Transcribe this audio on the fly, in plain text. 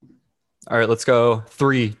All right, let's go.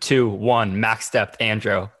 Three, two, one. Max depth,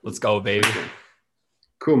 Andrew. Let's go, baby. Okay,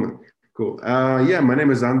 cool, man. Cool. Yeah, my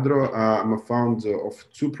name is Andro. I'm a founder of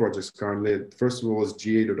two projects currently. First of all is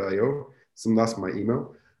GA.io. So that's my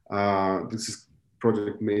email. This is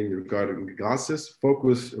project mainly regarding glasses,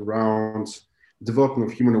 focus around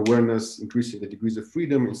development of human awareness, increasing the degrees of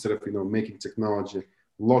freedom instead of making technology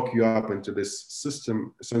lock you up into this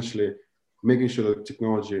system. Essentially, making sure that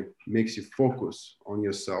technology makes you focus on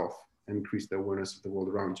yourself and increase the awareness of the world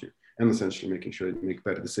around you, and essentially making sure you make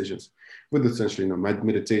better decisions with essentially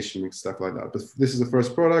meditation and stuff like that. But this is the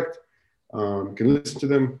first product. You can listen to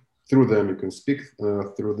them through them. You can speak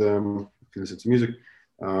through them. You can listen to music.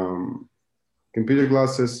 Um, Computer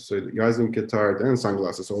glasses, so your eyes don't get tired, and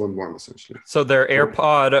sunglasses all in one essentially. So they're So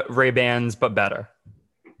AirPod Ray-Bans, but better.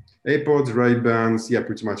 AirPods, Ray-Bans, yeah,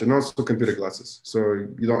 pretty much, and also computer glasses, so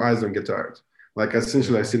your eyes don't get tired. Like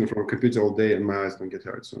essentially, I sit in front of a computer all day, and my eyes don't get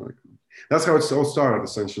tired. So like, that's how it all started.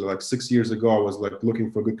 Essentially, like 6 years ago, I was like looking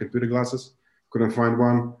for good computer glasses, couldn't find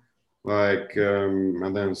one,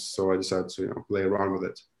 and then so I decided to play around with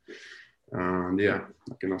it, and yeah,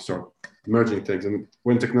 start merging things. And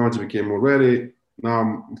when technology became more ready, now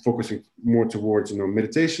I'm focusing more towards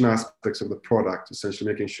meditation aspects of the product,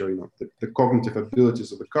 essentially making sure the cognitive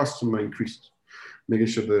abilities of the customer increased, making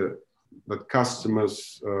sure that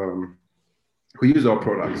customers who use our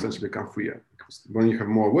product essentially become freer. Because when you have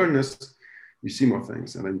more awareness, you see more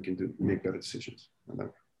things, and then you can make better decisions, and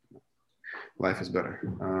then life is better.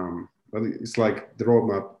 But it's like the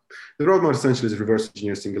roadmap. The roadmap essentially is reverse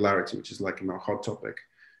engineer singularity, which is like a hot topic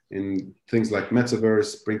in things like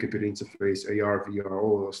metaverse, brain computer interface, AR, VR,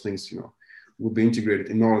 all those things, will be integrated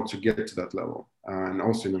in order to get to that level. And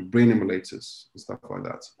also, brain emulators and stuff like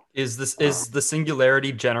that. Is the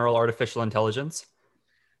singularity general artificial intelligence?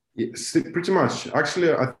 Yes, pretty much.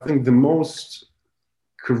 Actually, I think the most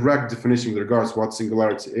correct definition with regards to what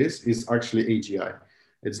singularity is actually AGI.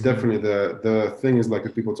 It's definitely the thing is like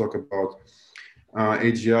if people talk about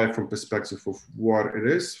AGI from perspective of what it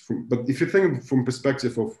is. But if you think from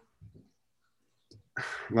perspective of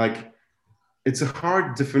like, it's a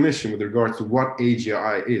hard definition with regard to what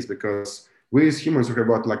AGI is, because we as humans talk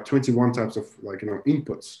about like 21 types of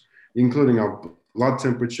inputs, including our blood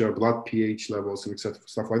temperature, blood pH levels, and etc.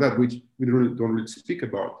 Stuff like that, which we don't really speak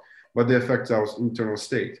about, but they affect our internal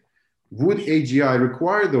state. Would AGI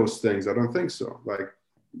require those things? I don't think so. Like,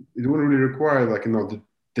 it wouldn't really require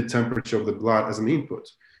the temperature of the blood as an input,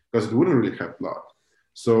 because it wouldn't really have blood.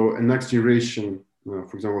 So a next generation,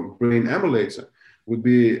 for example, brain emulator would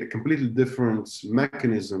be a completely different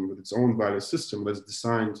mechanism with its own value system that's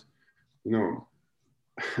designed, that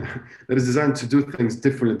is designed to do things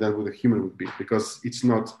differently than what a human would be, because it's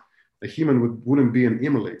not a human wouldn't be an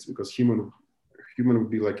emulator, because human would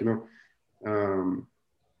be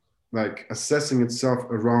like assessing itself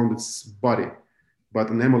around its body, but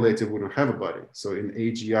an emulator wouldn't have a body. So in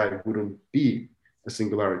AGI wouldn't be a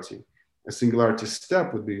singularity. A singularity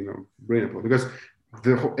step would be brain emulator, because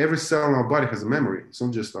every cell in our body has a memory. It's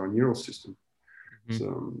not just our neural system.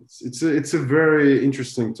 Mm-hmm. So it's a very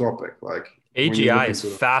interesting topic. Like, AGI is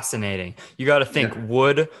fascinating. You got to think,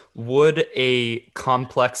 would a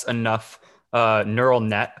complex enough neural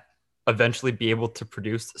net eventually be able to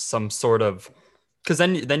produce some sort of, because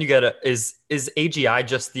then you get is AGI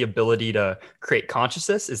just the ability to create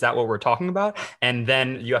consciousness? Is that what we're talking about? And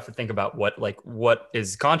then you have to think about what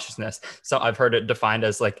is consciousness. So I've heard it defined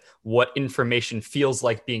as like what information feels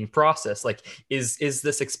like being processed. Like, is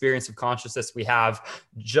this experience of consciousness we have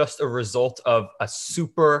just a result of a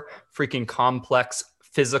super freaking complex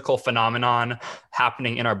physical phenomenon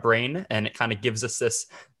happening in our brain, and it kind of gives us this,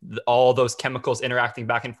 all those chemicals interacting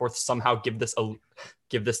back and forth somehow give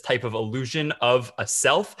this type of illusion of a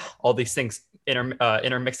self, all these things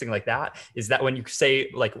intermixing like that? Is that when you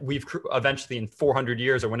say like we've eventually in 400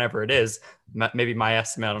 years or whenever it is, maybe my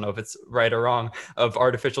estimate, I don't know if it's right or wrong, of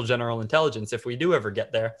artificial general intelligence, if we do ever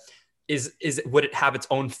get there, would it have its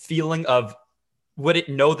own feeling of, would it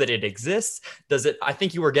know that it exists? Does it, I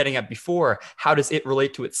think you were getting at before, how does it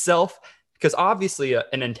relate to itself? Because obviously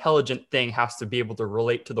an intelligent thing has to be able to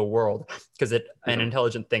relate to the world, because an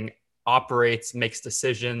intelligent thing operates, makes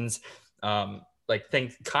decisions,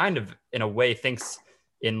 think kind of in a way thinks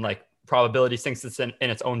in like probabilities, thinks it's in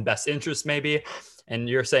its own best interest maybe. And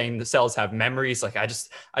you're saying the cells have memories. Like, I just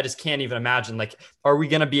can't even imagine, like, are we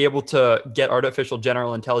going to be able to get artificial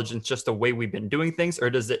general intelligence just the way we've been doing things? Or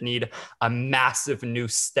does it need a massive new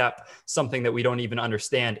step, something that we don't even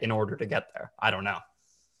understand in order to get there? I don't know.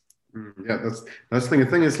 Yeah, that's the thing. The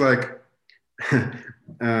thing is like,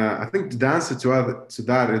 I think the answer to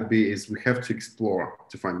that would be is we have to explore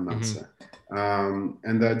to find an answer.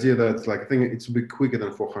 And the idea that like I think it's a bit quicker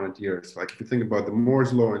than 400 years. Like if you think about the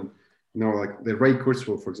Moore's law and like the Ray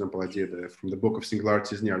Kurzweil, for example, idea from the book of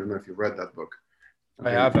Singularity is Near. I don't know if you read that book.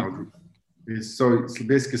 I haven't. So it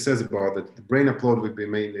basically says about that the brain upload would be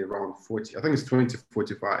mainly around 40. I think it's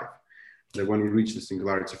 2045. That when we reach the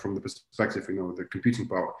singularity from the perspective, the computing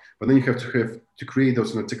power. But then you have to create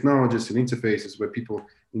those technologies and interfaces where people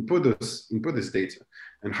input this data.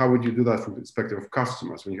 And how would you do that from the perspective of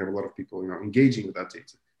customers when you have a lot of people engaging with that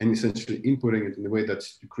data and essentially inputting it in the way that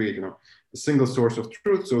you create a single source of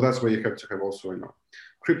truth. So that's where you have to have also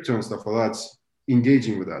crypto and stuff like that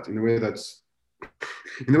engaging with that in a way that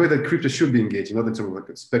crypto should be engaging, not in terms of like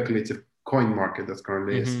a speculative coin market that's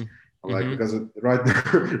currently is. Because right now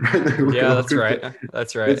yeah, that's crypto,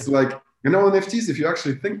 that's right. It's like NFTs. If you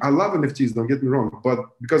actually think, I love NFTs. Don't get me wrong, but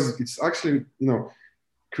because it's actually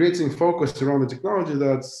creating focus around the technology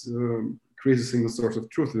that creates a single source of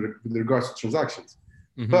truth with regards to transactions.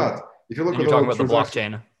 But if you look at talking about the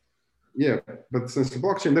blockchain, yeah, but since the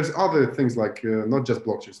blockchain, there's other things like not just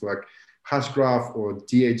blockchains, like Hashgraph or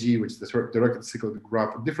DAG, which is the directed acyclic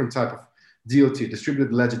graph, a different type of DLT,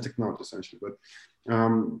 distributed ledger technology, essentially. But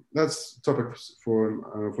that's a topic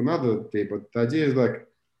for another day. But the idea is like,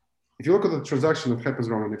 if you look at the transaction that happens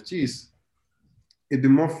around NFTs, it'd be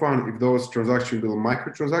more fun if those transactions were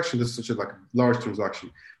micro transactions. This is such a like large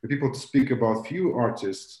transaction. Where people speak about few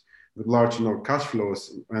artists with large cash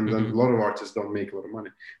flows, and then a lot of artists don't make a lot of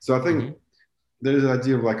money. So I think there is an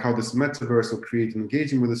idea of like how this metaverse will create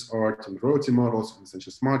engaging with this art and royalty models and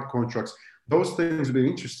essentially smart contracts. Those things will be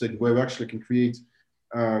interesting where we actually can create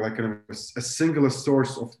like a singular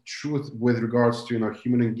source of truth with regards to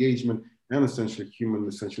human engagement and essentially human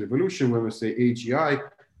evolution. When we say AGI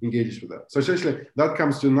engages with that, so essentially that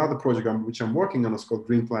comes to another project which I'm working on. It's called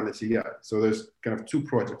Green Planet AI. So there's kind of two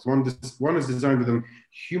projects. One is designed within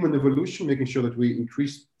human evolution, making sure that we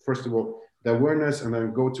increase first of all the awareness and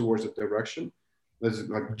then go towards that direction. There's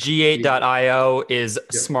like G8.io is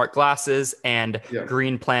smart glasses, and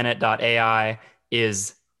greenplanet.ai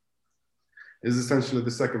is essentially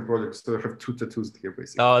the second project. So I have two tattoos here,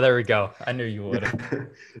 basically. Oh, there we go. I knew you would.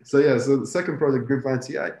 So the second project, Green Planet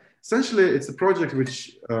AI, essentially it's a project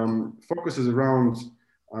which focuses around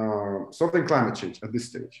solving climate change at this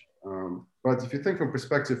stage. But if you think from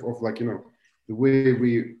perspective of like the way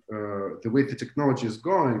the technology is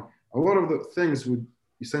going, a lot of the things would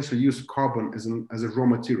essentially use carbon as a raw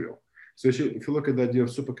material. So if you look at the idea of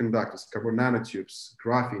superconductors, carbon nanotubes,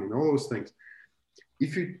 graphene, and all those things,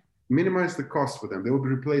 if you minimize the cost for them, they will be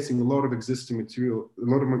replacing a lot of existing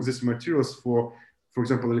materials for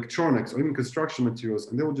example, electronics or even construction materials,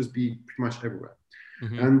 and they will just be pretty much everywhere.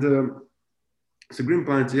 And so Green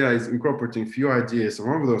Planet AI is incorporating a few ideas. And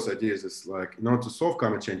one of those ideas is like, in order to solve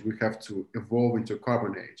climate change, we have to evolve into a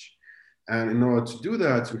carbon age. And in order to do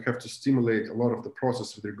that, we have to stimulate a lot of the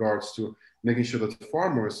process with regards to making sure that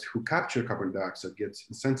farmers who capture carbon dioxide get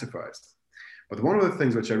incentivized. But one of the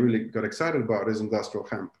things which I really got excited about is industrial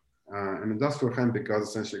hemp. And industrial hemp, because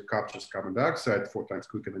essentially captures carbon dioxide 4 times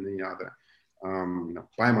quicker than any other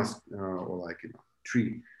biomass or like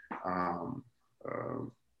tree.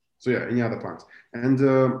 Any other plants. And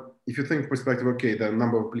if you think perspective, okay, the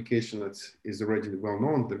number of applications that is already well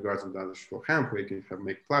known with regards to industrial hemp, where you can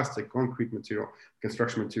make plastic, concrete material,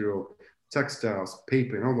 construction material, textiles,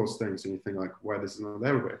 paper, and all those things, and you think like, why this is not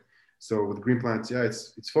everywhere? So with Green Planet AI,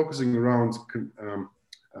 it's focusing around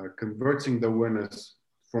converting the awareness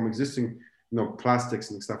from existing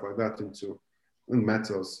plastics and stuff like that into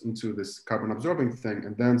metals into this carbon absorbing thing,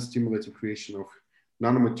 and then stimulating creation of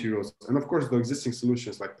nanomaterials. And of course, the existing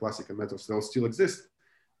solutions like plastic and metals, they'll still exist,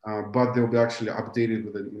 but they'll be actually updated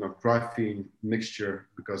with a graphene mixture.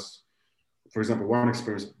 Because, for example, one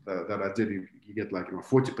experience that I did, you get like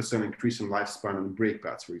 40% increase in lifespan in brake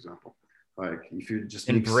pads, for example. Like if you just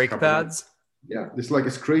in brake pads,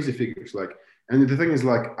 it's crazy figures. Like, and the thing is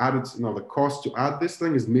like added, the cost to add this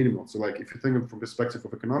thing is minimal. So like if you think from perspective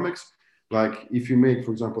of economics, like if you make,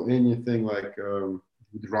 for example, anything like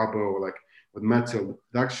with rubber or like with metal,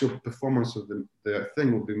 the actual performance of the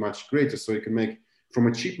thing will be much greater. So you can make from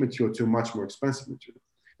a cheap material to a much more expensive material.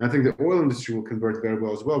 And I think the oil industry will convert very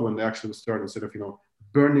well as well when they actually start, instead of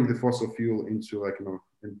burning the fossil fuel into like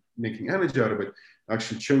and making energy out of it,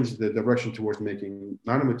 actually change the direction towards making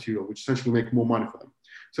nanomaterial, which essentially make more money for them.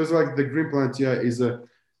 So it's like the Green Planet AI is a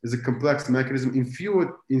complex mechanism. In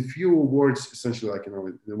few words, essentially, like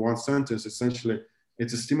in one sentence, essentially,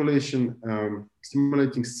 it's a stimulating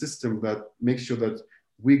system that makes sure that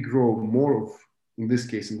we grow more of, in this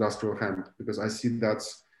case, industrial hemp, because I see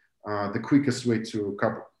that's the quickest way to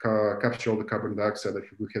capture all the carbon dioxide that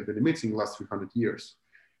we have been emitting in the last 300 years.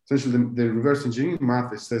 essentially the reverse engineering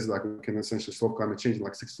math, it says like we can essentially solve climate change in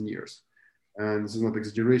like 16 years. And this is not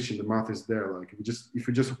exaggeration, the math is there. Like if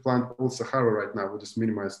we just plant all Sahara right now, we'll just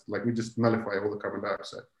minimize, like we just nullify all the carbon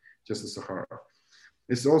dioxide, just the Sahara.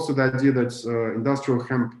 It's also the idea that industrial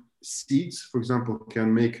hemp seeds, for example,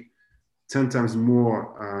 can make 10 times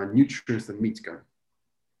more nutrients than meat can.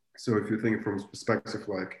 So if you think from perspective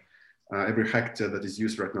like every hectare that is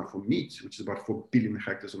used right now for meat, which is about 4 billion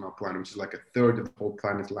hectares on our planet, which is like a third of the whole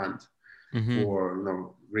planet land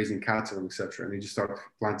for raising cattle and etc. And you just start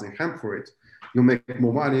planting hemp for it, you'll make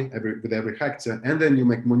more money with every hectare, and then you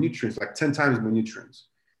make more nutrients, like 10 times more nutrients.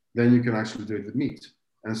 Then you can actually do it with meat.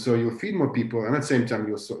 And so you'll feed more people, and at the same time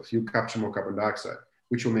you'll capture more carbon dioxide,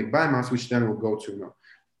 which will make biomass, which then will go to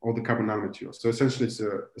all the carbon nanomaterials. So essentially it's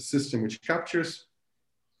a system which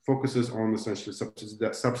focuses on essentially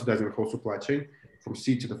subsidizing the whole supply chain from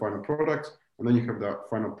seed to the final product, and then you have the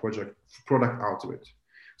final product out of it.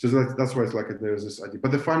 So that's why it's like there's this idea.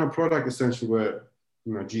 But the final product, essentially,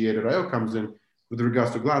 where GA.io comes in with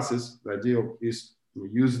regards to glasses, the idea is to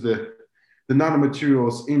use the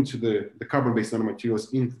nanomaterials into the carbon-based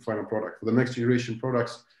nanomaterials in the final product. For the next generation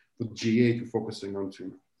products, with GA to focusing on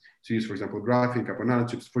to use, for example, graphene, carbon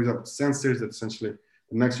nanotubes, for example, sensors that essentially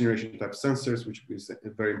the next generation type sensors, which is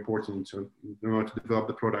very important in order to develop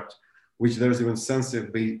the product, which there's even sensor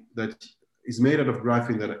that is made out of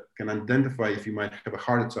graphene that can identify if you might have a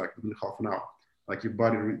heart attack within half an hour. Like your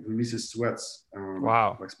body releases sweats.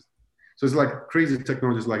 Wow. So it's like crazy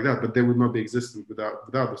technologies like that, but they would not be existent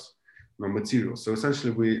without this materials. So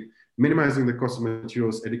essentially we're minimizing the cost of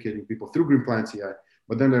materials, educating people through Green Planet AI.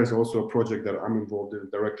 But then there's also a project that I'm involved in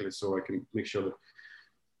directly, so I can make sure that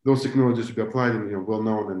those technologies will be applied and well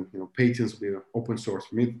known, and patents will be open source.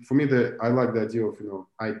 For me, I like the idea of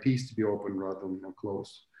IPs to be open rather than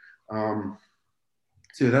closed.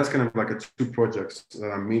 So that's kind of like two projects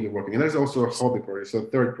that I'm mainly working. And there's also a hobby project, so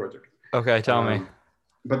third project. Okay, tell me.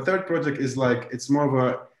 But third project is like, it's more of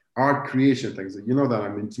a art creation things. That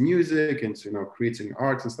I'm into music and creating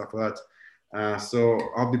art and stuff like that. So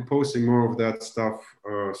I'll be posting more of that stuff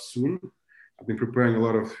soon. I've been preparing a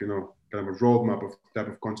lot of kind of a roadmap of type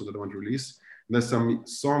of content that I want to release. And there's some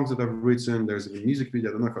songs that I've written. There's a music video.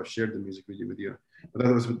 I don't know if I've shared the music video with you, but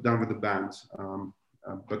that was done with the band.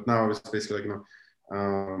 But now it's basically like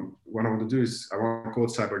what I want to do is I want to call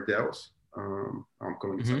it Cyber DAOs. I'm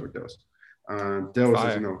calling it Cyber DAOs.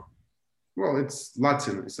 DAOs is well, it's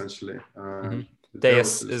Latin essentially.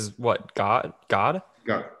 Deus is what? God? God,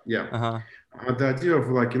 yeah. The idea of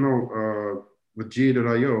with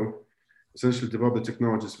GA.io, essentially develop the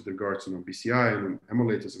technologies with regards to BCI and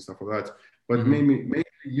emulators and stuff like that. But mainly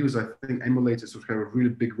use, I think, emulators would have a really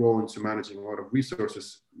big role into managing a lot of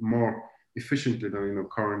resources more efficiently than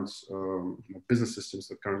current business systems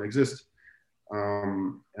that currently exist.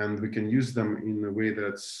 And we can use them in a way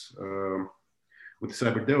that's with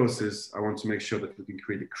CyberDeos is I want to make sure that we can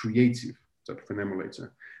create a creative type of an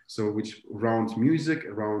emulator. So which around music,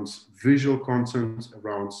 around visual content,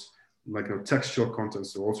 around textual content,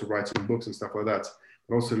 so also writing books and stuff like that,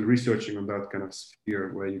 but also researching on that kind of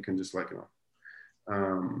sphere where you can just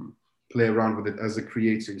play around with it as a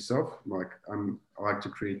creator yourself. I like to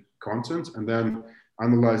create content and then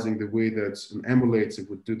analyzing the way that an emulator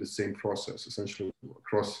would do the same process, essentially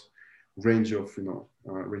across range of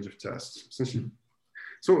tests, essentially.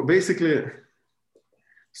 So basically,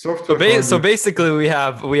 software. So basically, we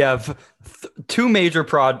have two major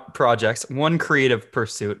projects, one creative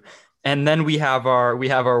pursuit, and then we have our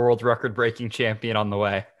world record breaking champion on the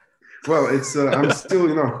way. Well, it's I'm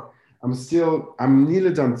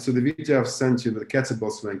nearly done. So the video I've sent you, the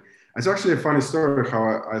kettlebell swing, it's actually a funny story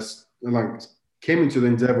how I came into the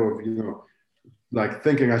endeavor of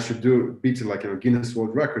thinking I should beat Guinness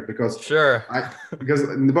World Record because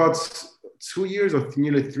about 2 years or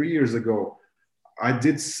nearly 3 years ago, I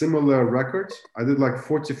did similar records. I did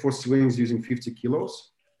 44 swings using 50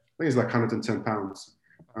 kilos. I think it's 110 pounds.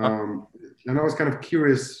 And I was kind of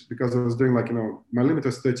curious because I was doing my limit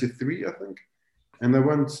was 33, I think. And I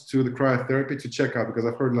went to the cryotherapy to check out because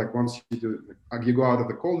I've heard once you go out of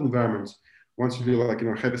the cold environment, once you do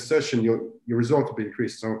heavy session, your result will be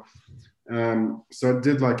increased. So I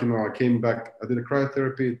did I came back, I did a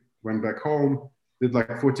cryotherapy, went back home, did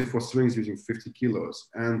 44 swings using 50 kilos.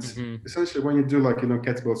 And essentially when you do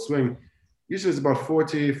kettlebell swing, usually it's about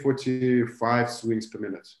 45 swings per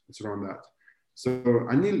minute. It's around that. So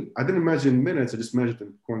I didn't measure in minutes, I just measured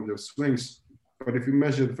in quantity of swings. But if you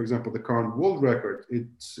measure, for example, the current world record,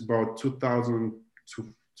 it's about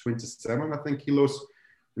 2,027, I think, kilos,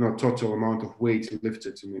 total amount of weight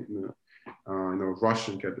lifted in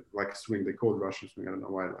Russian swing. They call it Russian swing. I don't know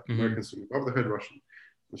why, American swing, above the head Russian.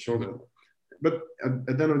 the shoulder. But at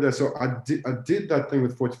the end of the day, so I did that thing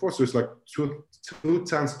with 44. So it's like two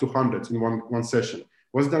times 200 in one session.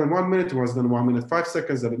 Was it done in 1 minute? Was it done in 1 minute 5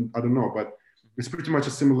 seconds? I don't know, but it's pretty much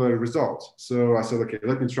a similar result. So I said, okay,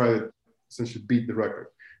 let me try to essentially beat the record.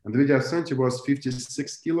 And the video I sent you was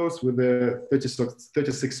 56 kilos with a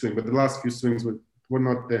 36 swing, but the last few swings were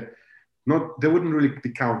not there. They wouldn't really be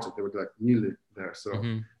counted. They were like nearly there. So,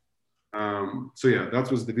 so yeah, that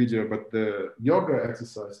was the video. But the yoga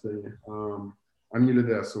exercise thing, I'm nearly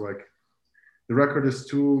there. So like, the record is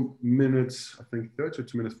 2 minutes, I think 30 or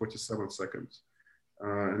 2 minutes 47 seconds.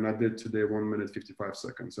 And I did today 1 minute 55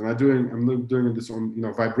 seconds. And I'm doing this on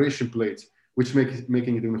vibration plate, which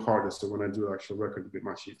making it even harder. So when I do the actual record, it'll be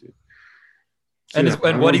much easier. So,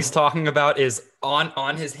 and what he's talking about is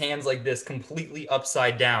on his hands like this, completely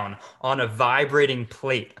upside down on a vibrating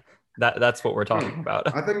plate. That's what we're talking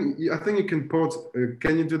about. I think you can put.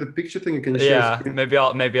 Can you do the picture thing? Can you share maybe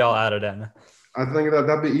I'll add it in. I think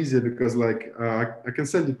that'd be easier because like I can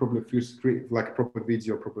send you probably a few screen, like a proper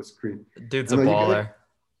video, proper screen. Dude's a baller.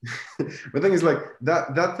 The thing is like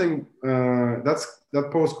that thing. That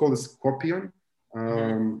pose called a scorpion.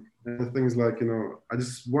 And the thing is like, I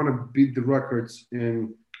just want to beat the records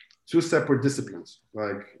in 2 separate disciplines.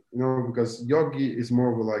 Like, because yogi is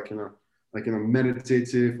more of a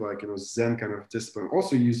meditative, Zen kind of discipline.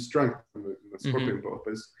 Also use strength in the scorpion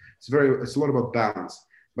pose, but it's a lot about balance.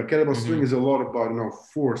 But kettlebell swing is a lot about,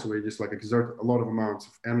 force, where you just like exert a lot of amounts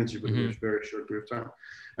of energy within a very short period of time.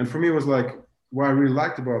 And for me, it was like, what I really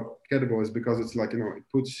liked about kettlebell is because it's like, it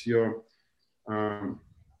puts your,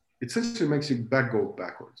 it essentially makes your back go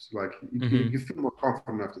backwards. Like you feel more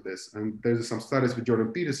confident after this. And there's some studies with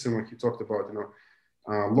Jordan Peterson where he talked about,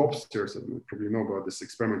 lobsters, and you probably know about this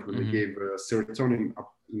experiment when they gave serotonin,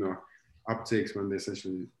 uptakes when they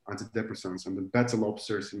essentially antidepressants, and the beta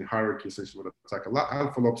lobsters in the hierarchy essentially would attack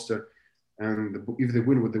alpha lobster, and if they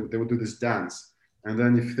win, they would do this dance. And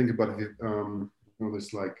then if you think about it,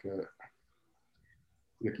 this like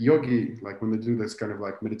yogi, like when they do this kind of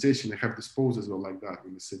like meditation, they have this pose as well like that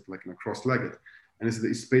when they sit like in a cross-legged, and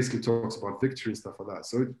it basically talks about victory and stuff like that.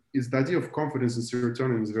 So it's the idea of confidence and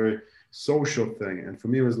serotonin is a very social thing. And for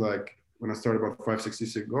me, it was like when I started about 5-6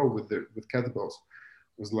 years ago with kettlebells,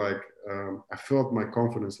 it was like I felt my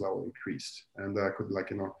confidence level increased, and I could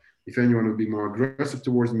if anyone would be more aggressive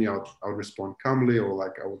towards me, I would respond calmly, or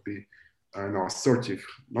like I would be assertive,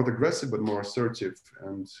 not aggressive, but more assertive,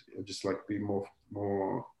 and just like be more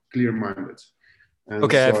clear-minded. And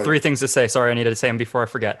okay, so I have 3 things to say. Sorry, I needed to say them before I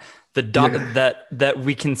forget. That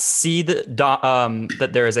we can see that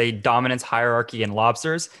there is a dominance hierarchy in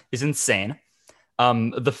lobsters is insane.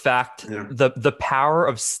 The fact, the power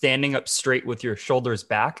of standing up straight with your shoulders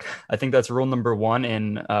back. I think that's rule number 1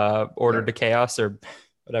 in Order to Chaos, or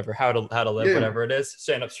whatever, how to live, whatever it is.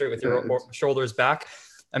 Stand up straight with your shoulders back.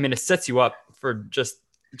 I mean, it sets you up for just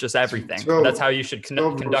everything. That's how you should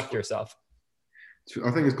conduct yourself.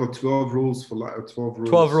 I think it's called 12 rules for life.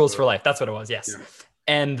 12 rules for life. That's what it was. Yes. Yeah.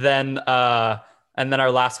 And then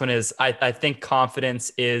our last one is, I think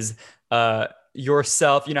confidence is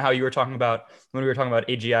yourself. You know how you were talking about when we were talking about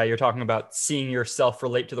AGI, you're talking about seeing yourself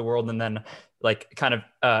relate to the world, and then like kind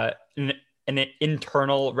of an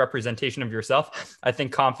internal representation of yourself. I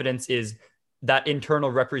think confidence is that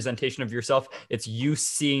internal representation of yourself. It's you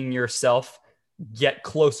seeing yourself get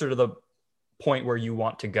closer to the point where you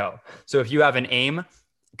want to go. So if you have an aim,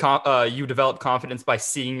 you develop confidence by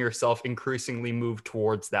seeing yourself increasingly move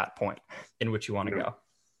towards that point in which you want to go.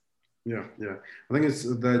 Yeah. I think it's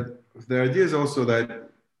that the idea is also that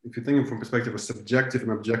if you're thinking from perspective of subjective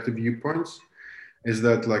and objective viewpoints, is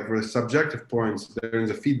that like for the subjective points, there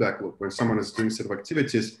is a feedback loop where someone is doing a set of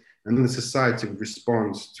activities, and then the society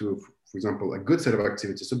responds to, for example, a good set of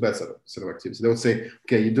activities, a bad set of activities. They would say,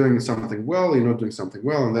 okay, you're doing something well, you're not doing something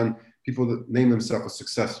well, and then people that name themselves as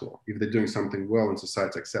successful if they're doing something well and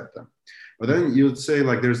society accept them. But then you would say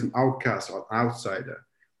like there's an outcast or outsider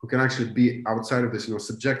who can actually be outside of this,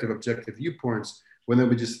 subjective, objective viewpoints, when they'll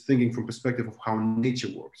be just thinking from perspective of how nature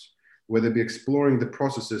works, where they'll be exploring the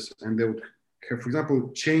processes, and they would, for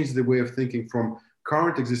example, change the way of thinking from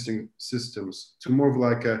current existing systems to more of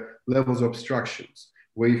like levels of abstractions,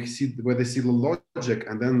 where they see the logic,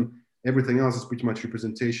 and then everything else is pretty much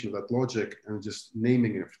representation of that logic and just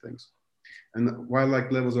naming of things. And while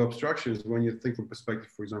like levels of abstractions, when you think from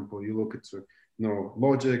perspective, for example, you look at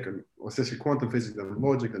logic and essentially quantum physics and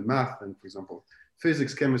logic and math, and for example,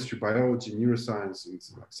 physics, chemistry, biology, neuroscience, and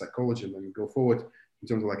psychology, and then you go forward in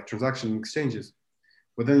terms of like transaction exchanges.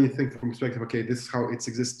 But then you think from perspective, okay, this is how it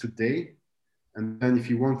exists today. And then if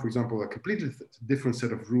you want, for example, a completely different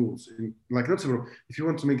set of rules, if you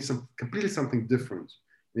want to make completely something different,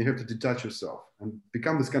 and you have to detach yourself and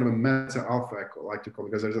become this kind of a meta alpha, I like to call it,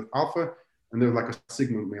 because there's an alpha and there's like a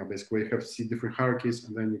sigma male, basically, where you have to see different hierarchies,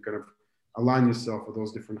 and then you kind of align yourself with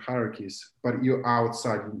those different hierarchies, but you're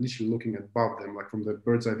outside, you're literally looking above them, like from the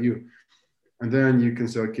bird's eye view. And then you can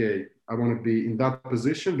say, okay, I want to be in that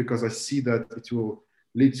position because I see that it will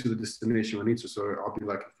lead to the destination I need to. So I'll be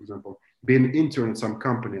like, for example, be an intern at some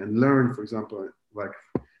company and learn, for example, like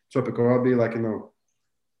topic, or I'll be like,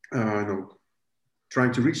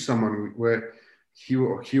 trying to reach someone where he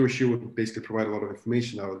or she would basically provide a lot of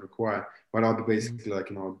information I would require, but I'll be basically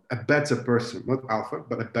like, a better person, not alpha,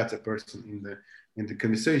 but a better person in the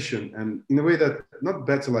conversation, and in a way that not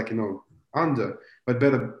better like, under, but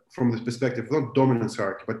better from the perspective, not dominance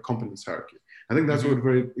hierarchy, but competence hierarchy. I think that's what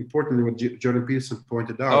very importantly what Jordan Peterson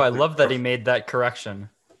pointed out. Oh, I love that he made that correction.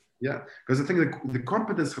 Yeah, because I think the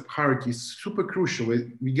competence hierarchy is super crucial.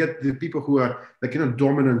 We get the people who are like,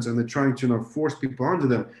 dominant, and they're trying to force people under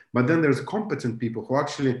them. But then there's competent people who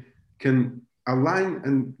actually can align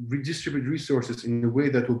and redistribute resources in a way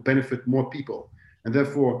that will benefit more people. And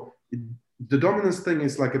therefore, the dominance thing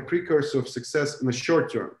is like a precursor of success in the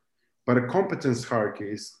short term. But a competence hierarchy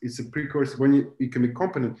is a precursor. When you can be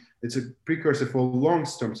competent, it's a precursor for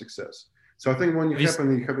long-term success. So I think when you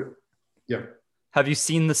have it, yeah. Have you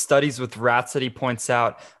seen the studies with rats that he points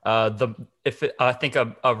out? I think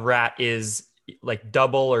a rat is like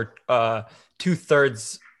double or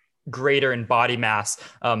 2/3 greater in body mass,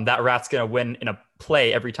 that rat's going to win in a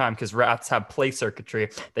play every time, because rats have play circuitry.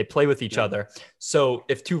 They play with each other. So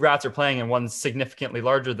if two rats are playing and one's significantly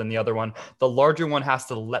larger than the other one, the larger one has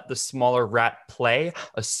to let the smaller rat play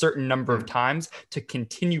a certain number of times to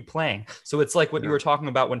continue playing. So it's like what you were talking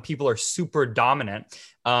about when people are super dominant.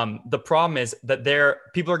 The problem is that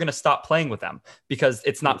people are going to stop playing with them because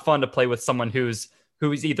it's not fun to play with someone who's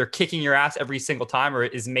either kicking your ass every single time or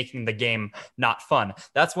is making the game not fun.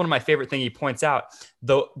 That's one of my favorite things he points out.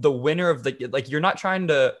 The winner of the, like, you're not trying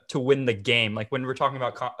to win the game. Like when we're talking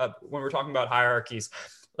about hierarchies,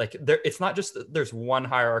 like it's not just that there's one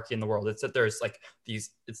hierarchy in the world. It's that there's like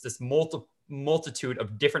it's this multitude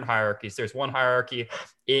of different hierarchies. There's one hierarchy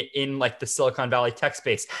in like the Silicon Valley tech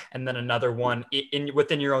space, and then another one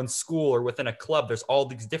within your own school or within a club. There's all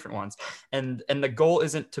these different ones, and the goal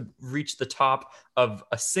isn't to reach the top of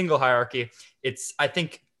a single hierarchy. It's, I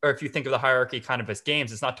think, or if you think of the hierarchy kind of as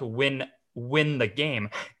games, it's not to win the game.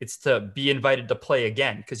 It's to be invited to play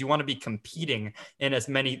again, because you want to be competing in as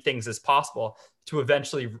many things as possible to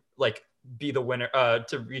eventually like be the winner,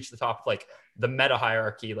 to reach the top of like the meta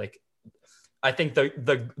hierarchy. Like I think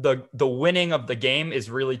the winning of the game is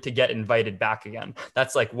really to get invited back again.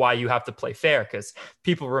 That's like why you have to play fair, because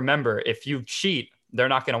people remember if you cheat, they're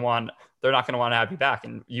not going to want to have you back,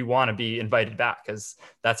 and you want to be invited back because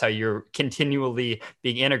that's how you're continually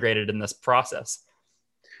being integrated in this process.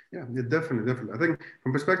 Yeah, definitely. I think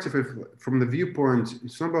from the viewpoint,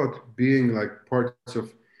 it's not about being like parts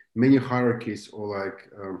of many hierarchies or like,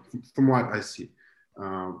 from what I see,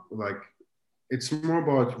 like it's more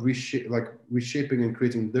about reshaping and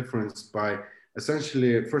creating difference by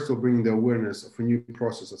essentially, first of all, bringing the awareness of a new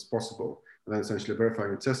process as possible, and then essentially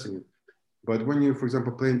verifying and testing it. But when you, for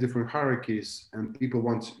example, play in different hierarchies and people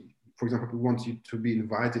want you to be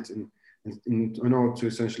invited in order to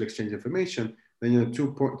essentially exchange information, then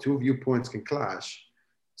two viewpoints can clash.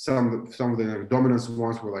 Some of the dominance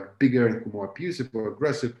ones were like bigger and more abusive or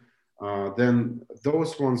aggressive. Then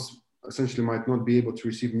those ones essentially might not be able to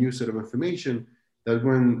receive new set of information, that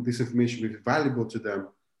when this information will be valuable to them,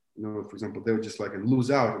 for example, they would just like lose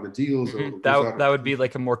out on the deals. Or that would be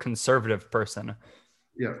like a more conservative person.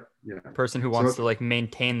 Yeah. Person who wants to like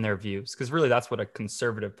maintain their views, because really that's what a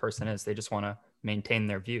conservative person is. They just want to maintain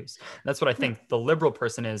their views. That's what I think the liberal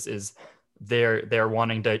person is they're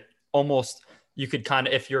wanting to almost, you could kind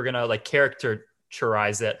of, if you're gonna like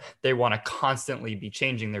characterize it, they want to constantly be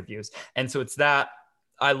changing their views. And so it's that,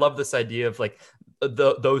 I love this idea of like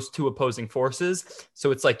those two opposing forces.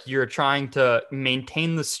 So it's like you're trying to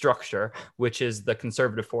maintain the structure, which is the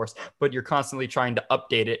conservative force, but you're constantly trying to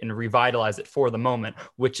update it and revitalize it for the moment,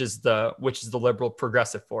 which is the liberal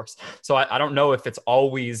progressive force. So I don't know if it's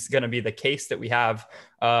always going to be the case that we have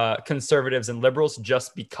conservatives and liberals,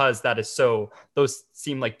 just because those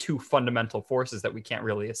seem like two fundamental forces that we can't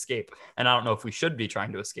really escape. And I don't know if we should be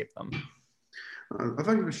trying to escape them. I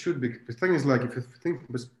think we should be. The thing is, like, if you think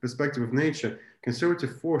from the perspective of nature,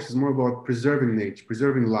 conservative force is more about preserving nature,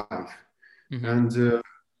 preserving life. Mm-hmm. And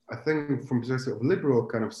I think from the perspective of liberal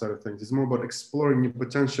kind of side of things, it's more about exploring new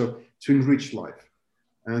potential to enrich life.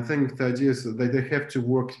 And I think the idea is that they have to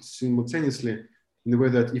work simultaneously in the way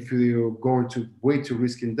that if you go into way too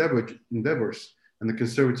risky endeavors, and the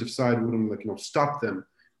conservative side wouldn't stop them,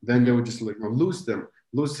 then they would just like lose them,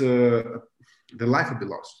 lose the life would be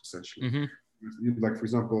lost essentially. Like for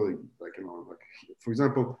example, like for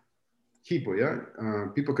example, hippo, yeah.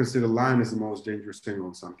 People consider lion as the most dangerous animal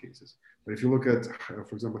in some cases, but if you look at,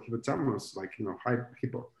 for example, hippopotamus, like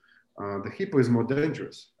hippo, the hippo is more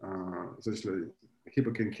dangerous. Essentially, a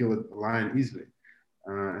hippo can kill a lion easily,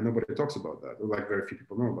 and nobody talks about that. Or like very few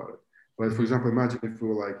people know about it. But for example, imagine if we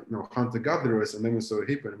were like hunter gatherers, and then we saw a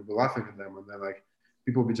hippo and we were laughing at them, and then like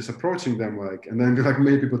people would be just approaching them, like, and then like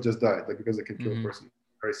many people just died, like because they can kill a person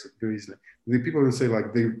very easily. The people will say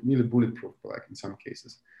like they're nearly bulletproof, like in some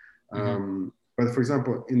cases. But for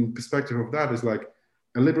example, in perspective of that is like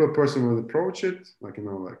a liberal person will approach it, like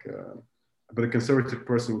but a conservative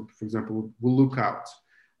person, for example, will look out,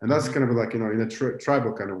 and that's kind of like in a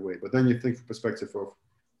tribal kind of way. But then you think from perspective of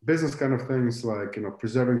business kind of things, like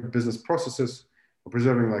preserving business processes, or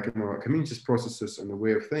preserving like a community's processes and the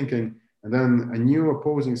way of thinking, and then a new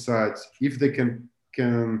opposing side, if they can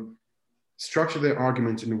structure their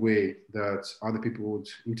argument in a way that other people would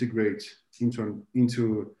integrate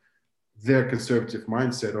into their conservative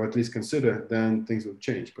mindset, or at least consider, then things will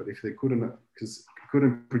change. But if they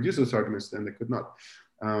couldn't produce those arguments, then they could not.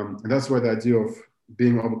 And that's why the idea of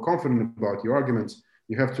being overconfident about your arguments,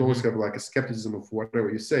 you have to always have like a skepticism of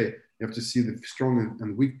whatever you say. You have to see the strong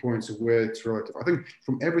and weak points of where it's relative. I think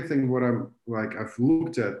from everything what I've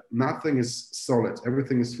looked at, nothing is solid.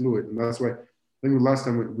 Everything is fluid, and that's why I think the last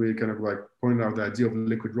time we kind of like pointed out the idea of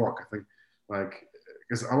liquid rock. I think like,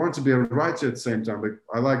 because I want to be a writer at the same time, but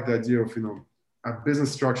I like the idea of a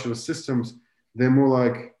business structure systems. They're more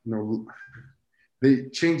like they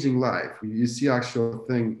changing life. You see actual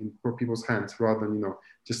thing in people's hands rather than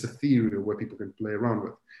just a theory where people can play around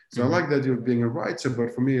with. So I like the idea of being a writer,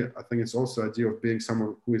 but for me, I think it's also the idea of being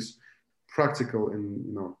someone who is practical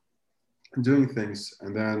in doing things,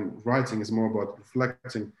 and then writing is more about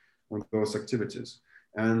reflecting on those activities.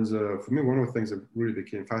 And for me, one of the things that really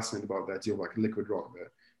became fascinating about the idea of like liquid rock,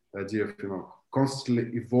 the idea of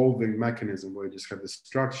constantly evolving mechanism where you just have the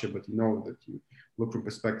structure, but that you look from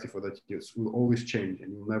perspective, or that it will always change,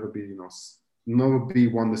 and you'll never be never be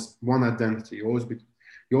one identity. You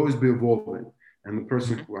always be evolving. And the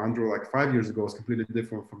person who Andrew like 5 years ago is completely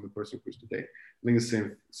different from the person who is today. I think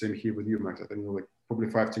the same here with you, Max. I think like probably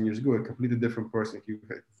 5-10 years ago, a completely different person. You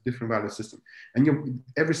had different value system, and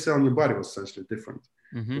every cell in your body was essentially different.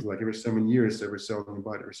 It's like every 7 years, every cell in your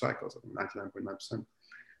body recycles. 99.9%.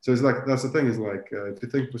 So it's like that's the thing. Is like if you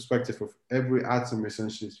think perspective of every atom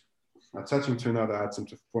essentially attaching to another atom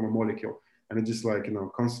to form a molecule, and it's just like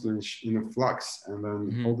constantly in a flux, and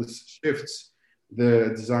then all these shifts. They're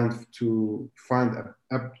designed to find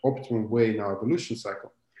an optimal way in our evolution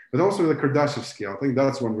cycle. But also the Kardashev scale, I think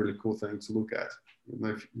that's one really cool thing to look at.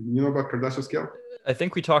 You know about Kardashev scale? I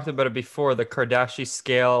think we talked about it before. The Kardashian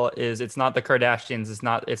scale it's not the Kardashians.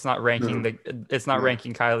 It's not ranking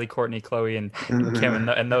ranking Kylie, Courtney, Khloe, and Kim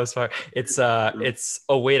and those. It's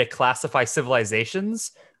a way to classify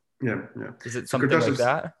civilizations. Yeah. Is it something like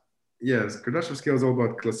that? Yes, Kardashev scale is all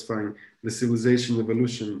about classifying the civilization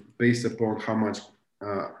evolution based upon how much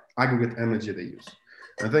aggregate energy they use.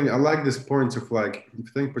 I think I like this point of like, if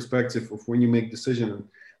you think perspective of when you make decision.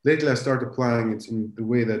 Lately, I started applying it in the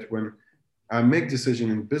way that when I make decision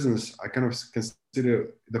in business, I kind of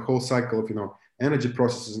consider the whole cycle of energy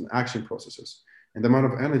processes and action processes. And the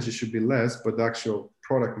amount of energy should be less, but the actual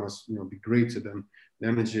product must be greater than the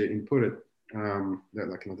energy inputted,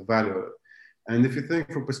 the value of it. And if you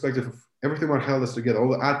think from perspective of everything what held us together, all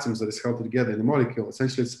the atoms that is held together in the molecule,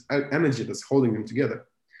 essentially it's energy that's holding them together.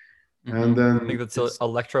 And then I think that's an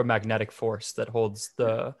electromagnetic force that holds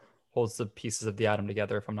the pieces of the atom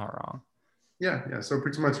together, if I'm not wrong. Yeah. So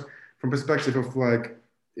pretty much from perspective of like,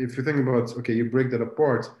 if you think about, okay, you break that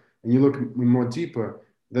apart and you look more deeper,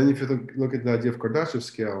 then if you look at the idea of Kardashev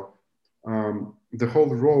scale, the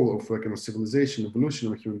whole role of like civilization, evolution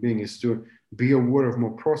of a human being is to be aware of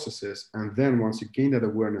more processes. And then once you gain that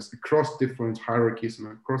awareness across different hierarchies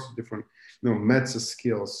and across different, meta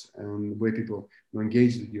skills and the way people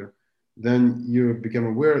engage with you, then you become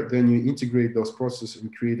aware, then you integrate those processes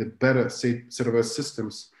and create a better set of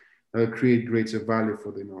systems that create greater value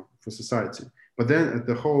for for society. But then at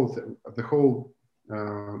the whole,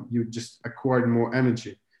 you just acquired more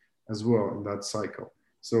energy as well in that cycle.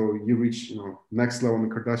 So you reach, next level on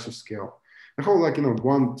the Kardashev scale. The whole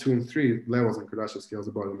 1, 2, and 3 levels in Kardashev scale is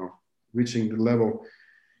about, reaching the level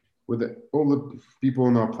where all the people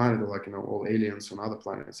on our planet are all aliens on other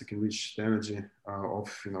planets. They can reach the energy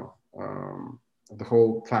of, the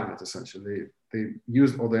whole planet essentially. They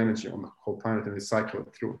use all the energy on the whole planet and they cycle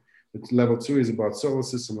it through. But level 2 is about solar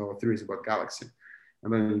system, level 3 is about galaxy.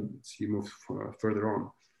 And then you move further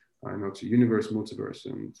on. I know to universe, multiverse,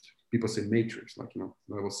 and people say matrix, like,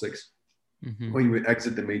 level 6. Mm-hmm. When we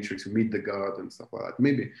exit the matrix, we meet the God and stuff like that.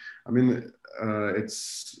 Maybe, I mean,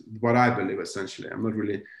 it's what I believe essentially. I'm not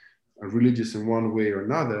really religious in one way or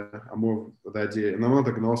another. I'm more of the idea, and I'm not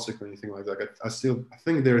agnostic or anything like that. I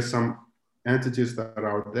think there are some entities that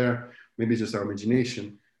are out there, maybe just our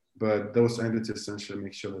imagination, but those entities essentially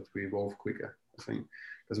make sure that we evolve quicker, I think.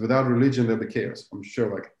 Because without religion, there'll be chaos. I'm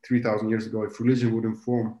sure like 3,000 years ago, if religion wouldn't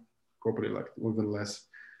form properly, like even less,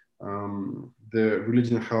 the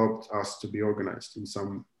religion helped us to be organized in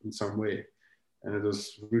some way, and it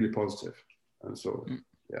was really positive. And so,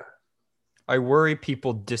 yeah. I worry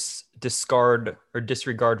people discard or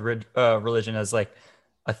disregard religion as like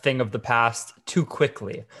a thing of the past too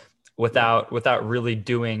quickly, without really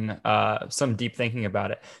doing some deep thinking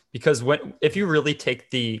about it. Because if you really take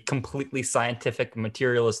the completely scientific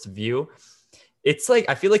materialist view, it's like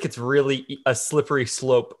I feel like it's really a slippery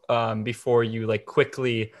slope before you like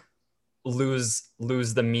quickly lose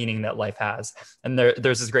the meaning that life has. And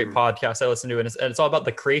there's this great podcast I listen to, and it's all about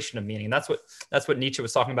the creation of meaning. That's what Nietzsche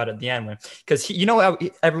was talking about at the end, because how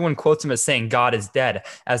everyone quotes him as saying God is dead,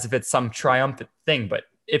 as if it's some triumphant thing. But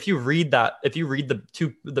if you read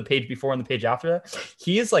the page before and the page after that,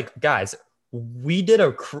 he is like, guys, we did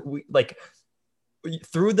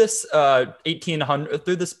through this 1800,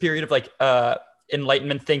 through this period of like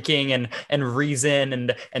Enlightenment thinking and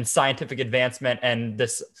reason and scientific advancement and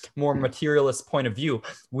this more materialist point of view,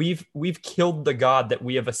 we've killed the God that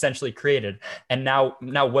we have essentially created. And now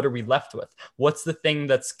what are we left with? What's the thing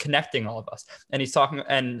that's connecting all of us? And he's talking,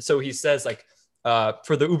 and so he says like,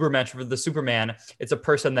 for the Ubermensch, for the Superman, it's a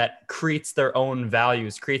person that creates their own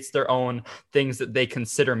values, creates their own things that they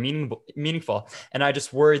consider meaningful. And I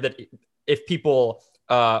just worry that if people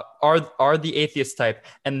are the atheist type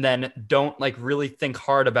and then don't like really think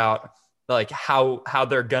hard about like how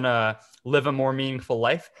they're gonna live a more meaningful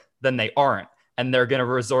life, then they aren't. And they're gonna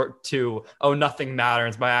resort to, oh, nothing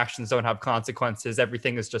matters, my actions don't have consequences,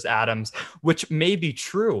 everything is just atoms, which may be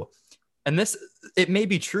true. And it may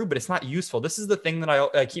be true, but it's not useful. This is the thing that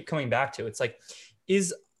I keep coming back to. It's like,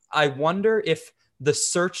 I wonder if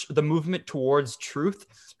the movement towards truth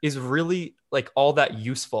is really like all that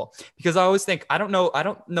useful, because I always think, I don't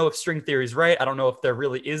know if string theory is right. I don't know if there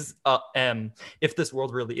really is if this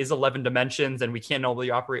world really is 11 dimensions and we can't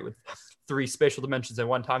only operate with 3 spatial dimensions and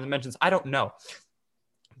 1 time dimensions. I don't know.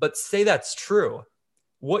 But say that's true,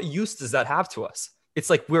 what use does that have to us? It's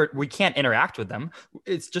like we can't interact with them.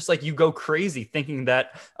 It's just like you go crazy thinking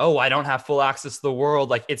that, oh, I don't have full access to the world.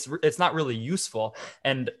 Like it's not really useful.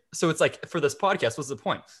 And so it's like, for this podcast, what's the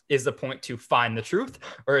point? Is the point to find the truth,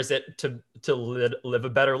 or is it to live a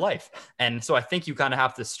better life? And so I think you kind of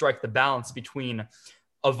have to strike the balance between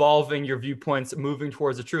evolving your viewpoints, moving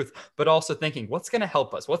towards the truth, but also thinking, what's going to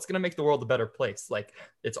help us? What's going to make the world a better place? Like,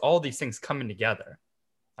 it's all these things coming together.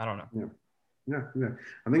 I don't know. Yeah.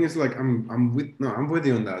 I think it's like I'm with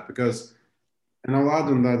you on that, because, and I'll add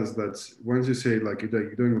on that is that once you say like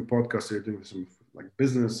you're doing a podcast, or you're doing some like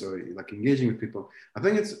business, or like engaging with people, I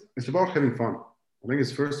think it's about having fun. I think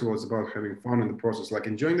it's, first of all, it's about having fun in the process, like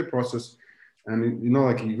enjoying the process, and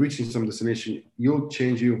like you reaching some destination, you'll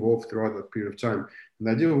change, you evolve throughout that period of time. And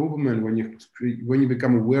the idea of Uberman, when you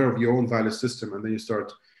become aware of your own value system, and then you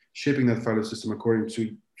start shaping that value system according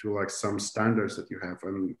to like some standards that you have,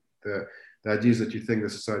 and the ideas that you think the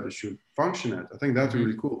society should function at. I think that's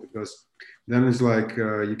really cool, because then it's like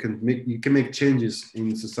you can make changes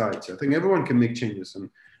in society. I think everyone can make changes, and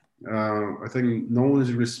I think no one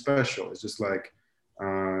is really special. It's just like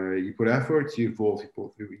you put effort, you evolve.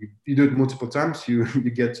 You do it multiple times, you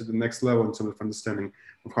get to the next level in terms of understanding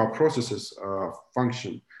of how processes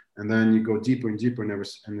function, and then you go deeper and deeper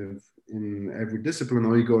in every discipline,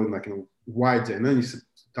 or you go in wider, and then you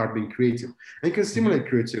start being creative. And you can stimulate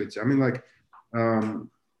creativity. I mean, like,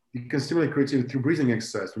 you can stimulate creativity through breathing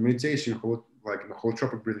exercise, through meditation, like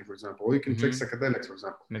holotropic breathing, for example, or you can take psychedelics, for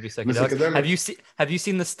example. Maybe psychedelics. Have you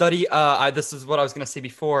seen the study? This is what I was going to say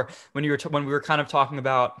before, when we were talking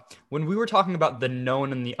about the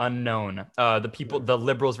known and the unknown, the people, the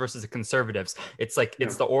liberals versus the conservatives. It's like,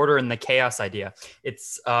 it's the order and the chaos idea.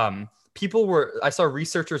 It's I saw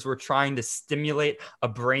researchers were trying to stimulate a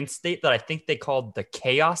brain state that I think they called the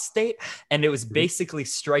chaos state. And it was basically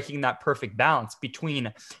striking that perfect balance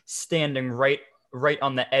between standing right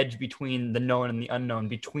on the edge between the known and the unknown,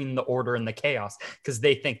 between the order and the chaos, because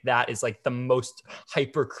they think that is like the most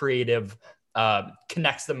hyper creative,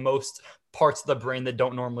 connects the most parts of the brain that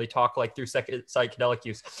don't normally talk, like through psychedelic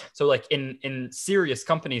use. So like in serious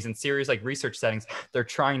companies and serious like research settings, they're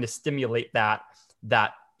trying to stimulate that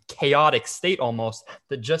chaotic state almost,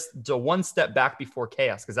 that just the one step back before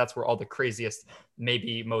chaos, because that's where all the craziest,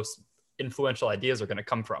 maybe most influential ideas are going to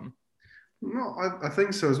come from. No, I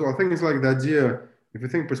think so as well. I think it's like the idea, if you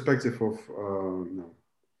think perspective of,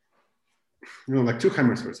 like two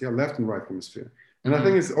hemispheres, left and right hemisphere. And I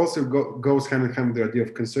think it's also goes hand in hand with the idea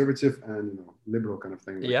of conservative and liberal kind of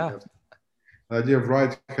thing. Like the idea of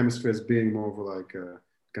right hemisphere as being more of like a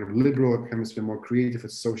kind of liberal hemisphere, more creative,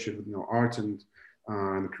 associated with art and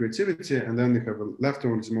creativity, and then you have a left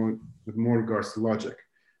one is more with more regards to logic.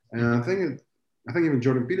 And I think even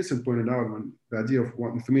Jordan Peterson pointed out when the idea of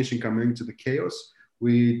what information coming into the chaos,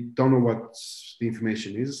 we don't know what the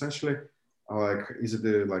information is essentially. Like, is it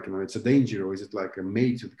it's a danger, or is it like a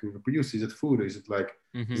mate that can reproduce? Is it food? Or is it like,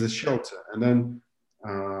 is it shelter? And then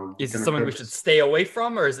is it something we should stay away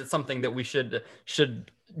from, or is it something that we should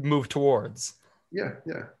move towards? Yeah.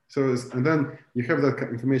 So, and then you have that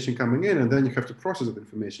information coming in, and then you have to process that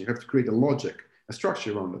information. You have to create a logic, a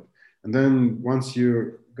structure around it. And then once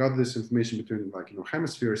you got this information between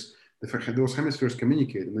hemispheres, those hemispheres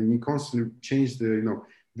communicate, and then you constantly change the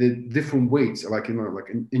different weights. Like a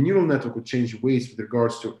neural network would change weights with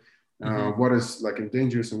regards to what is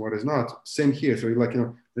dangerous and what is not. Same here. So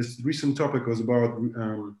this recent topic was about.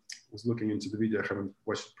 I was looking into the video. I haven't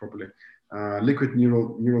watched it properly. Liquid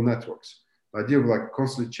neural networks. The idea of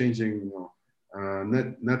constantly changing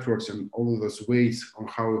networks and all of those weights on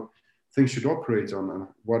how things should operate on, and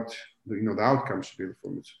what the outcome should be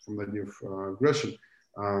from the idea of aggression.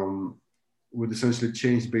 Would essentially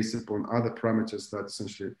change based upon other parameters that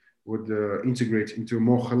essentially would integrate into a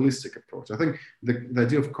more holistic approach. I think the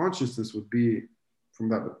idea of consciousness would be from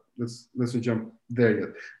that. But let's not jump there yet.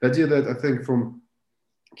 The idea that I think from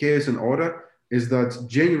chaos and order is that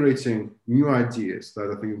generating new ideas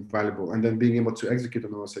that I think are valuable, and then being able to execute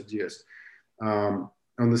on those ideas on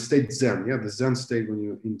the state Zen. The Zen state, when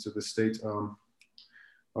you're into the state,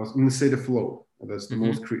 in the state of flow. That's the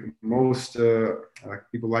most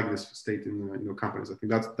people like this state in companies. I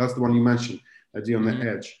think that's the one you mentioned, idea on the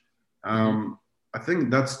edge. I think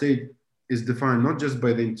that state is defined not just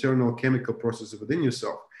by the internal chemical processes within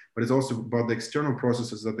yourself, but it's also about the external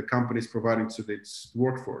processes that the company is providing to its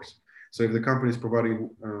workforce. So if the company is providing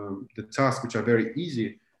the tasks which are very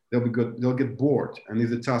easy, they'll be good. They'll get bored, and if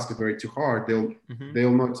the tasks are very too hard,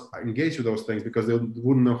 they'll not engage with those things because they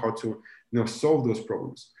wouldn't know how to solve those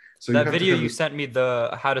problems. So that video you sent me,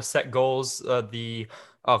 the how to set goals,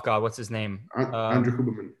 what's his name? Andrew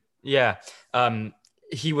Huberman. Yeah.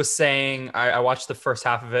 He was saying, I watched the first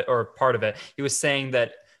half of it or part of it. He was saying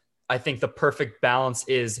that I think the perfect balance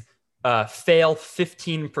is fail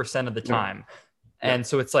 15% of the time. Yeah. And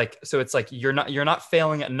so it's like you're not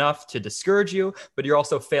failing enough to discourage you, but you're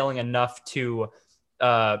also failing enough to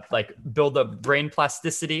build up brain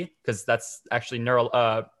plasticity, because that's actually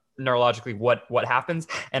neurologically what happens,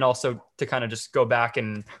 and also to kind of just go back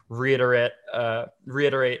and reiterate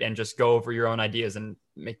and just go over your own ideas and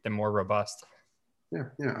make them more robust.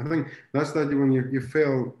 Yeah. I think that's that when you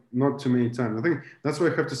fail not too many times. I think that's why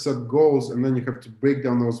you have to set goals, and then you have to break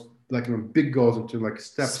down those big goals into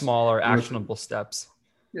steps, smaller actionable steps.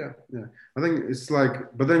 Yeah. I think it's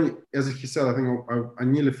but then as he said, I think I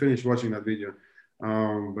nearly finished watching that video.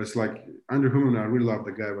 But it's like Andrew Huberman, I really love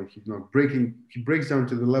the guy when he breaks down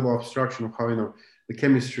to the level of abstraction of how the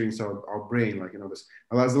chemistry inside our brain, this.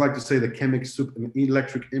 I like to say the chemic soup and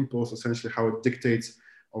electric impulse, essentially how it dictates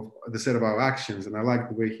of the set of our actions. And I like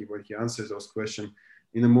the way he answers those questions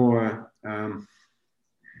in a more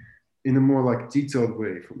detailed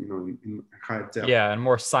way, from in higher depth. Yeah, and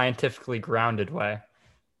more scientifically grounded way.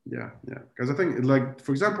 Yeah. Because I think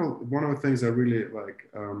for example, one of the things I really like.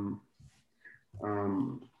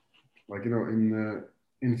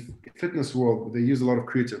 In fitness world, they use a lot of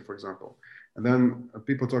creatine, for example, and then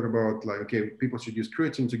people talk about people should use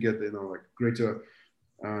creatine to get greater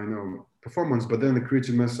performance, but then the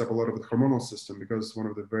creatine messes up a lot of the hormonal system, because it's one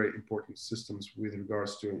of the very important systems with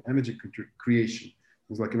regards to energy creation.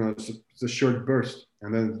 It's it's a short burst,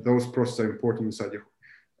 and then those processes are important inside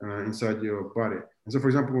your body. And so, for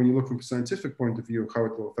example, when you look from a scientific point of view, how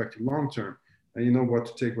it will affect you long term, and you know what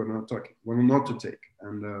to take, what not to take.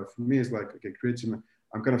 And for me, it's creatine.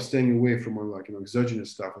 I'm kind of staying away from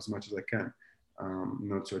exogenous stuff as much as I can,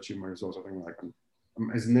 to achieve my results. I think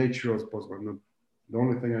I'm as natural as possible. The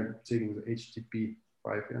only thing I'm taking is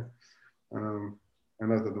HTP5, and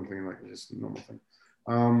that's the thing, it's just a normal thing.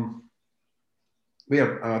 But yeah,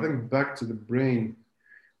 I think back to the brain,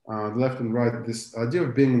 the left and right. This idea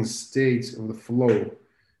of being in state of the flow,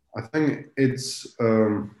 I think it's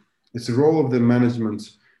a role of the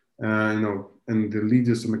management, and the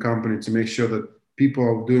leaders in the company to make sure that people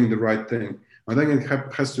are doing the right thing. I think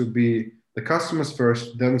it has to be the customers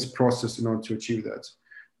first, then it's process in order to achieve that.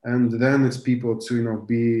 And then it's people to,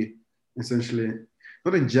 be essentially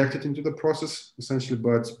not injected into the process, essentially,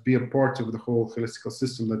 but be a part of the whole holistical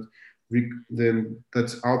system that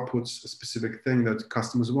outputs a specific thing that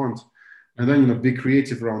customers want. And then, be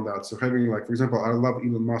creative around that. So having, like, for example, I love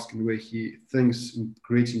Elon Musk in the way he thinks in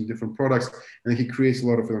creating different products, and he creates a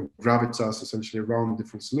lot of gravitas essentially around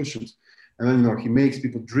different solutions. And then, he makes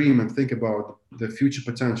people dream and think about the future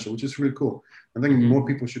potential, which is really cool. I think more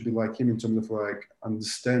people should be like him in terms of like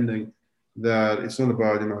understanding that it's not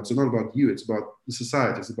about, it's not about you, it's about the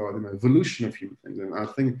society, it's about evolution of human things. And I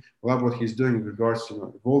think a lot of what he's doing in regards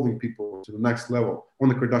to evolving people to the next level on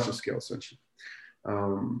the Kardashian scale, essentially.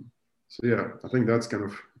 So yeah, I think that's kind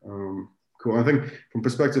of cool. I think from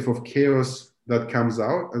perspective of chaos that comes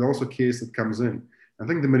out and also chaos that comes in, I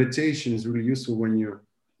think the meditation is really useful when you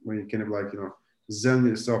kind of like, zen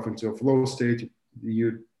yourself into a flow state,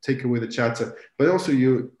 you take away the chatter, but also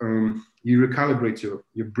you recalibrate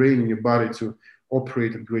your brain and your body to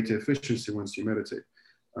operate at greater efficiency once you meditate.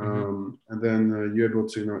 And then you're able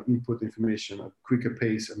to input information at quicker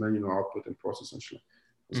pace, and then output and process essentially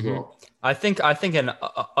as well. I think an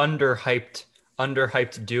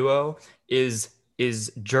underhyped duo is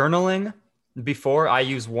journaling. Before I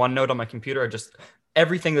use OneNote on my computer,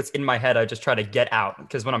 everything that's in my head, I just try to get out,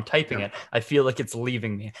 because when I'm typing it, I feel like it's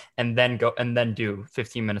leaving me, and then do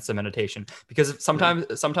 15 minutes of meditation. Because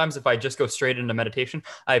sometimes if I just go straight into meditation,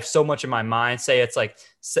 I have so much in my mind. Say it's like,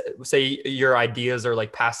 say your ideas are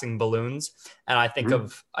like passing balloons, and I think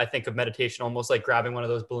of meditation almost like grabbing one of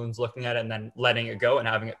those balloons, looking at it, and then letting it go and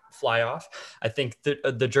having it fly off. I think the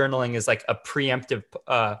journaling is like a preemptive,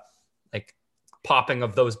 like popping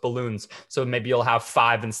of those balloons. So maybe you'll have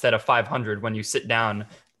 5 instead of 500 when you sit down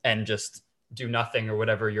and just do nothing, or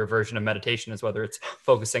whatever your version of meditation is, whether it's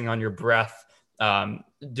focusing on your breath,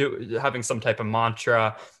 having some type of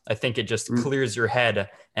mantra. I think it just clears your head,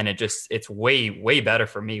 and it's way better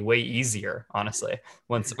for me, way easier, honestly.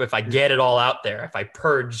 If I get it all out there, if I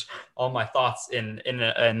purge all my thoughts in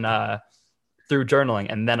through journaling,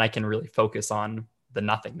 and then I can really focus on the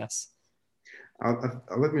nothingness.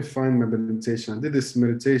 Let me find my meditation. I did this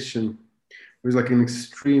meditation. It was like an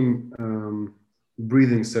extreme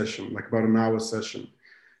breathing session, like about an hour session.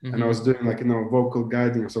 And I was doing like, vocal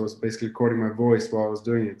guiding. So I was basically recording my voice while I was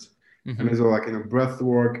doing it. And it's all like, breath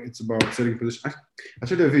work. It's about setting position. I'll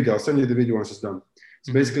show you a video. I'll send you the video once it's done.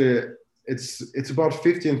 So basically it's about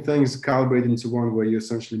 15 things calibrated into one, where you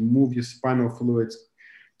essentially move your spinal fluid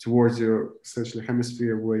towards your essentially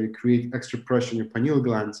hemisphere, where you create extra pressure in your pineal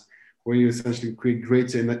glands, where you essentially create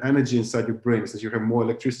greater energy inside your brain, since you have more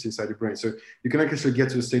electricity inside your brain. So you can actually get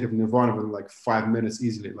to a state of nirvana in like 5 minutes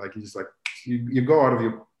easily. Like you just like, you go out of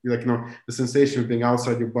the sensation of being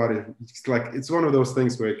outside your body. It's one of those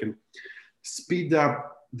things where it can speed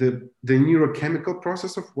up the neurochemical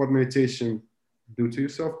process of what meditation do to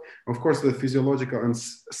yourself. Of course, the physiological and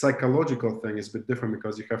psychological thing is a bit different,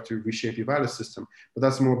 because you have to reshape your value system, but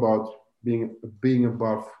that's more about being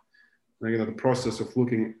above, the process of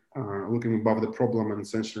looking above the problem and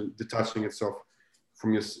essentially detaching itself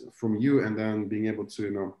from you, and then being able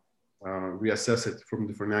to reassess it from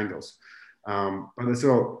different angles. But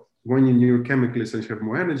so when you neurochemically essentially have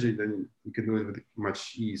more energy, then you can do it with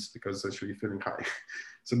much ease, because essentially you're feeling high.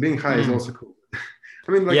 So being high is also cool.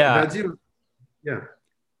 I mean, the idea. Yeah.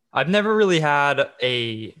 I've never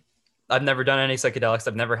done any psychedelics.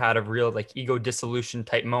 I've never had a real like ego dissolution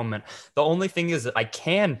type moment. The only thing is that I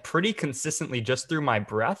can pretty consistently, just through my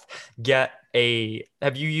breath, have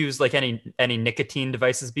you used like any nicotine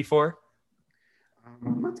devices before?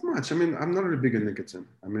 Not much. I mean, I'm not really big on nicotine.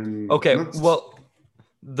 I mean, okay. Well,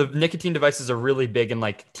 the nicotine devices are really big in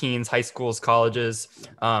like teens, high schools, colleges.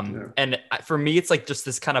 And for me, it's like just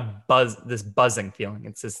this kind of this buzzing feeling.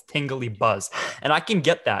 It's this tingly buzz. And I can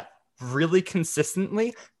get that really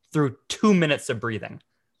consistently through 2 minutes of breathing.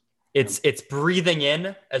 It's breathing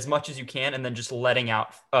in as much as you can, and then just letting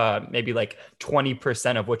out maybe like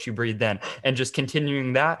 20% of what you breathed in, and just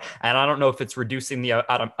continuing that. And I don't know if it's reducing the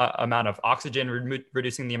amount of oxygen,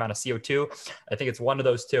 reducing the amount of CO2. I think it's one of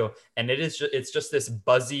those two. And it's just this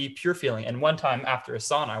buzzy, pure feeling. And one time after a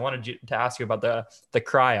sauna, I wanted to ask you about the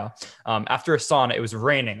cryo. After a sauna, it was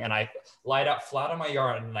raining, and I lied out flat on my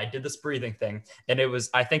yard, and I did this breathing thing. And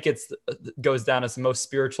I think it goes down as the most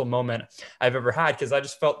spiritual moment I've ever had, because I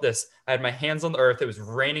just felt this. I had my hands on the earth. It was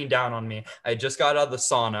raining down on me. I just got out of the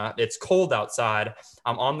sauna. It's cold outside.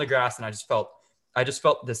 I'm on the grass, and I just felt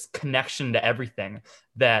this connection to everything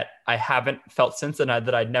that I haven't felt since, and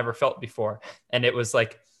that I'd never felt before. And it was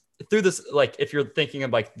like through this, like if you're thinking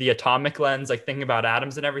of like the atomic lens, like thinking about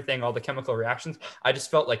atoms and everything, all the chemical reactions, I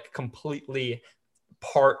just felt like completely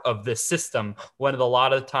part of this system, when a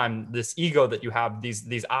lot of the time this ego that you have,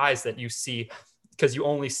 these eyes that you see, because you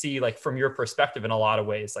only see like from your perspective in a lot of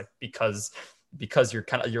ways, like because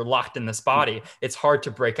you're locked in this body, it's hard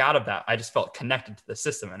to break out of that. I just felt connected to the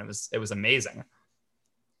system, and it was amazing.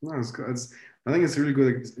 No, I think it's a really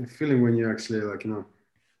good feeling when you actually like,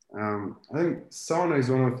 I think sauna is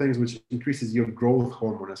one of the things which increases your growth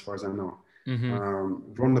hormone, as far as I know.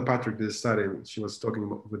 Mm-hmm. Rhonda Patrick did a study, and she was talking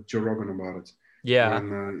with Joe Rogan about it. Yeah.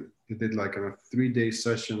 And they did like 3-day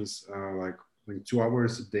sessions, like 2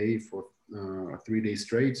 hours a day for 3 days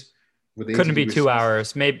straight with 80 Couldn't be degrees 2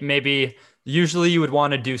 hours. Maybe usually you would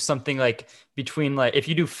want to do something like between, like if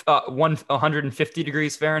you do 150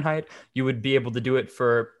 degrees Fahrenheit, you would be able to do it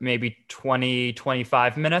for maybe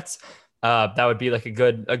 20-25 minutes. That would be like a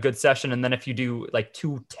good session. And then if you do like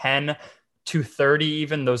 210, 230,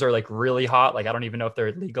 even those are like really hot. Like I don't even know if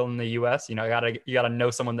they're legal in the US. You gotta know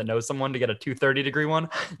someone that knows someone to get a 230-degree one.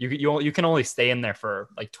 You can only stay in there for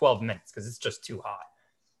like 12 minutes because it's just too hot.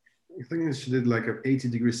 I think she did like 80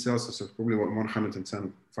 degrees Celsius, so probably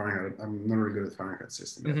 110 Fahrenheit. I'm not really good at Fahrenheit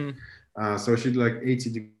system. So she did like 80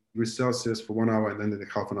 degrees Celsius for 1 hour, and then did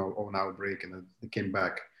a half an hour break, and then they came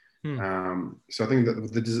back. So I think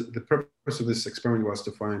that the purpose of this experiment was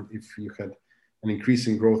to find if you had an increase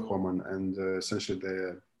in growth hormone, and essentially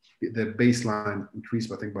the baseline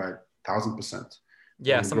increased, I think, by 1,000%.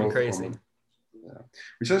 Yeah, something crazy. Hormone. Yeah.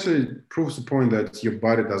 Which actually proves the point that your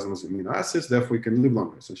body doesn't lose amino acids, therefore you can live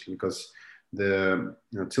longer, essentially, because the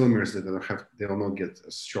telomeres that they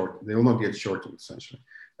will not get shortened essentially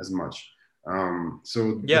as much.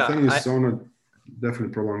 So the thing is, sauna definitely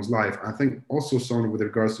prolongs life. I think also sauna with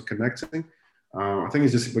regards to connecting. I think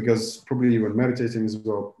it's just because probably when meditating as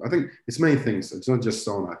well. I think it's many things. It's not just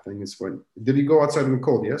sauna. I think it's when did you go outside in the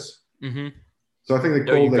cold? Yes. Mm-hmm. So I think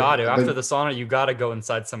the cold. You got to after the sauna. You got to go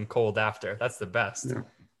inside some cold after. That's the best.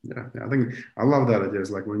 Yeah. I think I love that idea. It's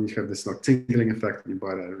like when you have this like tingling effect in your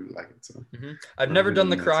body. I really like it. So I've never done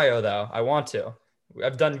the cryo though. I want to.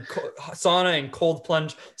 I've done sauna and cold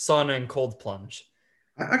plunge. Sauna and cold plunge.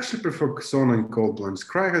 I actually prefer sauna and cold plunge.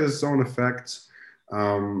 Cryo has its own effects.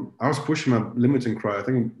 I was pushing my limit in cryo. I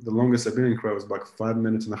think the longest I've been in cryo was like 5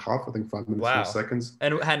 minutes and a half. I think 5 minutes and seconds.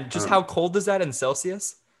 And just how cold is that in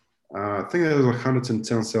Celsius? I think it was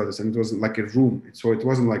 110 Celsius, and it wasn't like a room. So it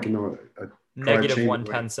wasn't like, a negative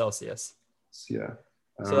 110 Celsius. Yeah.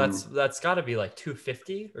 So that's got to be like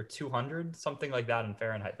 250 or 200, something like that in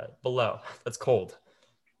Fahrenheit. Below. That's cold.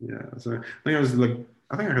 Yeah. So I think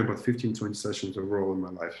I had about 15, 20 sessions overall in my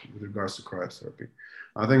life with regards to cryotherapy.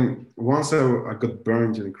 I think once I got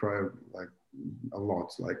burned in cryo, like a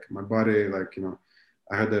lot, like my body, like,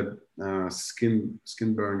 I had a skin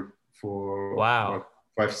burn for wow.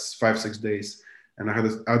 5-6 days, and I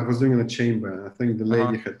was doing in a chamber, and I think the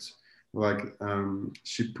lady had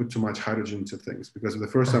she put too much hydrogen into things, because the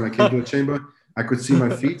first time I came to the chamber I could see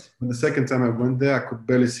my feet, but the second time I went there I could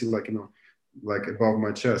barely see like above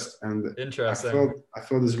my chest, and interesting. I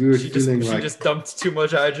felt this weird feeling. She just dumped too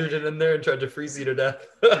much hydrogen in there and tried to freeze you to death.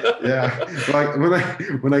 Yeah, like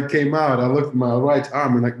when I came out, I looked at my right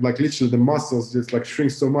arm, and like literally the muscles just like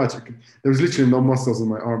shrink so much. There was literally no muscles in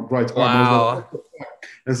my right arm. Wow.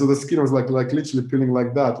 And so the skin was like literally peeling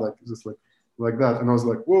like that, like just like that, and I was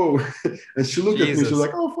like, whoa. And she looked at me, she was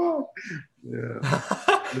like, oh fuck. Yeah.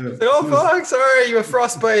 Oh fuck, sorry, you have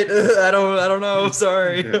frostbite. I don't know,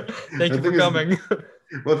 sorry. Thank you for coming.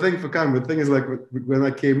 Well, thank you for coming. The thing is, like, when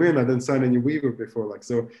I came in, I didn't sign any waiver before, like,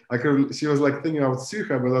 so she was like thinking I would sue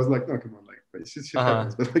her, but I was like, no, come on, like, she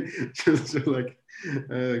happens. But like, she was like,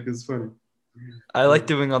 it's funny. I like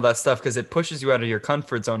doing all that stuff because it pushes you out of your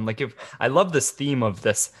comfort zone. Like, I love this theme of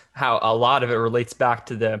this, how a lot of it relates back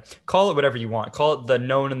to call it whatever you want. Call it the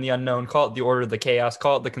known and the unknown. Call it the order of the chaos.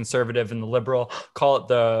 Call it the conservative and the liberal. Call it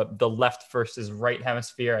the left versus right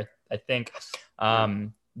hemisphere. I think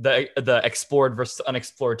the explored versus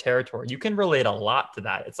unexplored territory. You can relate a lot to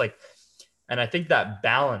that. It's like, and I think that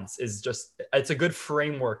balance is it's a good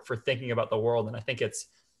framework for thinking about the world. And I think it's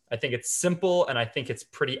simple, and I think it's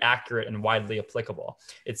pretty accurate and widely applicable.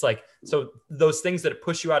 It's like, so those things that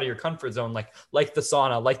push you out of your comfort zone, like the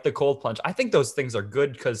sauna, like the cold plunge, I think those things are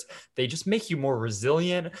good because they just make you more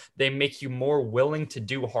resilient. They make you more willing to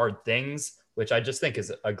do hard things, which I just think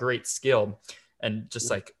is a great skill. And just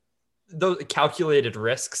like those calculated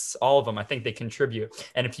risks, all of them, I think they contribute.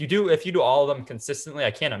 And if you do all of them consistently,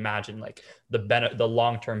 I can't imagine like the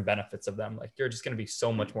long-term benefits of them. Like, you're just going to be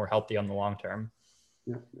so much more healthy on the long term.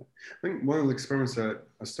 Yeah. I think one of the experiments that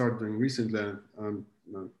I started doing recently,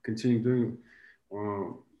 continue doing,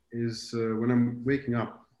 is when I'm waking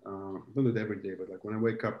up. I don't do it every day, but like when I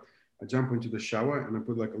wake up, I jump into the shower and I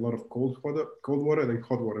put like a lot of cold water, then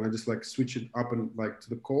hot water, and I just like switch it up and like to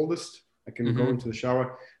the coldest I can go into the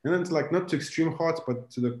shower, and then it's like not too extreme hot, but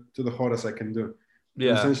to the hottest I can do, and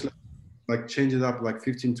Yeah. essentially like change it up like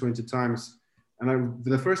 15, 20 times. And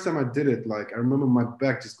the first time I did it, like I remember my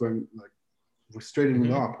back just going like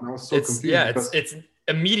straightening up, and I was so It's confused yeah, because it's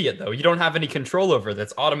immediate though. You don't have any control over it.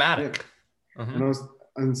 That's yeah, automatic.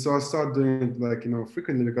 and so I started doing it like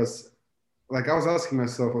frequently because like I was asking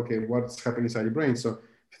myself, okay, what's happening inside your brain? So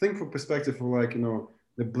think for perspective of like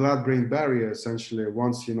the blood-brain barrier. Essentially,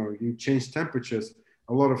 once you change temperatures,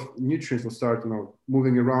 a lot of nutrients will start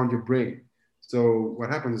moving around your brain. So what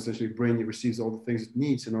happens essentially, brain receives all the things it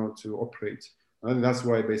needs in order to operate. And that's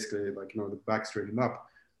why basically like the back straightened up.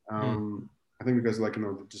 I think because like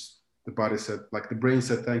just the body said, like the brain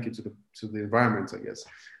said thank you to the environment, I guess.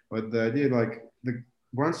 But the idea like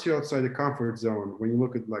once you're outside the comfort zone, when you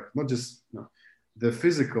look at like not just the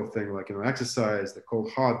physical thing, like exercise, the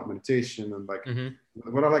cold heart, the meditation, and like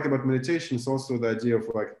what I like about meditation is also the idea of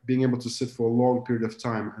like being able to sit for a long period of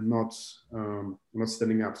time and not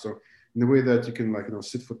standing up. So in the way that you can like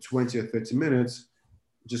sit for 20 or 30 minutes,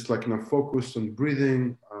 just like focus on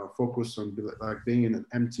breathing, focus on like being in an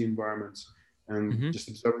empty environment, and just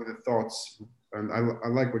observing the thoughts. And I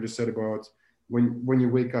like what you said about when you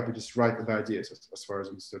wake up, you just write the ideas. As far as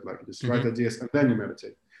I understood, like you just write ideas and then you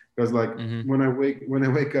meditate. Because like when I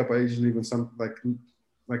wake up, I usually even some like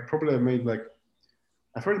probably I made like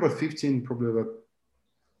I've heard about 15, probably about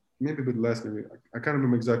maybe a bit less, maybe I can't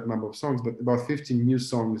remember exact number of songs, but about 15 new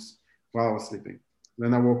songs while I was sleeping.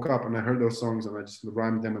 Then I woke up and I heard those songs and I just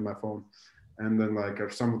rhymed them in my phone. And then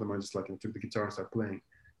like some of them I just like took the guitar and started playing.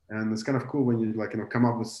 And it's kind of cool when you like come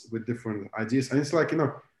up with different ideas. And it's like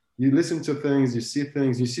you listen to things, you see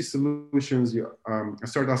things, you see solutions. I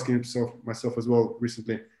started asking myself as well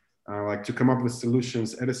recently, like to come up with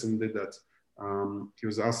solutions. Edison did that. He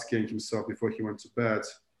was asking himself before he went to bed,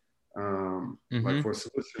 like for a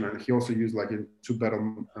solution, and he also used like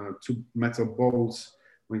two metal bowls.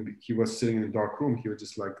 When he was sitting in a dark room, he would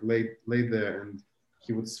just like lay there, and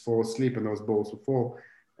he would fall asleep, and those bowls would fall,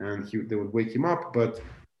 and they would wake him up, but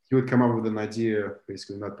he would come up with an idea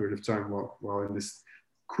basically in that period of time while in this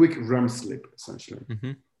quick REM sleep, essentially.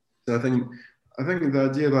 So I think the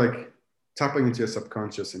idea like tapping into your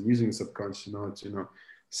subconscious and using the subconscious in order to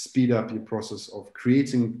speed up your process of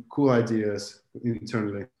creating cool ideas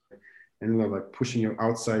internally, and like pushing you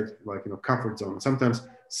outside like comfort zone. Sometimes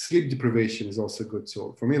sleep deprivation is also a good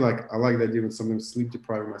tool for me. Like I like the idea of sometimes sleep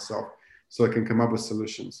depriving myself so I can come up with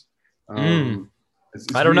solutions. It's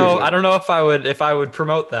I don't weird, know. like, I don't know if I would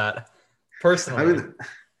promote that personally.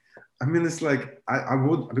 I mean, it's like I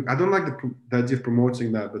would. I don't like the idea of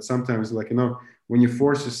promoting that, but sometimes, like when you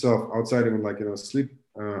force yourself outside of like sleep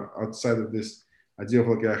outside of this idea of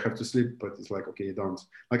like I have to sleep, but it's like okay, you don't.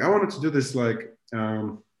 Like I wanted to do this like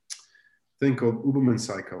thing called Uberman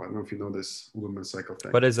cycle. I don't know if you know this Uberman cycle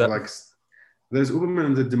thing. What is So that? like there's Uberman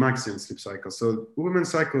and the Demaxian sleep cycle. So Uberman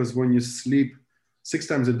cycle is when you sleep 6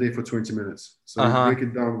 times a day for 20 minutes. So you break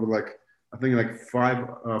it down with like I think like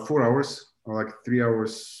 4 hours or like 3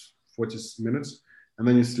 hours 40 minutes, and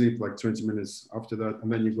then you sleep like 20 minutes after that,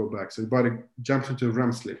 and then you go back. So your body jumps into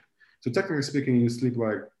REM sleep. So technically speaking, you sleep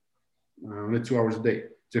like only 2 hours a day.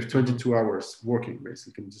 So you have 22 hours working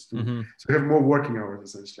basically. So you have more working hours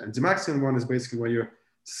essentially. And the Demaxian one is basically when you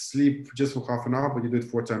sleep just for half an hour, but you do it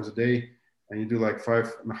 4 times a day, and you do like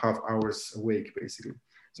 5.5 hours awake basically.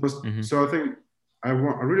 So I think I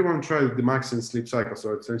really want to try the Demaxian sleep cycle.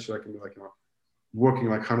 So essentially I can be like working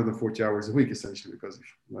like 140 hours a week essentially, because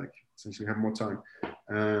like essentially have more time.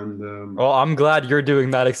 And well, I'm glad you're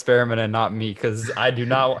doing that experiment and not me, because I do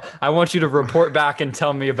not. I want you to report back and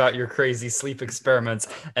tell me about your crazy sleep experiments,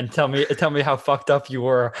 and tell me how fucked up you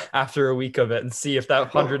were after a week of it, and see if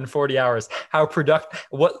that 140 hours, how productive.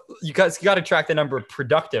 What you got to track the number of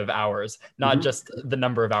productive hours, not just the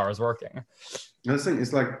number of hours working. And the thing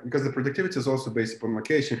is like, because the productivity is also based upon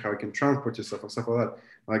location, how you can transport yourself and stuff like that.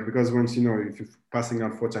 Like, because once if you're passing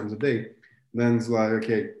out 4 times a day, then it's like,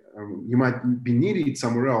 okay, you might be needed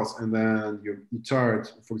somewhere else, and then you're tired,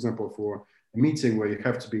 for example, for a meeting where you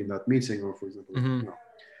have to be in that meeting, or for example,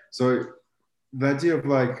 So the idea of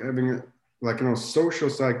like having like social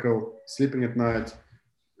cycle, sleeping at night,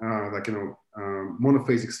 like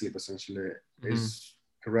monophasic sleep essentially is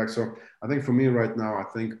correct. So I think for me right now, I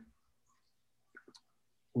think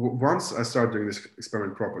once I start doing this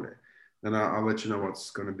experiment properly, then I'll let you know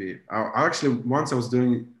what's going to be. I actually, once I was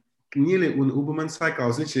doing nearly an Uberman cycle, I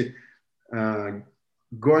was literally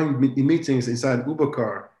going in meetings inside Uber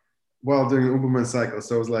car, while doing an Uberman cycle.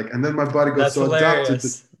 So I was like, and then my body got That's so adapted. hilarious.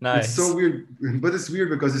 It's so Nice. weird, but it's weird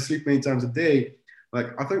because you sleep many times a day.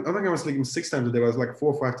 Like I think I was sleeping 6 times a day. I was like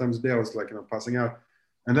 4 or 5 times a day. I was like, passing out.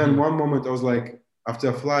 And then Mhm. one moment I was like, after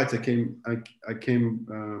a flight, I came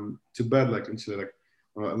to bed like literally like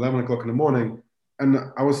 11 o'clock in the morning, and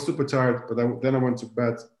I was super tired. But then I went to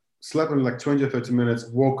bed, slept in like 20 or 30 minutes,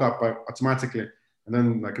 woke up automatically, and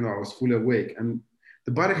then like I was fully awake. And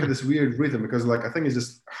the body had Hmm. this weird rhythm because like I think it's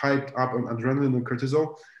just hyped up on adrenaline and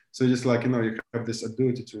cortisol. So just like you have this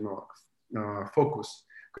ability to focus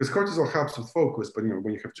because cortisol helps with focus, but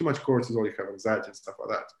when you have too much cortisol, you have anxiety and stuff like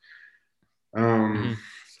that. Hmm.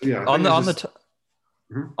 So yeah, I On think the it's on the just. t-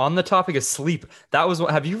 Mhm. on the topic of sleep, that was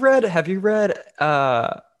what. Have you read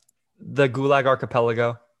the Gulag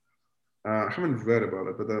Archipelago? I haven't read about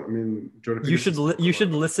it, but I mean, Jordan You Peterson should spoke you about should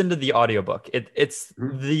it. listen to the audiobook. Mhm, It's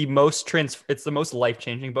the most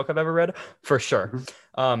life-changing book I've ever read, for sure.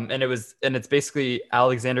 mhm, And it's basically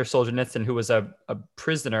Alexander Solzhenitsyn, who was a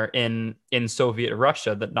prisoner in Soviet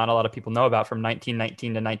Russia that not a lot of people know about from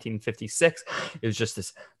 1919 to 1956. It was just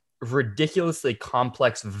this ridiculously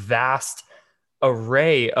complex, vast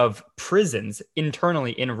array of prisons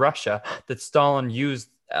internally in Russia that Stalin used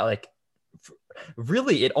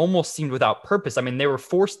really it almost seemed without purpose. I mean, they were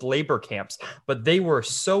forced labor camps, but they were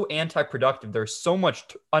so anti-productive. There's so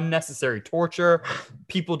much unnecessary torture,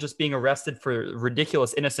 people just being arrested for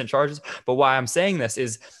ridiculous innocent charges. But why I'm saying this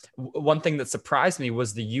is one thing that surprised me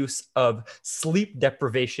was the use of sleep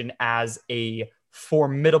deprivation as a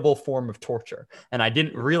formidable form of torture. And I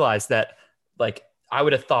didn't realize that like I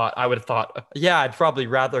would have thought, yeah, I'd probably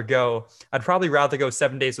rather go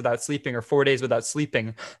 7 days without sleeping or 4 days without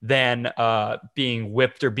sleeping than being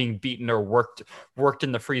whipped or being beaten or worked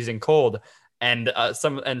in the freezing cold. And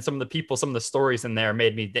some of the people, some of the stories in there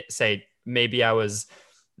made me say maybe I was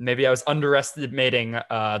underestimating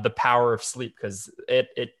the power of sleep because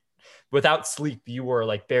it without sleep you were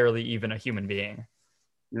like barely even a human being.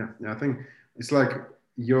 yeah, I think it's like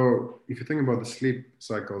your if you think about the sleep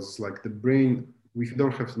cycles, it's like the brain. If you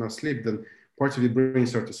don't have enough sleep, then parts of your brain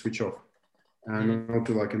start to switch off Mm-hmm. and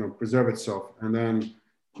not to preserve itself, and then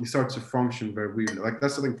you start to function very weirdly. Like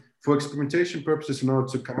that's something for experimentation purposes, in order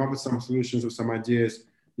to come up with some solutions or some ideas.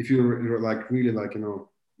 If you're like really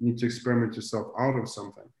need to experiment yourself out of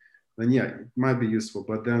something, then yeah, it might be useful.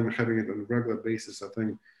 But then having it on a regular basis, I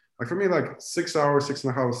think, like for me, like 6 hours,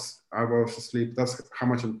 6.5 hours of sleep, that's how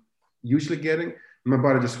much I'm usually getting. My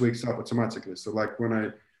body just wakes up automatically. So like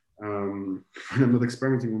when I'm not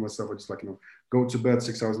experimenting with myself, I just go to bed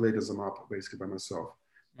 6 hours later as I'm up basically by myself.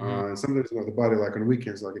 Mm-hmm. Sometimes the body like on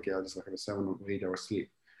weekends, like okay, I just like have a 7 or 8 hour sleep.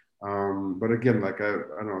 But again, like I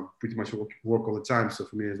don't know, pretty much work all the time. So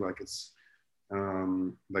for me, it's like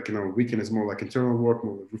weekend is more like internal work,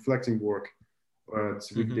 more reflecting work, but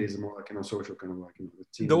Mm-hmm. weekdays are more like social kind of like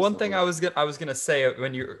routine The and one stuff thing like that. I was gonna say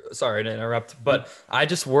when you sorry to interrupt, Mhm. but I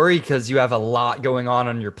just worry because you have a lot going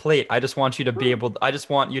on your plate. I just want you to be able. I just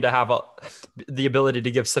want you to have the ability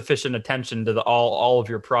to give sufficient attention to all of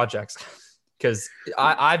your projects. Because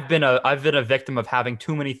I've been a victim of having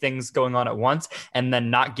too many things going on at once and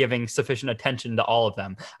then not giving sufficient attention to all of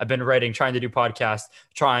them. I've been writing, trying to do podcasts,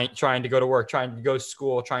 trying to go to work, trying to go to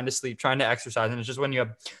school, trying to sleep, trying to exercise, and it's just when you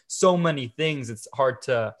have so many things, it's hard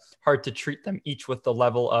to treat them each with the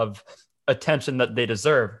level of attention that they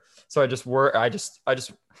deserve. So I just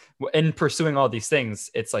in pursuing all these things,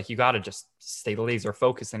 it's like you got to just stay laser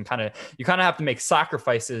focused and you kind of have to make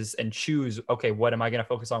sacrifices and choose, okay, what am I going to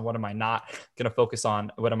focus on? What am I not going to focus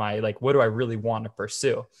on? What do I really want to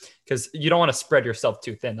pursue? Because you don't want to spread yourself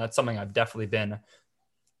too thin. That's something I've definitely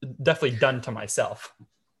done to myself.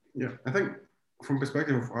 Yeah, I think from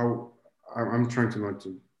perspective of how I'm trying to not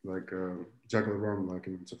to juggle around in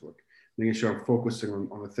terms of making sure I'm focusing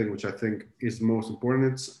on the thing which I think is most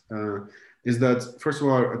important. Is that first of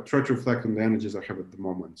all I try to reflect on the energies I have at the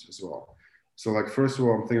moment as well. So like first of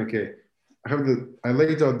all I'm thinking okay I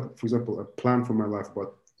laid out for example a plan for my life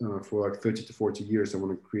about for like 30 to 40 years I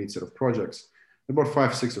want to create a set of projects about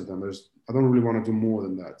 5 6 of them. I don't really want to do more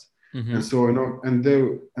than that. Mm-hmm. And so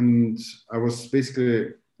and I was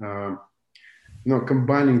basically uh,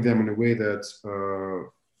 combining them in a way that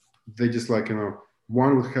they just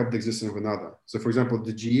one will help the existence of another. So for example,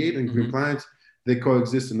 the G8 and Green Mm-hmm. Planet, they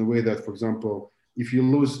coexist in a way that, for example, if you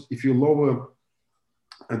lower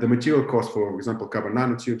the material cost, for example, carbon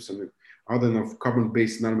nanotubes and other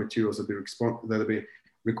carbon-based nanomaterials that be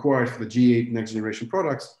required for the G8 next generation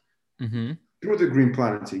products Mm-hmm. through the Green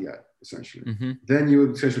Planet AI, essentially. Mm-hmm. Then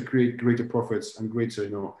you essentially create greater profits and greater,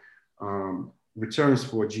 returns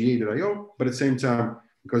for GA.io, but at the same time,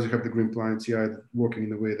 because you have the Green Planet AI working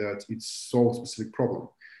in a way that it solves a specific problem.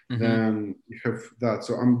 Mm-hmm. then you have that.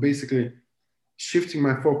 So I'm basically shifting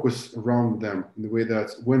my focus around them in the way that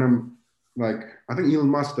when I'm like, I think Elon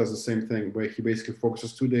Musk does the same thing where he basically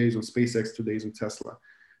focuses 2 days on SpaceX, 2 days on Tesla,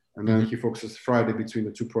 and then he focuses Friday between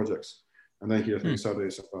the two projects, and then he does on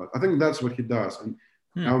Saturdays. I think that's what he does,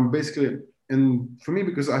 and basically, and for me,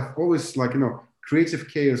 because I've always like creative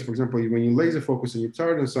chaos. For example, when you laser focus and you're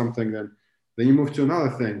tired on something, then you move to another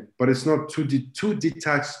thing, but it's not too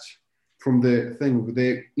detached from the thing.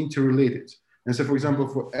 They're interrelated. And so, for example,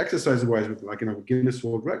 for exercise-wise, with like Guinness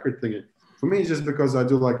World Record thing, for me, it's just because I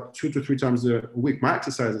do like 2 to 3 times a week. My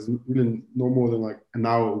exercise is really no more than like an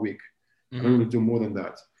hour a week. I don't really do more than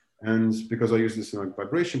that. And because I use this like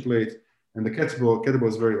vibration plate, and the kettlebell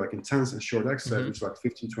is very like intense and short exercise, which is like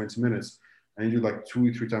 15, 20 minutes. And you do like 2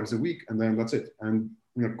 or 3 times a week, and then that's it. And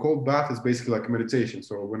cold bath is basically like a meditation.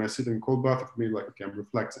 So when I sit in cold bath, for me, like, okay, I'm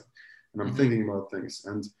reflecting and I'm thinking about things.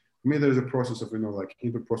 And for me, there's a process of, like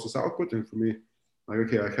input, process, output. And for me, like,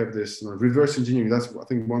 okay, I have this reverse engineering. That's, I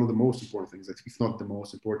think, one of the most important things, if not the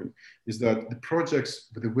most important, is that the projects,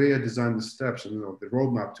 the way I design the steps and the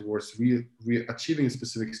roadmap towards achieving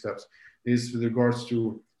specific steps is with regards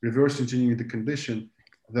to reverse engineering the condition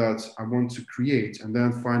that I want to create, and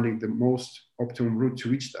then finding the most optimum route to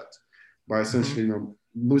reach that by essentially,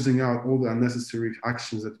 losing out all the unnecessary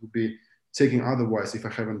actions that would be taken otherwise if I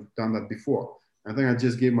haven't done that before. I think I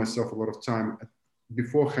just gave myself a lot of time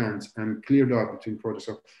beforehand and cleared out between projects.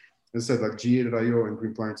 So as I said, like G8.io and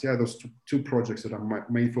Green Planet, those two projects that are my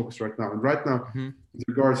main focus right now. And right now, with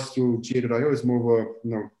regards to G8.io, is more of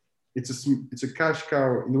a, it's a cash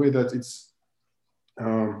cow in the way that it's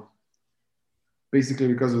basically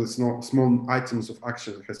because of the small items of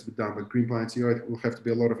action that has to be done. But Green Planet it will have to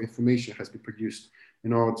be a lot of information has to be produced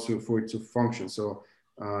in order for it to function. So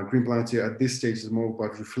Green Planet at this stage is more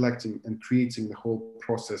about reflecting and creating the whole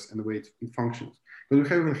process and the way it functions. But we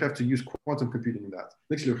even have to use quantum computing in that.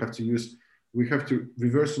 Actually, we have to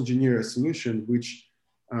reverse engineer a solution which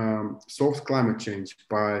solves climate change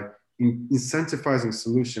by incentivizing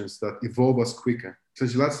solutions that evolve us quicker.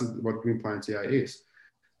 Essentially, that's what Green Planet AI is.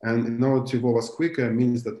 And in order to evolve us quicker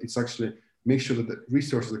means that it's actually make sure that the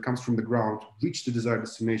resources that comes from the ground reach the desired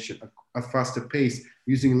destination at a faster pace,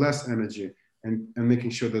 using less energy, and making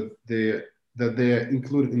sure that they're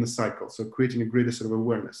included in the cycle. So creating a greater sort of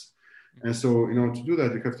awareness. And so in order to do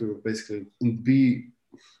that, you have to basically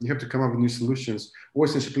you have to come up with new solutions, or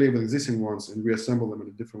essentially play with existing ones and reassemble them in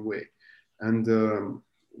a different way. And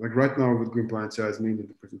like right now with Green Planet AI is mainly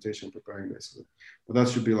the presentation preparing basically. But that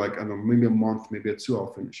should be like, I don't know, maybe a month, maybe 2,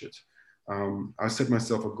 I'll finish it. I set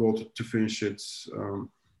myself a goal to finish it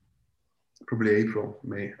probably April,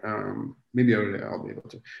 May, maybe earlier I'll be able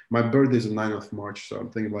to. My birthday is the 9th of March, so I'm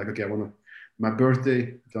thinking like, okay, my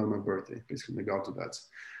birthday, basically maybe I'll do that.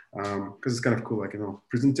 Because it's kind of cool, like,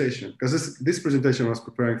 presentation. Because this presentation I was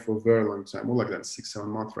preparing for a very long time, more like that 6-7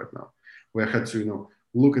 months right now, where I had to,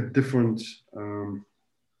 look at different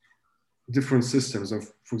systems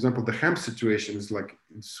of, for example, the hemp situation is like,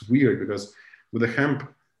 it's weird because with the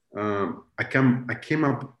hemp, I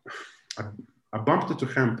bumped into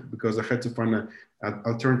hemp because I had to find an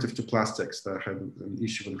alternative to plastics that had an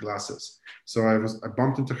issue with glasses. So I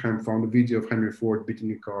bumped into hemp, found a video of Henry Ford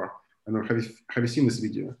beating a car. I don't know, have you seen this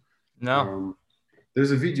video? No.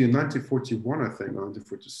 There's a video in 1941, I think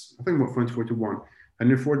 1941.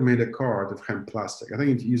 Henry Ford made a car out of hemp plastic. I think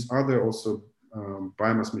it used other also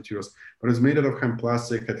biomass materials, but it was made out of hemp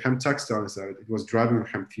plastic, had hemp textile inside it. It was driving on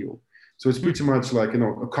hemp fuel. So it's pretty much like,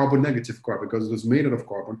 a carbon negative car because it was made out of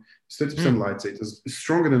carbon, 30% lightweight, it was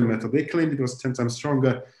stronger than metal. They claimed it was 10 times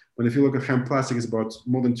stronger, but if you look at hemp plastic, it's about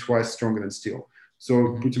more than twice stronger than steel.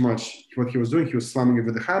 So pretty much what he was doing, he was slamming it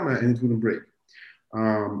with a hammer and it wouldn't break.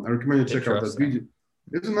 I recommend you check out that video.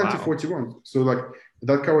 It was in 1941. Wow. So like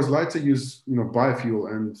that car was lighter, used,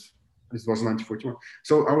 biofuel, and it was 1941.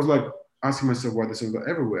 So I was like asking myself why this is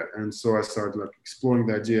everywhere. And so I started like exploring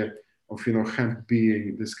the idea of, hemp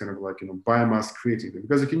being this kind of like, biomass creating thing.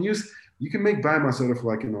 Because you can make biomass out of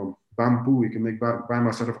like, bamboo, you can make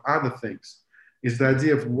biomass out of other things. It's the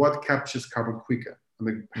idea of what captures carbon quicker. And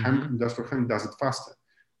the industrial hemp does it faster.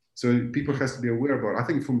 So people has to be aware about it. I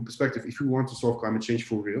think from perspective, if we want to solve climate change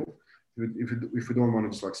for real, if we don't want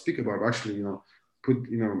to just like speak about it, actually,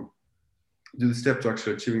 do the step to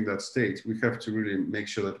actually achieving that state, we have to really make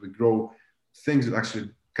sure that we grow things that actually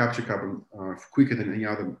capture carbon quicker than any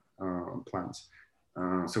other plants.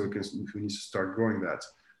 So we need to start growing that.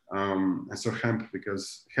 And so hemp,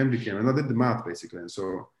 because hemp became, and I did the math basically. And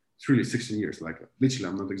so it's really 16 years, like literally,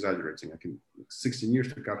 I'm not exaggerating. 16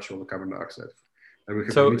 years to capture all the carbon dioxide.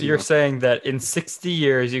 So you're saying that in 60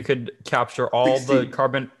 years, you could capture all 16. the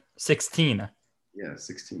carbon, 16. Yeah,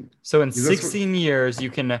 16. So in Because that's what, 16 years, you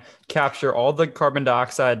can capture all the carbon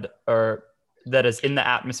dioxide or that is in the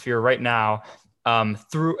atmosphere right now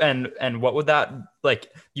through and what would that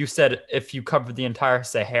like you said if you covered the entire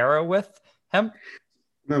Sahara with hemp?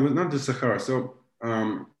 no, not the Sahara. So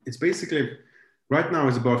it's basically right now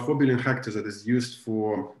it's about 4 billion hectares that is used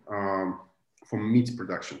for meat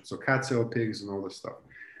production. So cattle, pigs, and all this stuff.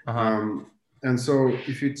 Uh-huh. Um, and so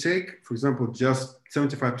if you take, for example, just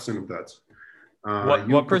 75% of that, you What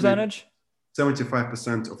probably percentage? 75% of like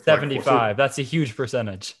four. So, 75. That's a huge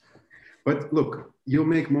percentage. but look, you'll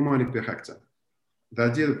make more money per hectare. The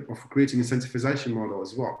idea of creating a incentivization model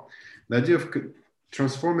as well. The idea of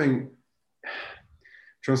transforming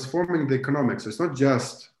the economics. So it's not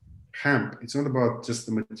just hemp. It's not about just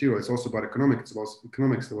the material. It's also about economics. It's about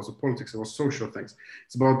economics. It's also politics. It's about social things.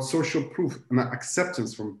 It's about social proof and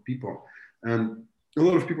acceptance from people. And a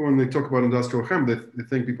lot of people, when they talk about industrial hemp, they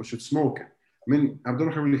think people should smoke it. I mean, I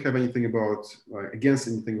don't really have anything about against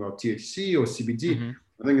anything about THC or CBD. Mm-hmm.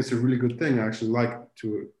 I think it's a really good thing. I actually like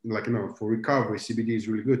to, for recovery, CBD is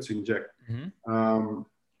really good to inject. Mm-hmm.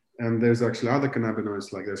 And there's actually other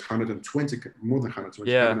cannabinoids, like there's 120, more than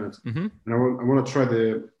 120 Yeah. cannabinoids. Mm-hmm. And I want to try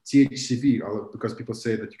the THCV because people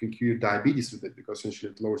say that you can cure diabetes with it because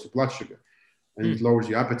essentially it lowers your blood sugar and it lowers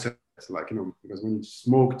your appetite. Because when you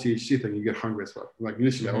smoke THC, then you get hungry as well. Like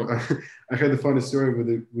literally, I heard the funny story with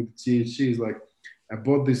THC. Is like I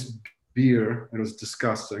bought this beer and it was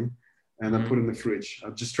disgusting, and I put it in the fridge. I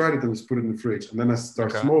just tried it and just put it in the fridge, and then I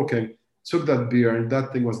started smoking. Took that beer and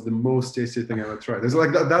that thing was the most tasty thing I ever tried. It's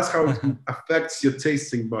like that. That's how it affects your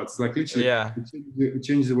tasting buds. Like literally, it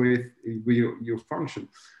changes the way you function.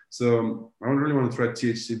 So I really want to try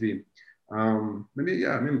THCV.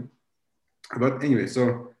 But anyway,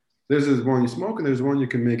 so. There's this one you smoke, and there's one you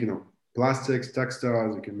can make, plastics,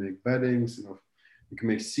 textiles. You can make beddings, you can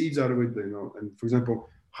make seeds out of it, And for example,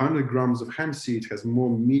 100 grams of hemp seed has more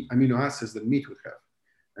amino acids than meat would have,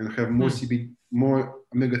 and have more CBD, more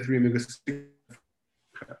omega-3, omega-6.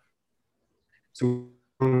 So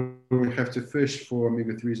we have to fish for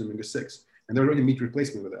omega-3s and omega-6, and there's already meat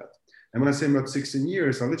replacement with that. And when I say about 16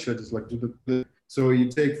 years, I literally just like do so you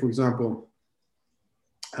take, for example.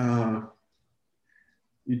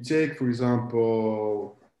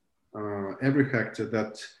 Every hectare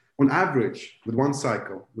that, on average, with one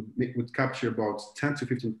cycle, would capture about 10 to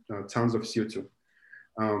 15 tons of CO2.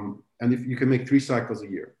 And if you can make 3 cycles a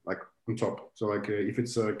year, like on top. So if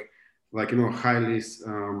it's highly,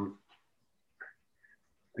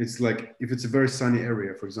 it's like if it's a very sunny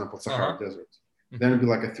area, for example, Sahara Desert, then it'd be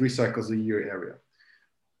like a 3 cycles a year area.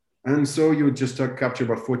 And so you would just capture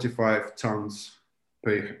about 45 tons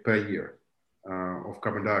per year. Of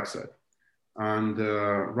carbon dioxide. And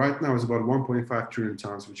right now it's about 1.5 trillion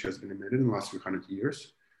tons, which has been emitted in the last 300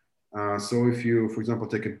 years. So if you, for example,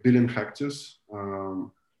 take 1 billion hectares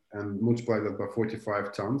and multiply that by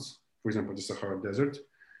 45 tons, for example, the Sahara Desert,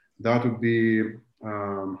 that would be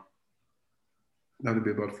about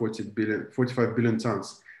 45 billion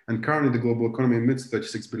tons. And currently the global economy emits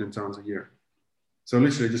 36 billion tons a year. So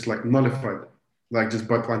literally just like nullified, like just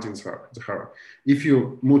by planting Sahara. If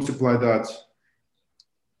you multiply that,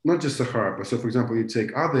 not just Sahara, but so for example, you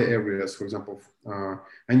take other areas, for example,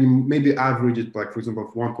 and you maybe average it like, for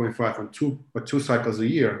example, 1.5 and 2 cycles a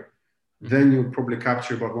year, then you'll probably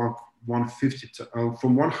capture about 150,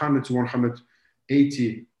 from 100 to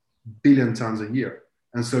 180 billion tons a year.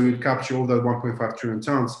 And so you'd capture all that 1.5 trillion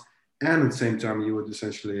tons, and at the same time, you would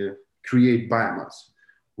essentially create biomass,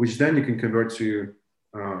 which then you can convert to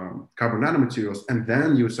carbon nanomaterials, and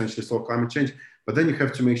then you essentially solve climate change. But then you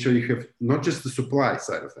have to make sure you have not just the supply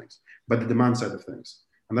side of things, but the demand side of things.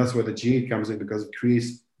 And that's where the G8 comes in, because it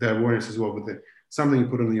creates the awareness as well with something you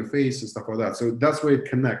put on your face and stuff like that. So that's where it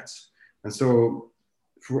connects. And so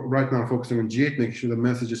right now, focusing on G8, making sure the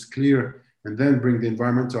message is clear, and then bring the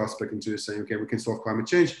environmental aspect into saying, okay, we can solve climate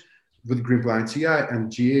change with Green Plan TI,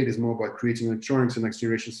 and G8 is more about creating electronics and next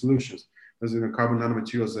generation solutions. Those are carbon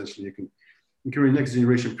nanomaterials, essentially. You can create next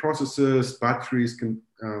generation processors, batteries,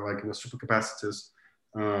 supercapacitors,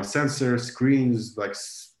 sensors, screens, like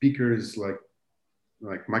speakers, like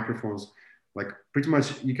microphones, like pretty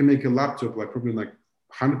much you can make a laptop like probably like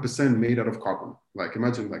 100% made out of carbon. Like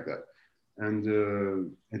imagine like that. And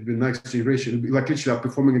it'd be next generation. It'd be like literally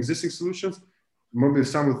outperforming existing solutions. Maybe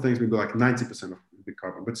some of the things maybe like 90% of the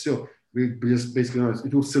carbon, but still we just basically know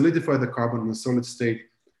it will solidify the carbon in a solid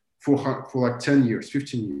state for like 10 years,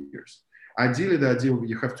 15 years. Ideally, the idea would be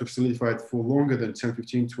you have to solidify it for longer than 10,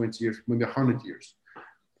 15, 20 years, maybe 100 years.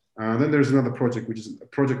 Then there's another project, which is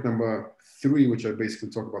project number 3, which I basically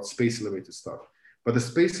talk about space elevator stuff. But the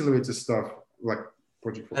space elevator stuff, like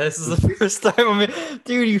project for. This is the first time. I mean,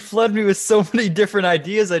 dude, you flood me with so many different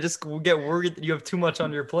ideas. I just get worried that you have too much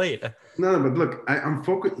on your plate. No, but look, I'm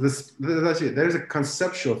focused. That's it. There's a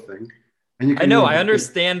conceptual thing, and you I can know. know. I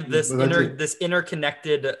understand But that's it. this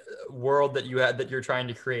interconnected world that you had that you're trying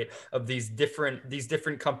to create of these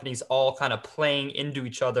different companies all kind of playing into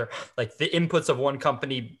each other. Like the inputs of one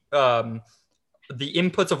company, the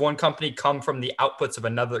inputs of one company come from the outputs of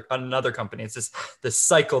another company. It's this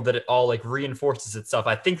cycle that it all like reinforces itself.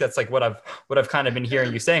 I think that's like what I've kind of been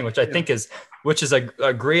hearing you saying, which I think is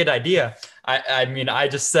a great idea. I mean, I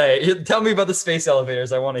just say, tell me about the space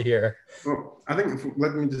elevators. I want to hear. Well, I think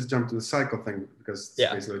let me just jump to the cycle thing because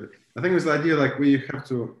Yeah. space elevator. I think it's the idea like we have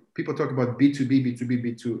to. People talk about B2B, B2B,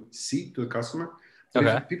 B2C to the customer. But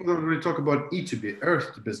Okay. people don't really talk about E2B,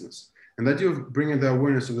 Earth to business. And the idea of bringing the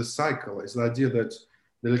awareness of the cycle is the idea that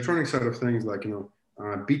the electronic side of things, like,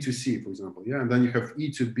 B2C, for example, yeah, and then you have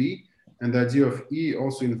E2B, and the idea of E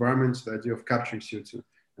also environment, the idea of capturing CO2,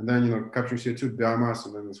 and then capturing CO2, biomass,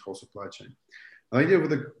 and then this whole supply chain. The idea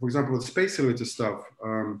with for example, with space related stuff,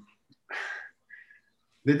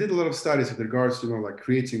 they did a lot of studies with regards to like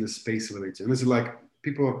creating the space elevator, and this is like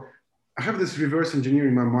people. I have this reverse engineering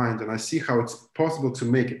in my mind, and I see how it's possible to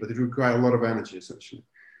make it, but it requires a lot of energy essentially.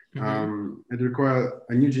 It requires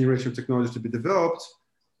a new generation of technology to be developed,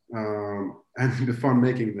 and be fun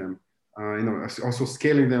making them. Also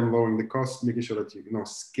scaling them, lowering the cost, making sure that you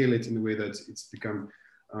scale it in a way that it's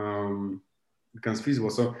becomes feasible.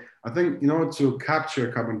 So I think to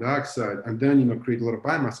capture carbon dioxide and then create a lot of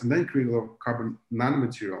biomass and then create a lot of carbon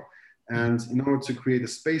nanomaterial, and in order to create a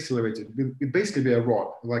space elevator, it basically be a rod.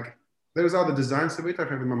 Like there's other designs of it I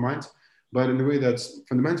have in my mind, but in a way that's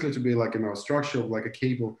fundamentally to be like a structure of like a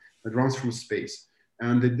cable that runs from space.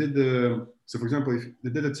 And they did so for example, if they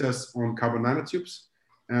did a test on carbon nanotubes,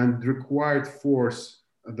 and the required force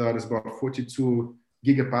that is about 42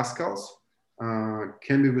 gigapascals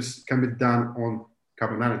can be done on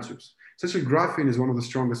carbon nanotubes. Essentially, graphene is one of the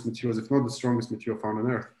strongest materials, if not the strongest material found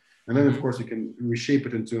on Earth. And then, of course, you can reshape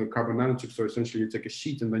it into a carbon nanotube. So essentially, you take a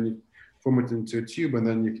sheet and then you form it into a tube, and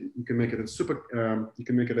then you can make it you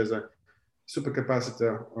can make it as a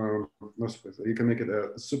supercapacitor. Not super. You can make it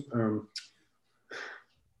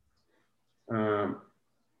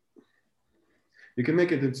you can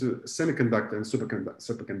make it into semiconductor and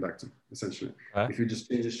superconductor, essentially, if you just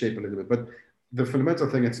change the shape a little bit. But the fundamental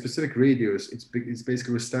thing at specific radius, it's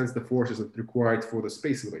basically withstands the forces that are required for the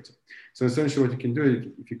space elevator. So essentially what you can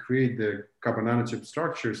do, if you create the carbon nanotube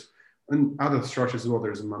structures, and other structures as well,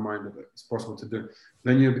 there's in my mind that it's possible to do,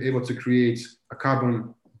 then you'll be able to create a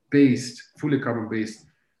fully carbon-based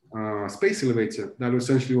space elevator that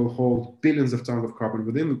essentially will hold billions of tons of carbon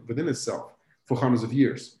within itself for hundreds of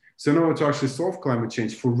years. So in order to actually solve climate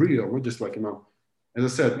change for real, not just like, as I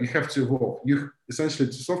said, you have to evolve. Essentially,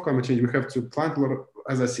 to solve climate change, we have to plant a lot of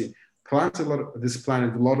this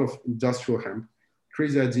planet, a lot of industrial hemp.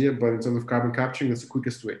 Crazy idea, but in terms of carbon capturing, that's the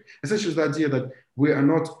quickest way. Essentially, the idea that we are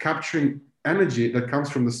not capturing energy that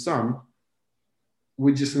comes from the sun.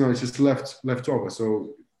 We just, it's just left over.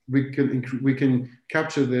 So we can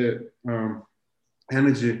capture the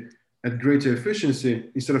energy at greater efficiency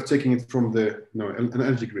instead of taking it from the an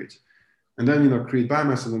energy grid, and then create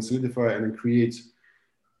biomass and then solidify and then create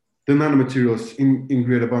the nanomaterials in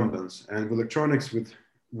great abundance. And with electronics, with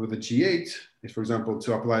the G8, is for example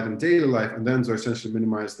to apply it in daily life, and then to essentially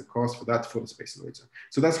minimize the cost for the space elevator.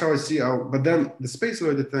 So that's how I see. But then the space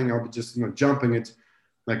elevator thing, I'll be just jumping it,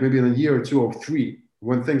 like maybe in a year or 2 or 3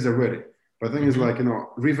 when things are ready. But the thing is like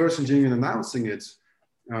reverse engineering and announcing it.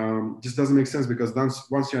 Just doesn't make sense, because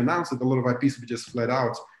once you announce it, a lot of IPs will be just fled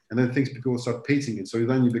out, and then people will start patenting it. So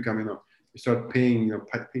then you become, you start paying,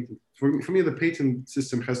 patent. For me, the patent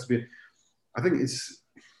system has to be, I think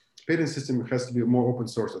patent system has to be a more open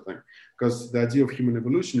source, I think, because the idea of human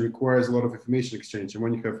evolution requires a lot of information exchange. And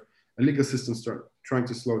when you have a legal system trying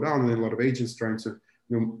to slow down, and then a lot of agents trying to,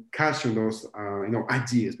 catch on those,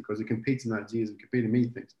 ideas, because you can patent ideas, you can patent many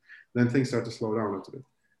things, then things start to slow down a little bit.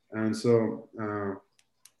 And so,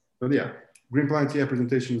 but yeah, Green Planet TI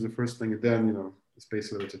presentation is the first thing, and then, the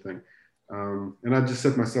space elevator thing. And I just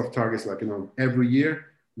set myself targets like, every year.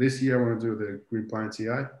 This year I want to do the Green Planet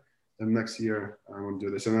TI, and next year I want to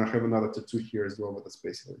do this. And I have another tattoo here as well with the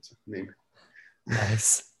space elevator name.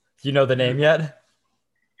 Nice. Do you know the name yet?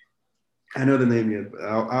 I know the name yet, but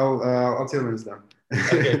I'll tell you when it's done.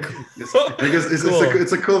 Okay, cool.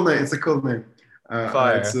 It's a cool name. It's a cool name.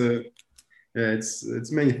 Fire.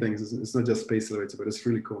 It's many things. It's not just space elevator, but it's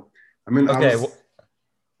really cool. I mean, okay.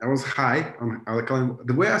 I was high on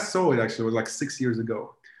the way I saw it actually was like 6 years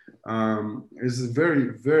ago. It's a very,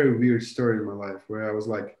 very weird story in my life where I was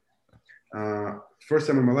like first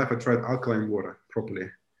time in my life I tried alkaline water properly.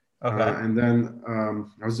 Okay. And then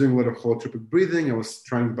I was doing a lot of holotropic breathing. I was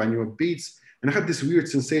trying binaural beats, and I had this weird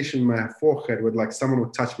sensation in my forehead where like someone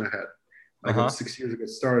would touch my head. Like it was 6 years ago, it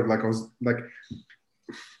started. Like I was like,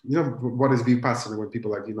 you know, what is Vipassana when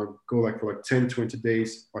people like, you know, go like for like 10, 20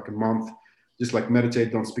 days, like a month, just like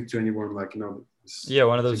meditate, don't speak to anyone, like, you know. Yeah,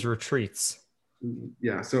 one of those retreats.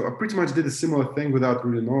 Yeah, so I pretty much did a similar thing without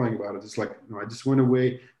really knowing about it. Just like, you know, I just went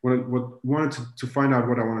away, wanted to find out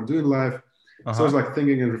what I want to do in life. So I was like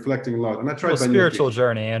thinking and reflecting a lot. And I tried spiritual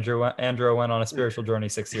journey. Andrew went on a spiritual journey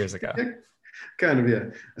 6 years ago. Kind of, yeah.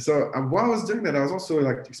 So while I was doing that, I was also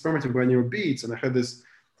like experimenting with binaural beats, and I had this,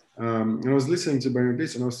 and I was listening to binaural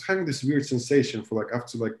beats, and I was having this weird sensation for like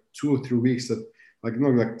after like 2 or 3 weeks that like, you know,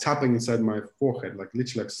 like tapping inside my forehead, like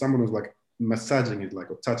literally like someone was like massaging it,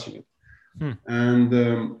 like, or touching it. And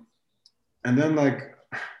then like,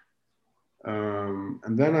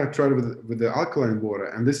 and then I tried with the alkaline water,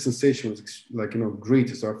 and this sensation was like, you know,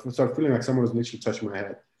 great. So I started feeling like someone was literally touching my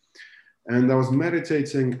head, and I was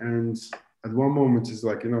meditating, and at one moment it's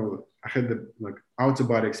like, you know, I had the like outer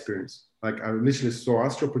body experience. Like I literally saw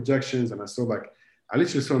astral projections, and I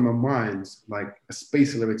literally saw in my mind like a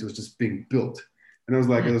space elevator was just being built, and I was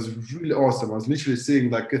like, it was really awesome. I was literally seeing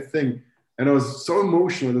like a thing, and I was so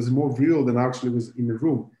emotional. It was more real than I actually was in the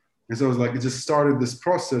room. And so I was like, it just started this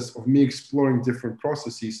process of me exploring different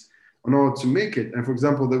processes in order to make it. And for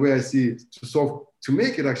example, the way I see it, to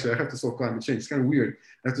make it, actually, I have to solve climate change. It's kind of weird.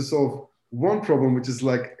 I have to solve one problem, which is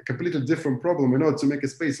like a completely different problem in order to make a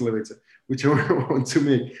space elevator, which I want to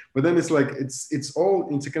make. But then it's like, it's all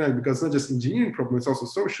interconnected, because it's not just engineering problem, it's also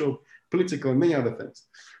social, political, and many other things.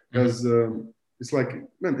 Because it's like,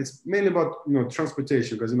 man, it's mainly about, you know,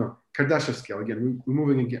 transportation, because, you know, Kardashev scale, again, we're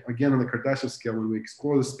moving again on the Kardashev scale. When we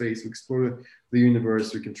explore the space, we explore the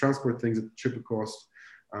universe, we can transport things at triple cost,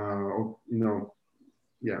 or, you know,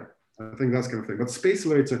 yeah, I think that's kind of thing. But space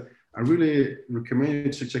elevator, I really recommend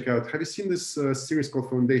you to check out. Have you seen this series called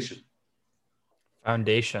Foundation?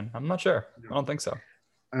 Foundation? I'm not sure. I don't think so.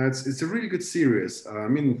 It's a really good series. I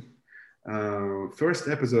mean, first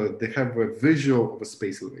episode, they have a visual of a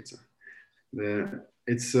space elevator.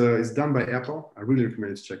 It's done by Apple. I really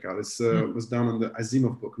recommend you to check out. It was done on the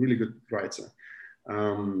Asimov book, really good writer.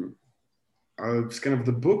 It's kind of,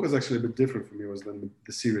 the book was actually a bit different for me than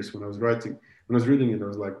the series. When I was reading it, I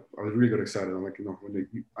was really got excited. I'm like, you know,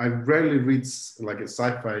 I rarely read like a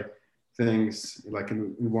sci-fi things like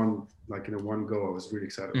in one go. I was really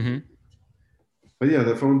excited. But yeah,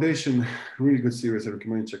 the Foundation, really good series. I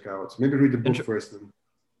recommend you check out. Maybe read the book first.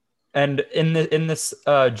 And in this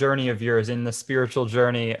journey of yours, in the spiritual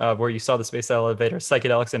journey where you saw the space elevator,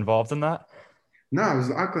 psychedelics involved in that? No, it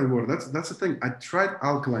was alkaline water. That's the thing. I tried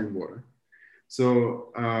alkaline water.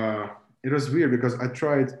 So it was weird because I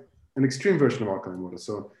tried an extreme version of alkaline water.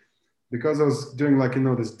 So because I was doing like, you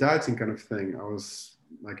know, this dieting kind of thing, I was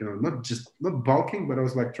like, you know, not bulking, but I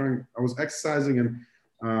was like I was exercising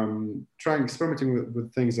and experimenting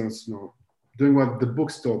with things. I was, you know, doing what the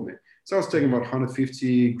books told me. So I was taking about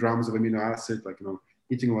 150 grams of amino acid, like, you know,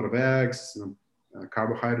 eating a lot of eggs, you know,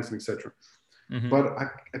 carbohydrates, and etc. But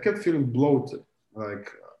I kept feeling bloated, like,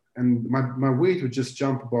 and my weight would just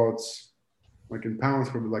jump about, like in pounds,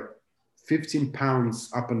 probably like 15 pounds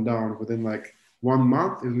up and down within like 1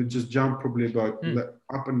 month. It would just jump probably about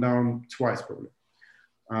up and down twice probably.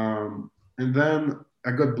 And then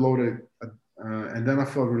I got bloated, and then I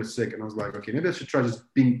felt really sick, and I was like, okay, maybe I should try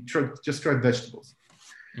try vegetables.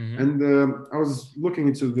 And I was looking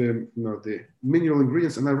into the mineral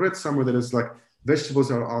ingredients, and I read somewhere that it's like vegetables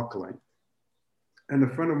are alkaline. And a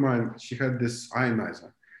friend of mine, she had this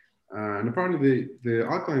ionizer. And apparently the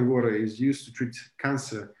alkaline water is used to treat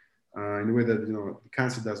cancer in a way that, you know, the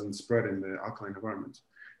cancer doesn't spread in the alkaline environment.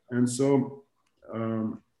 And so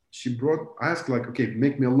I asked like, okay,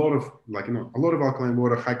 make me a lot of alkaline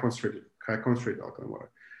water, high concentrated alkaline water.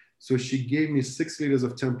 So she gave me 6 liters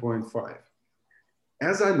of 10.5.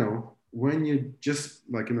 As I know, when you just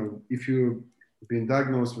like, you know, if you've been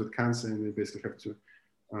diagnosed with cancer and you basically have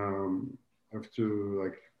to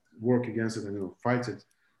like work against it and, you know, fight it.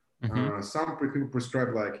 Some people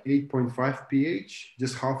prescribe like 8.5 pH,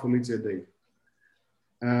 just half a liter a day.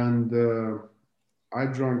 And I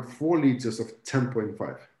drank 4 liters of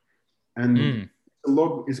 10.5. And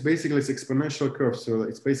it's basically it's exponential curve. So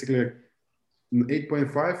it's basically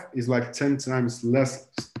 8.5 is like 10 times less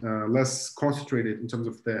concentrated in terms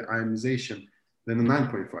of the ionization than a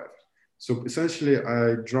 9.5. So essentially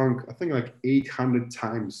I drank, I think like 800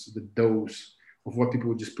 times the dose of what people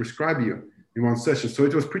would just prescribe you in one session. So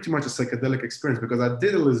it was pretty much a psychedelic experience because I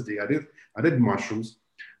did LSD, I did mushrooms,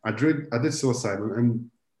 I did psilocybin, and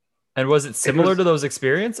And was it It similar was to those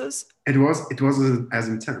experiences? it was as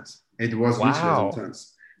intense. It was literally as Wow.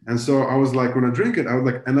 intense. And so I was like, when I drink it, I was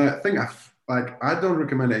like, and I think I don't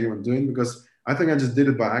recommend anyone doing because I think I just did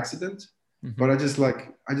it by accident. Hmm. But I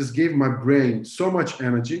just gave my brain so much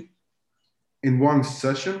energy in one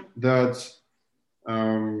session that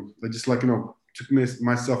that just like took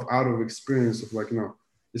myself out of experience of like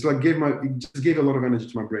it's like it just gave a lot of energy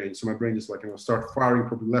to my brain, so my brain just like start firing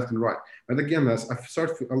probably left and right. But again, I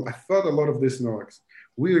felt a lot of this like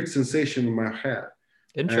weird sensation in my head,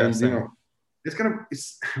 and Interesting. it's kind of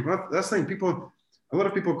it's well, that's the thing. People, a lot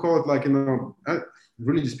of people call it like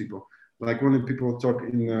religious people, like when people talk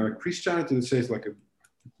in Christianity, they say it's like a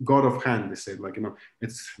god of hand. They say like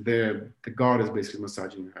it's the god is basically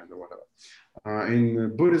massaging your hand or whatever.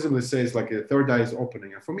 In Buddhism, they say it's like a third eye is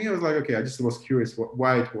opening. And for me, I was like, okay, I just was curious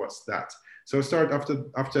why it was that. So I started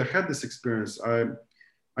after I had this experience, I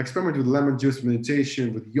experimented with lemon juice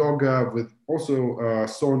meditation, with yoga, with also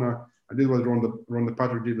sauna. I did what Rhonda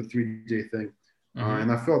Patrick did the 3-day thing. Hmm.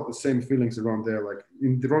 And I felt the same feelings around there. Like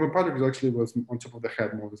in the Rhonda Patrick actually was on top of the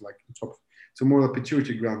head, more was like on top, so more the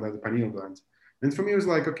pituitary gland than the pineal gland. And for me, it was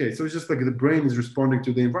like, okay, so it's just like the brain is responding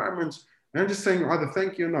to the environment. And I'm just saying either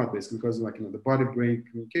thank you or not, basically, because like the body brain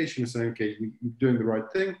communication is saying, okay, you're doing the right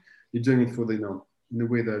thing. You're doing it for the in the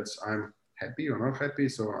way that I'm happy or not happy,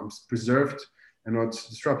 so I'm preserved and not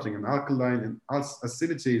disrupting. And alkaline and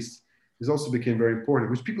acidity is also became very important,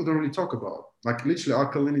 which people don't really talk about. Like literally,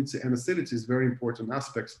 alkalinity and acidity is very important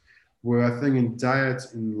aspects. Where I think in diet,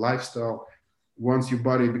 in lifestyle, once your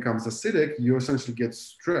body becomes acidic, you essentially get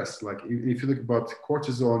stressed. Like if you look about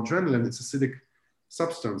cortisol, adrenaline, it's acidic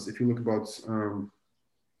substance. If you look about,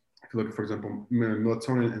 if you look, for example,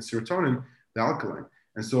 melatonin and serotonin, they're alkaline.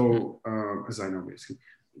 And so, as I know, basically,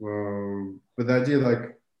 but the idea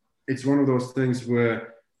like it's one of those things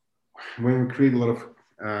where when we create a lot of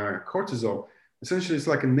cortisol, essentially it's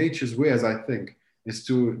like a nature's way, as I think, is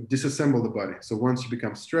to disassemble the body. So once you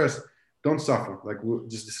become stressed, don't suffer, like we'll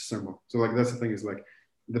just disassemble. So like that's the thing is like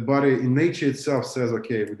the body in nature itself says,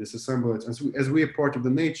 okay, we disassemble it. And so as we are part of the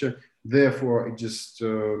nature, therefore it just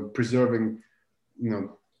preserving,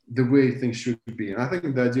 the way things should be. And I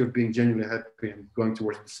think the idea of being genuinely happy and going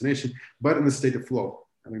towards a destination, but in a state of flow,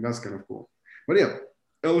 I think that's kind of cool. But yeah,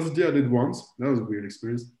 LSD I did once. That was a weird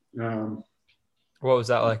experience. Um, What was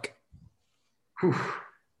that like? Whew.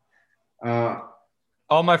 Uh,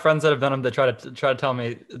 All my friends that have done them, they try to tell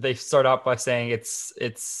me they start out by saying it's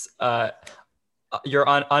you're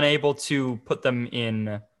unable to put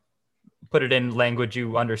it in language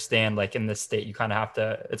you understand. Like in this state, you kind of have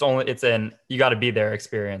to. It's in you got to be there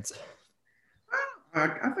experience.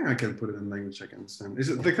 I think I can put it in language I can understand.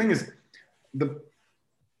 The thing is, the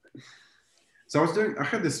so I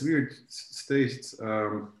had this weird state.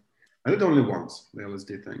 I did only once the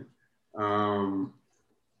LSD thing, um,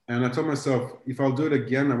 and I told myself if I'll do it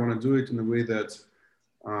again, I want to do it in a way that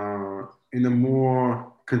in a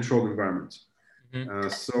more controlled environment. Mm-hmm.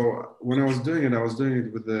 So when I was doing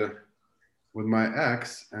it with my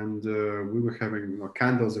ex, and we were having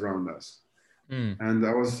candles around us, Mm. and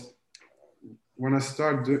I was when I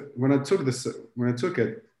took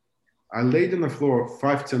it, I laid on the floor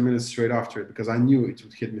 5-10 minutes straight after it because I knew it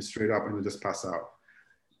would hit me straight up and would just pass out.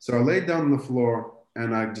 So I laid down on the floor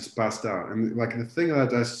and I just passed out. And like the thing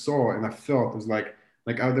that I saw and I felt was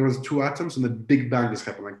there was two atoms and the Big Bang just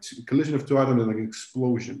happened, like collision of two atoms and like an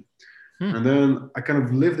explosion. Hmm. And then I kind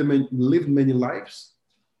of lived many lives.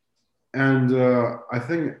 And I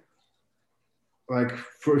think like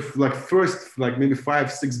first like maybe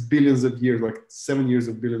 5-6 billions of years, like 7 years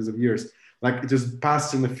of billions of years, like it just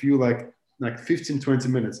passed in a few like 15-20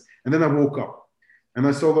 minutes, and then I woke up and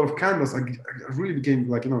I saw a lot of candles. I really became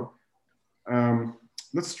like not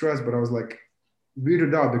stressed, but I was like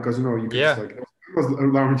weirded out because you could just Yeah. like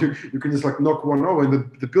alarm you can just like knock one over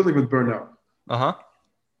and the building would burn out. Uh-huh.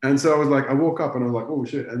 And so I was like, I woke up and I was like, oh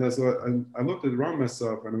shit. And so I looked around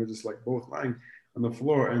myself and we were just like both lying on the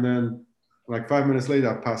floor. And then like 5 minutes later,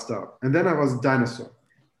 I passed out. And then I was a dinosaur.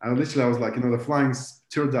 I was like, the flying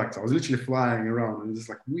pterodactyl. I was literally flying around and it was just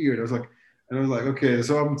like weird. I was like, okay,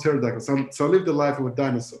 so I'm pterodactyl. So I lived the life of a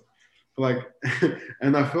dinosaur. Like,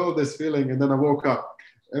 and I felt this feeling and then I woke up.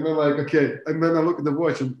 And then like, okay. And then I look at the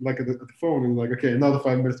watch and like at the phone and like, okay, another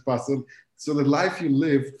 5 minutes passed. So the life you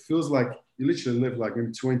live feels like you literally live like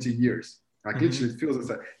maybe 20 years. Like Mm-hmm. literally it feels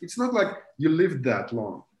like it's not like you lived that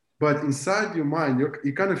long, but inside your mind,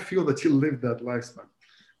 you kind of feel that you lived that lifespan.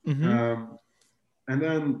 Mm-hmm. Um, and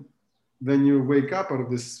then you wake up out of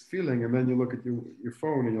this feeling and then you look at your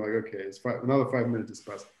phone and you're like, okay, another 5 minutes has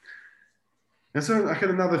passed. And so I had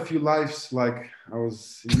another few lives. Like I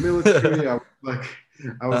was in military. I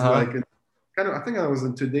was Uh-huh. like kind of. I think I was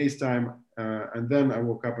in today's time, and then I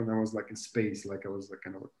woke up and I was like in space. Like I was like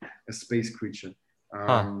kind of a space creature.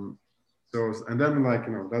 Huh. So and then like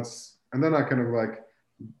that's and then I kind of like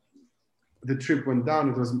the trip went down.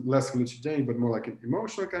 It was less hallucinogenic, but more like an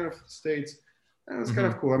emotional kind of states. And it was kind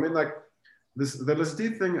Hmm. of cool. I mean, like the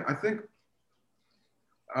LSD thing. I think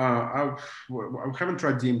I haven't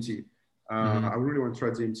tried DMT. Hmm. I really want to try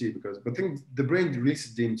DMT but I think the brain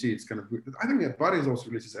releases DMT. It's kind of weird. I think the body also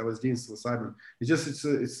releases LSD and psilocybin.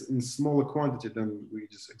 It's in smaller quantity than we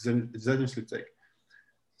just exogenously take.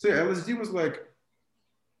 So yeah, LSD was like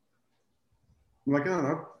I don't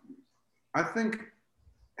know. I think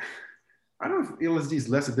I don't know if LSD is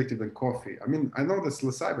less addictive than coffee. I mean, I know that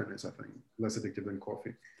psilocybin is, I think, less addictive than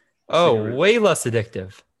coffee or Oh, cigarette. way less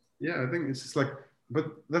addictive. Yeah, I think it's just like, but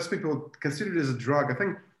less people consider it as a drug. I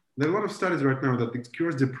think there are a lot of studies right now that it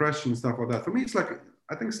cures depression and stuff like that. For me, it's like,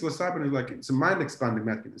 I think psilocybin is like, it's a mind expanding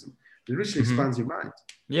mechanism. It really Hmm. expands your mind.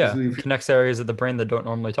 Because Yeah. Connects areas of the brain that don't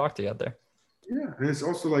normally talk together. yeah, and it's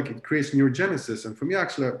also like it creates neurogenesis. And for me,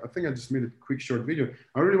 actually, I think I just made a quick short video.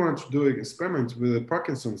 I really wanted to do an experiment with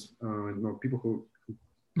Parkinson's, people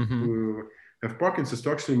Hmm. who have Parkinson's to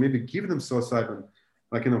actually maybe give them psilocybin,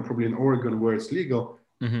 like probably in Oregon where it's legal,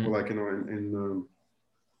 or Hmm. like due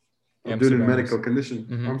to Amsterdam medical is. condition,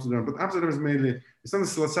 Hmm. Amsterdam. But Amsterdam is mainly it's not the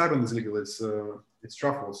psilocybin that's legal. It's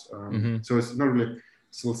truffles. Hmm. So it's not really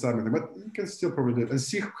psilocybin, but you can still probably do it and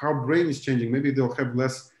see how brain is changing. Maybe they'll have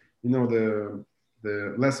less, the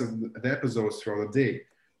less of the episodes throughout the day.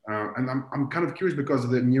 And I'm kind of curious because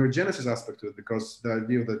of the neurogenesis aspect to it, because the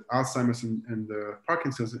idea that Alzheimer's and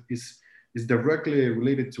Parkinson's is directly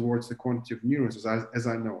related towards the quantity of neurons, as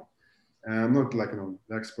I know. I'm not like the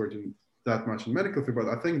expert in that much in medical field, but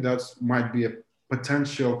I think that might be a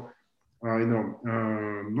potential,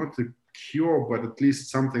 not a cure, but at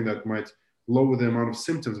least something that might lower the amount of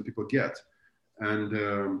symptoms that people get.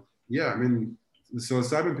 And yeah, I mean, the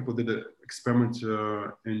psilocybin people did an experiment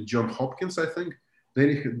in Johns Hopkins, I think.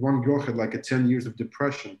 One girl had like 10 years of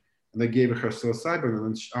depression, and they gave her psilocybin, and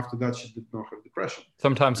then after that, she did not have depression.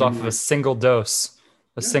 Sometimes I mean, off of a like, single dose,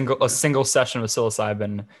 yeah, a yeah. single session with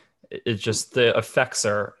psilocybin, it's just the effects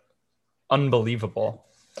are unbelievable.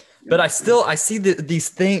 Yeah, But yeah. I see these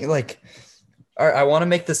things like I want to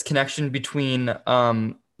make this connection between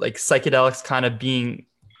like psychedelics kind of being,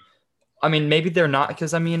 I mean, maybe they're not,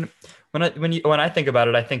 because I mean, when I think about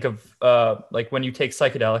it, I think of like when you take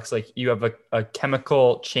psychedelics, like you have a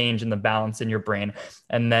chemical change in the balance in your brain,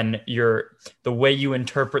 and then the way you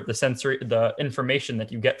interpret the information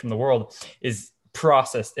that you get from the world is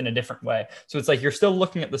processed in a different way. So it's like you're still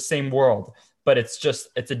looking at the same world, but it's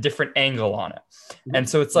a different angle on it. And Mhm.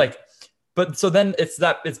 so it's like, but so then it's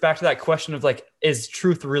back to that question of like, is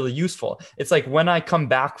truth really useful? It's like when I come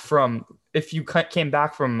back from, if you came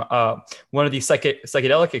back from one of these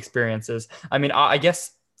psychedelic experiences, I mean, I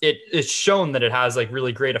guess it's shown that it has like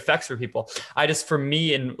really great effects for people. For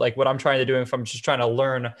me, and like what I'm trying to do, if I'm just trying to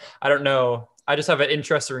learn, I don't know. I just have an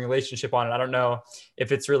interesting relationship on it. I don't know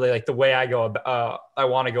if it's really like the way I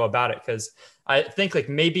want to go about it, because I think like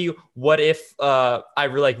maybe what if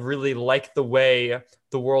really like the way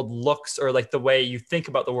the world looks, or like the way you think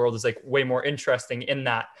about the world is like way more interesting in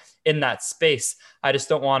that space. I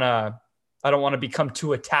don't want to become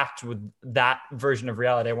too attached with that version of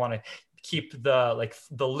reality. I want to keep the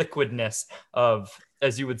liquidness of,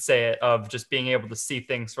 as you would say it, of just being able to see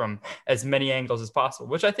things from as many angles as possible,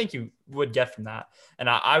 which I think you would get from that. And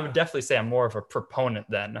I would definitely say I'm more of a proponent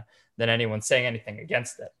than anyone saying anything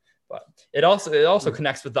against it. But it also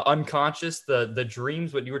connects with the unconscious, the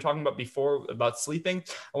dreams, what you were talking about before about sleeping.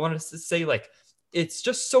 I wanted to say like it's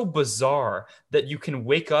just so bizarre that you can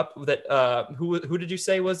wake up that who did you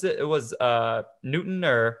say was it? It was Newton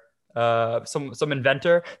or some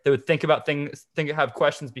inventor that would think about things, have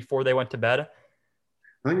questions before they went to bed.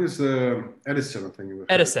 I think it's Edison. I think you heard.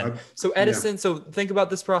 Edison. So Yeah, Edison, so think about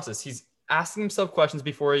this process. He's asking himself questions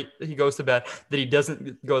before he goes to bed that he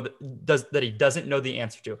doesn't know the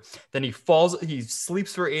answer to. Then he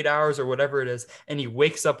sleeps for 8 hours or whatever it is, and he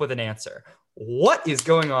wakes up with an answer. What is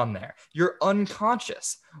going on there? You're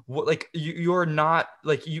unconscious. Like you're not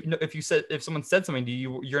like if someone said something to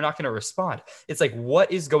you, you're not going to respond. It's like,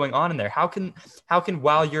 what is going on in there? How can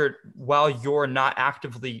while you're not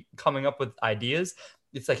actively coming up with ideas,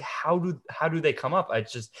 it's like how do they come up?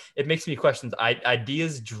 It makes me question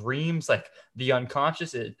ideas, dreams, like the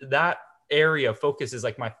unconscious. That area of focus is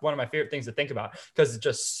like one of my favorite things to think about, because it's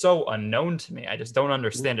just so unknown to me. I just don't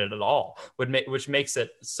understand it at all, which makes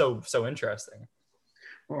it so interesting.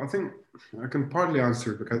 Well, I think I can partly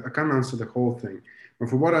answer it because I can't answer the whole thing. But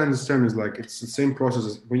for what I understand is like it's the same process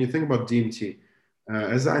as when you think about DMT.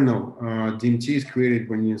 As I know, DMT is created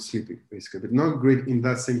when you're sleeping, basically, but not great in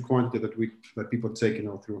that same quantity that people take,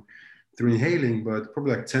 through inhaling, but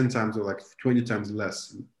probably like 10 times or like 20 times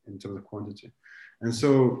less in terms of quantity. And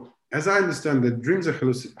so, as I understand, the dreams are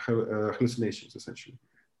hallucinations essentially.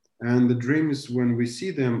 And the dreams, when we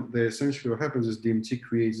see them, they essentially what happens is DMT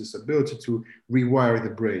creates this ability to rewire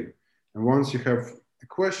the brain. And once you have a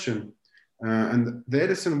question, and the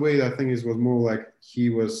Edison way, I think, was more like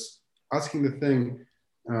he was asking the thing,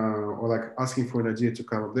 or like asking for an idea to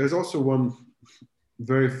come up. There's also one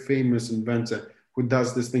very famous inventor who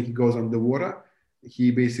does this thing. He goes underwater.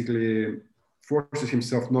 He basically forces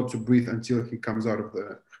himself not to breathe until he comes up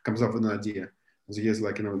with an idea. So he has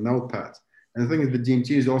like a notepad. And the thing is, the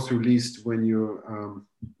DMT is also released when you're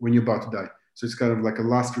about to die. So it's kind of like a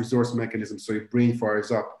last resource mechanism. So your brain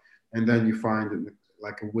fires up, and then you find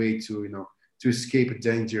like a way to to escape a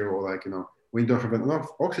danger, or like when you don't have enough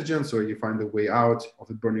oxygen, so you find a way out of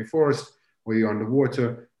the burning forest, or you're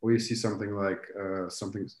underwater, or you see something like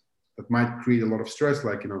something that might create a lot of stress,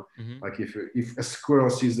 like like if a squirrel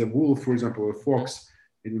sees a wolf, for example, or a fox,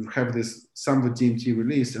 it would have some of the DMT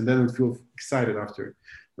released, and then it would feel excited after it.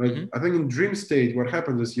 But I think in dream state, what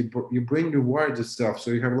happens is your brain rewires itself,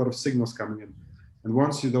 so you have a lot of signals coming in, and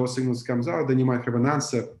once those signals comes out, then you might have an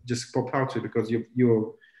answer just pop out to you because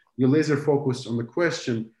you're laser focused on the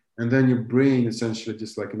question, and then your brain essentially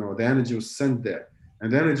just like the energy was sent there.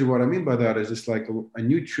 And the energy, what I mean by that is just like a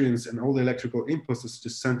nutrients and all the electrical impulses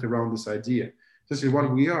just sent around this idea. Essentially, what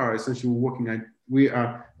we are essentially we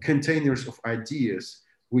are containers of ideas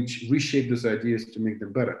which reshape those ideas to make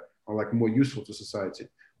them better or like more useful to society.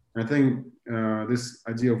 And I think this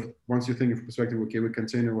idea of once you think of perspective, okay, we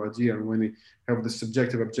contain our idea, and when we have the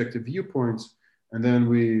subjective, objective viewpoints, and then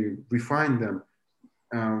we refine them.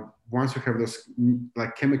 Once we have those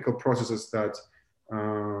like chemical processes that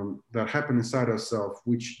happen inside ourselves,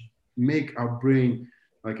 which make our brain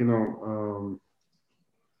like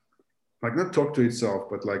like not talk to itself,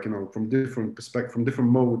 but like from different perspectives, from different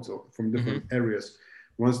modes, or from different areas.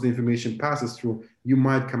 Once the information passes through, you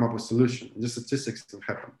might come up with a solution. And just statistics will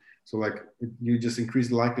happen. So like you just increase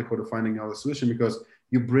the likelihood of finding out a solution because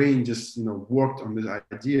your brain just worked on this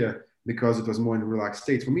idea because it was more in a relaxed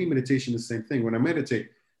state. For me, meditation is the same thing. When I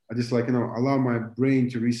meditate, I just like allow my brain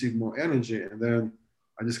to receive more energy, and then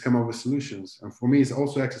I just come up with solutions. And for me, it's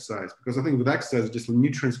also exercise, because I think with exercise, just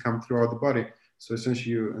nutrients come throughout the body. So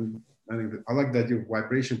essentially, and I think I like that your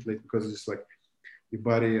vibration plate, because it's just like your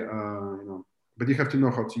body, but you have to know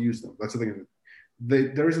how to use them. That's the thing.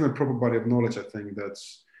 There isn't a proper body of knowledge, I think,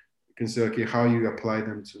 that's you can say, okay, how you apply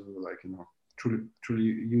them to like truly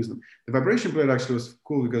use them. The vibration plate actually was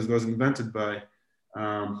cool because it was invented by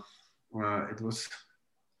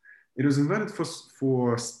it was invented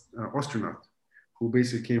for astronaut who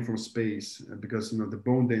basically came from space, because the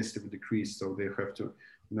bone density would decrease, so they have to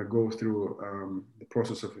go through the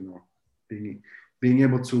process of being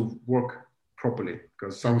able to work properly,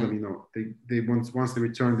 because some of them they once they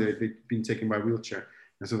return they've been taken by wheelchair,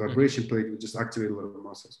 and so vibration plate would just activate a lot of the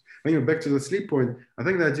muscles. But back to the sleep point, I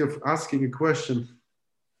think the idea of asking a question,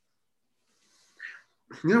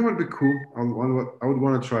 what would be cool? I would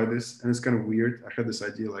want to try this, and it's kind of weird. I had this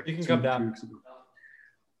idea like you can come down. 2 weeks ago.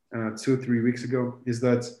 2 or 3 weeks ago, is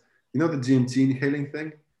that the DMT inhaling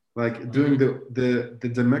thing, like doing the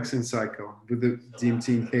Demexin cycle with the DMT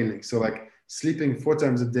inhaling. So like sleeping 4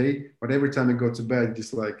 times a day, but every time you go to bed,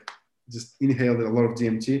 just inhale a lot of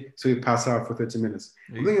DMT, so you pass out for 30 minutes.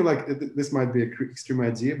 I'm thinking like this might be an extreme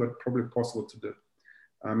idea, but probably possible to do.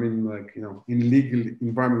 I mean, like in legal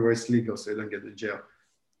environment where it's legal, so you don't get in jail.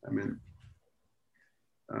 I mean,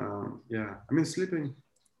 yeah. I mean, sleeping.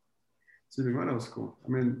 What else cool? I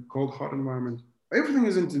mean, cold, hot environment. Everything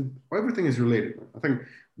is related. I think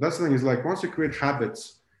that's the thing, is like once you create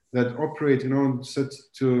habits that operate, set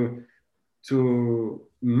to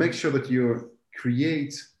make sure that you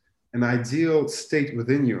create an ideal state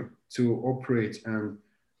within you to operate and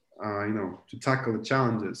to tackle the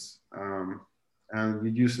challenges, and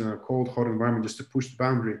you use a cold, hot environment just to push the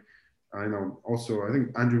boundary. Also, I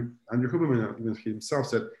think Andrew Huberman even himself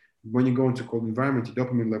said, when you go into cold environment, your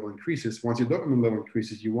dopamine level increases. Once your dopamine level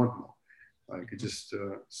increases, you want more. Like it just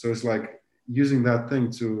so it's like using that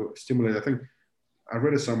thing to stimulate. I think I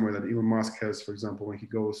read it somewhere that Elon Musk has, for example, when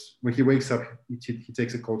he wakes up, he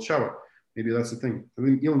takes a cold shower. Maybe that's the thing. I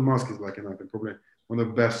think Elon Musk is like probably one of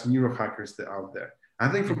the best neurohackers that are out there. I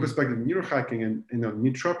think from perspective of neurohacking and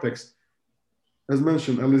nootropics, as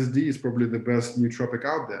mentioned, LSD is probably the best nootropic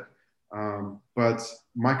out there. but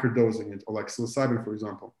microdosing it, or like psilocybin, for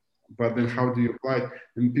example. But then how do you apply it?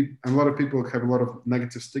 And a lot of people have a lot of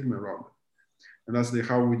negative stigma around it. And that's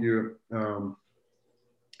how would you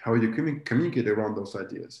communicate around those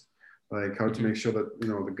ideas? Like how to make sure that, you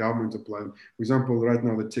know, the government apply. For example, right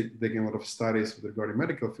now they're taking a lot of studies regarding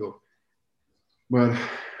medical field, but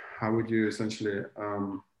how would you essentially,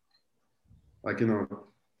 like, you know,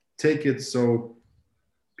 take it so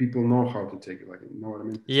people know how to take it, like, you know what I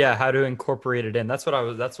mean? Yeah, how to incorporate it in. That's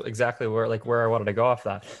exactly where I wanted to go off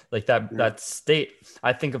that. Like that state,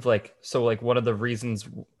 I think of like, so like one of the reasons,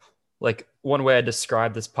 like one way I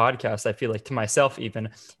describe this podcast, I feel like to myself even,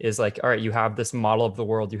 is like, all right, you have this model of the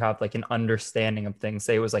world, you have like an understanding of things.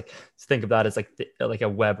 Say it was like, think of that as like like a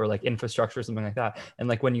web or like infrastructure or something like that. And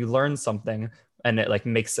like when you learn something and it like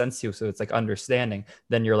makes sense to you, so it's like understanding,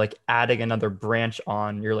 then you're like adding another branch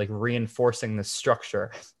on, you're like reinforcing the structure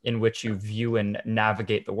in which you view and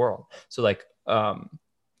navigate the world. So like,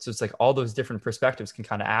 so it's like all those different perspectives can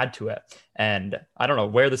kind of add to it. And I don't know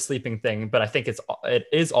where the sleeping thing, but I think it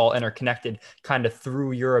is all interconnected kind of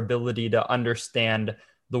through your ability to understand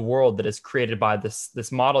the world that is created by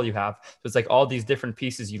this model you have. So it's like all these different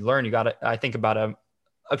pieces you learn. You got to, I think about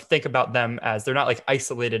them as they're not like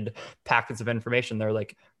isolated packets of information. They're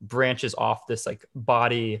like branches off this like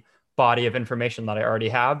body of information that I already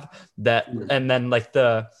have that. And then like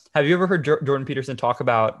have you ever heard Jordan Peterson talk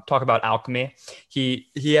about alchemy? He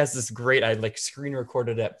has this great, I like screen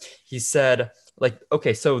recorded it. He said like,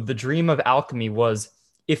 okay, so the dream of alchemy was,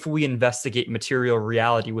 if we investigate material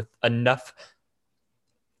reality with enough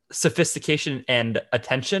sophistication and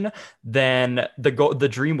attention, then the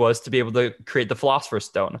dream was to be able to create the Philosopher's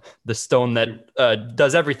Stone, the stone that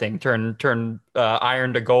does everything, turn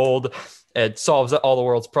iron to gold. It solves all the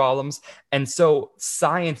world's problems. And so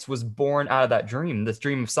science was born out of that dream. This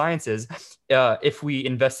dream of science is, if we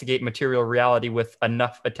investigate material reality with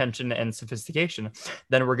enough attention and sophistication,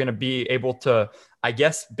 then we're going to be able to, I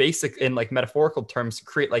guess, basic in like metaphorical terms,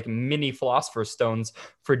 create like mini philosopher's stones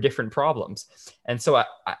for different problems. And so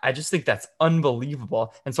I just think that's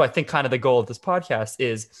unbelievable. And so I think kind of the goal of this podcast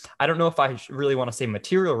is, I don't know if I really want to say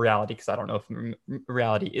material reality, because I don't know if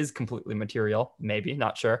reality is completely material, maybe,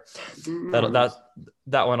 not sure.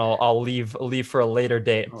 That one I'll leave for a later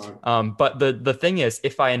date. But the thing is,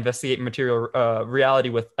 if I investigate material reality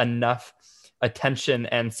with enough attention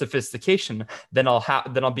and sophistication, then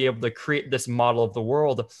I'll be able to create this model of the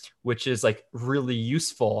world, which is like really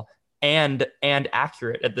useful and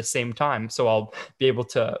accurate at the same time. So I'll be able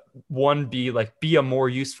to be a more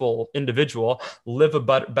useful individual, live a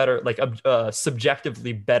better, like a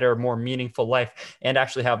subjectively better, more meaningful life, and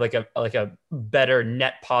actually have like a better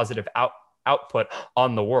net positive output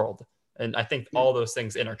on the world. And I think all those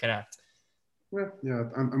things interconnect. Well, yeah,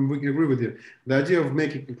 I agree with you. The idea of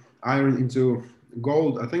making iron into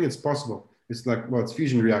gold, I think it's possible. It's like, well, it's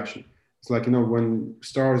fusion reaction. It's like, you know, when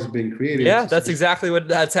stars are being created. Yeah, that's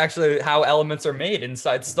actually how elements are made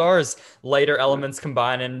inside stars. Lighter elements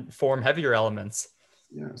combine and form heavier elements.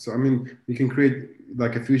 Yeah, so I mean, you can create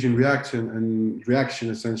like a fusion reaction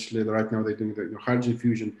essentially. Right now they're doing the hydrogen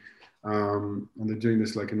fusion, and they're doing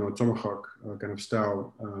this like, you know, tomahawk kind of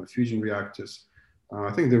style fusion reactors.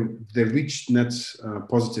 I think they reached net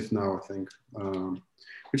positive now, I think,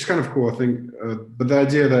 which is kind of cool, I think. But the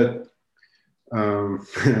idea that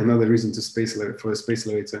another reason to for a space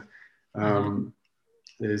elevator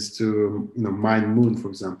is to, you know, mine moon, for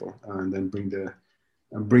example, and then bring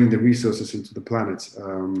the resources into the planet.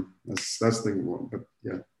 That's the one. But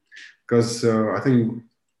yeah, because I think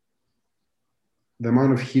the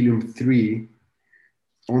amount of helium-3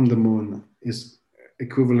 on the moon is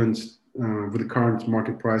equivalent with the current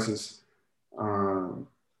market prices.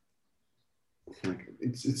 Like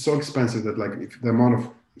it's so expensive that like if the amount of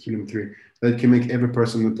helium-3 that can make every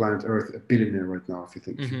person on the planet Earth a billionaire right now, if you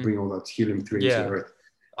think if you bring all that helium-3 into Earth.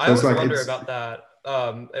 I always wonder about that.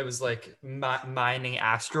 It was like mining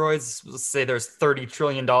asteroids. Let's say there's $30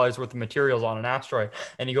 trillion worth of materials on an asteroid,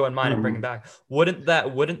 and you go and mine and bring it back. Wouldn't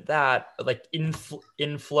that like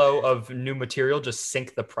inflow of new material just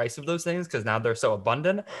sink the price of those things because now they're so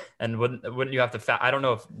abundant? And wouldn't you have to? I don't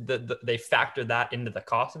know if they factor that into the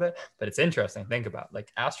cost of it, but it's interesting to think about.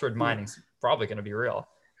 Like asteroid mining is probably going to be real.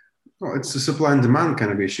 Well, it's a supply and demand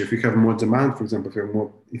kind of issue. If you have more demand, for example,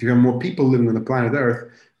 if you have more people living on the planet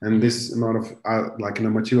Earth, and this amount of like, you know,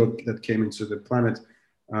 material that came into the planet,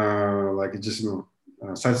 like it just, you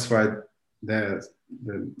know, satisfied the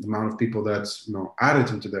amount of people that's, you know, added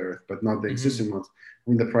into the Earth, but not the existing ones. I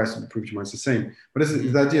mean, the price would be pretty much the same. But it's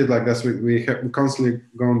the idea, like that's we constantly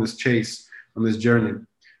go on this chase, on this journey.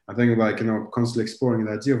 I think like, constantly exploring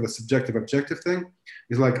the idea of the subjective objective thing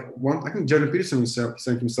is like one, I think Jordan Peterson himself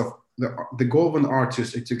saying to himself, the goal of an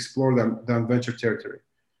artist is to explore the adventure territory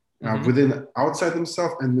within, outside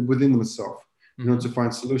themselves and within themselves, to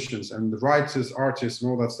find solutions, and the writers, artists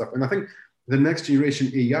and all that stuff. And I think the next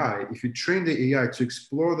generation AI, if you train the AI to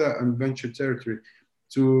explore the adventure territory,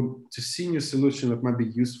 to see new solution that might be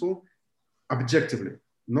useful objectively,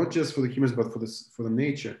 not just for the humans, but for the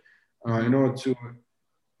nature, in order to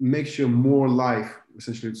make sure more life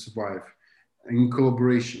essentially survive in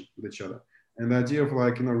collaboration with each other. And the idea of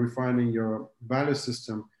like, refining your value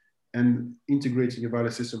system and integrating your value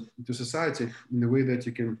system into society in a way that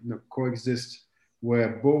you can coexist, where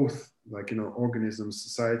both like, organisms,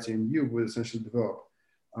 society and you will essentially develop.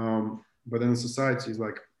 But then society is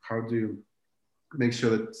like, how do you make sure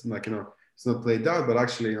that like, it's not played out, but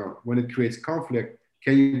actually, when it creates conflict,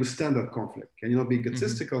 can you withstand that conflict? Can you not be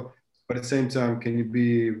egotistical, but at the same time, can you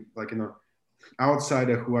be like,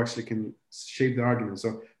 outsider who actually can shape the argument? So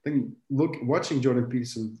I think watching Jordan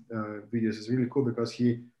Peterson videos is really cool, because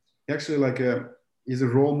he actually like is a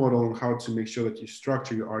role model on how to make sure that you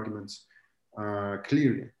structure your arguments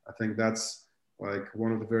clearly. I think that's like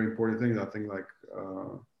one of the very important things. I think like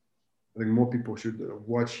I think more people should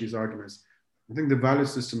watch his arguments. I think the value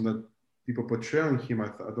system that people portray on him, I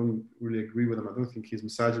don't really agree with him. I don't think he's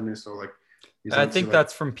misogynist or like. I think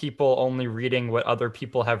that's from people only reading what other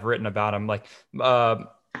people have written about him. Like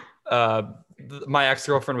my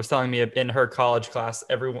ex-girlfriend was telling me in her college class,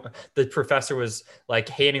 the professor was like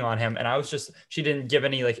hating on him. And she didn't give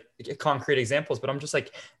any like concrete examples, but I'm just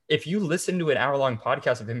like, if you listen to an hour-long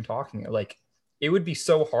podcast of him talking, like it would be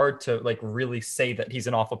so hard to like really say that he's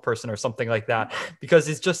an awful person or something like that, because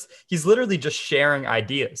he's literally just sharing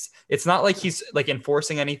ideas. It's not like he's like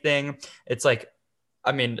enforcing anything. It's like,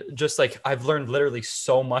 I mean, just like I've learned literally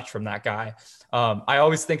so much from that guy. I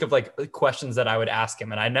always think of like questions that I would ask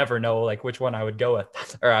him, and I never know like which one I would go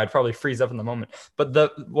with, or I'd probably freeze up in the moment.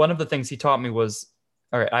 But one of the things he taught me was,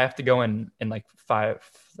 all right, I have to go in like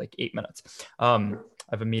 8 minutes. I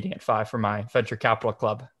have a meeting at 5 for my venture capital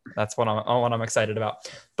club. That's what I'm excited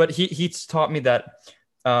about. But he taught me that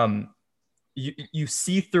you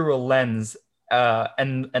see through a lens.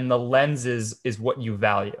 And the lens is what you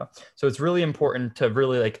value. So it's really important to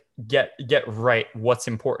really like get right what's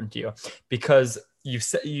important to you, because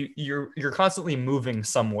you're constantly moving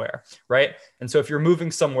somewhere, right? And so if you're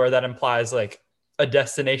moving somewhere, that implies like a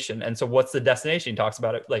destination. And so what's the destination? He talks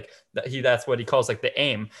about it like that's what he calls like the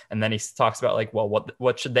aim. And then he talks about like, well,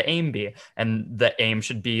 what should the aim be? And the aim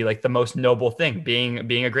should be like the most noble thing,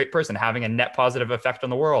 being a great person, having a net positive effect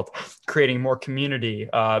on the world, creating more community,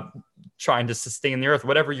 trying to sustain the earth,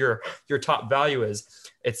 whatever your top value is.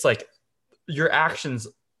 It's like your actions,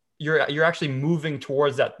 you're actually moving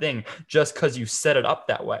towards that thing just because you set it up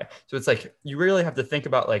that way. So it's like you really have to think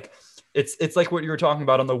about like it's like what you were talking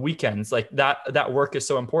about on the weekends. Like that work is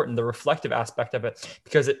so important, the reflective aspect of it,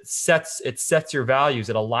 because it sets your values,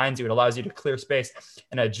 it aligns you, it allows you to clear space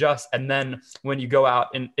and adjust. And then when you go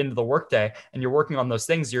out into the workday and you're working on those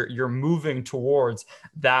things, you're moving towards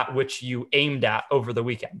that which you aimed at over the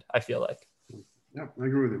weekend, I feel like. Yeah, I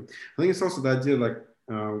agree with you. I think it's also the idea like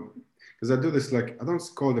because I do this, like I don't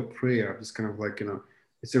call it a prayer, it's kind of like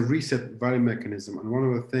it's a reset value mechanism. And one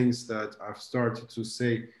of the things that I've started to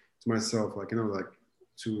say to myself, like like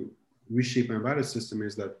to reshape my value system,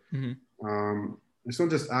 is that it's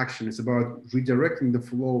not just action, it's about redirecting the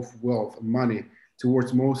flow of wealth and money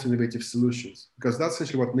towards most innovative solutions, because that's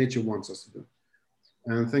essentially what nature wants us to do.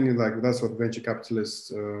 And I think like that's what venture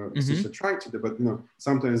capitalists essentially trying to do, but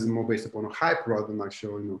sometimes it's more based upon a hype rather than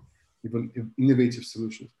actual even innovative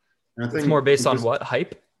solutions. And I think it's more based on what?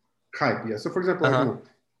 Hype, yeah. So for example,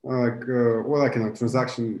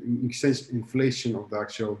 transaction exchange inflation of the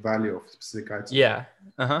actual value of specific items. Yeah.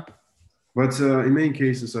 But in many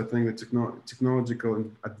cases, I think the technological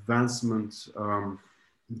advancement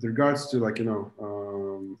with regards to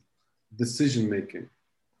decision making,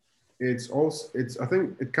 I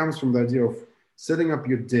think it comes from the idea of setting up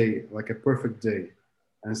your day like a perfect day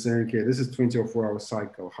and saying, okay, this is 24-hour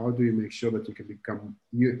cycle. How do you make sure that you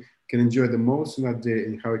can enjoy the most in that day,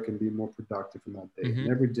 and how it can be more productive in that day? And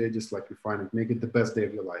every day, just like refine it, make it the best day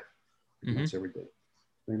of your life. That's every day.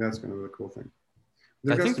 I think that's kind of a cool thing.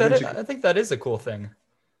 I think that is a cool thing.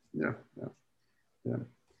 Yeah.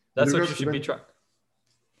 That's what you should be trying.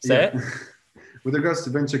 Say it. With regards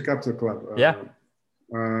to Venture Capital Club. Yeah.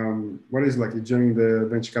 What is like, you joining the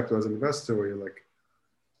venture capital as an investor, or you're like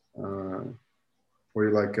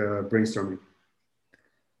brainstorming?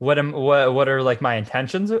 What are like my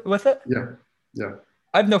intentions with it? Yeah.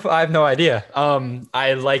 I have no idea.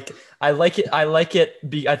 I like it.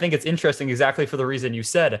 I think it's interesting exactly for the reason you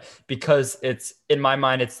said, because it's in my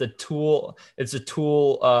mind, it's the tool. It's a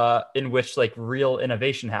tool in which like real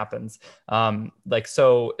innovation happens. Like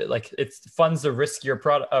it funds the riskier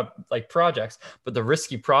product like projects, but the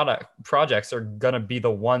risky product projects are gonna be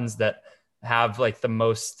the ones that have like the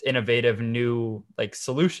most innovative new like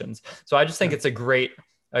solutions. So I just think Yeah. it's a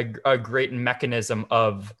great mechanism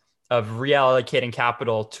of reallocating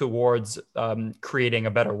capital towards creating a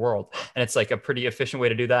better world. And it's like a pretty efficient way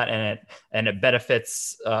to do that. And it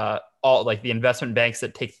benefits all like the investment banks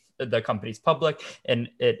that take the companies public, and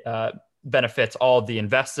it benefits all of the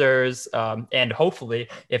investors. And hopefully,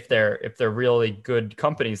 if they're really good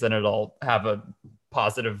companies, then it'll have a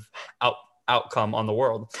positive out outcome on the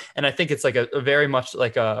world. And I think it's like a very much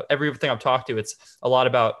like everything I've talked to, it's a lot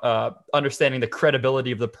about understanding the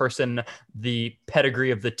credibility of the person, the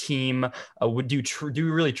pedigree of the team. Do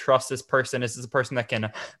you really trust this person? Is this a person that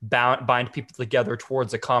can bind people together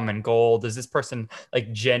towards a common goal? Does this person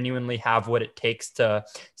like genuinely have what it takes to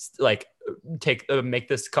like make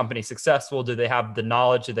this company successful? Do they have the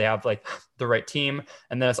knowledge? Do they have like the right team?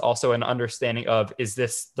 And then it's also an understanding of, is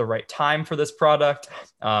this the right time for this product?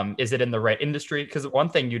 Is it in the right industry? Because one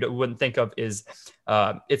thing you wouldn't think of is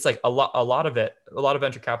it's like a lot of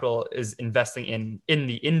venture capital is investing in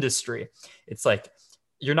the industry. It's like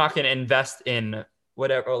you're not going to invest in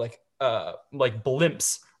whatever like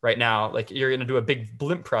blimps right now. Like you're going to do a big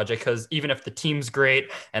blimp project, because even if the team's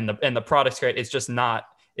great and the product's great,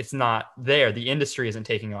 it's not there. The industry isn't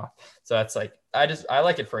taking off. So that's like, I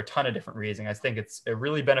like it for a ton of different reasons. I think it's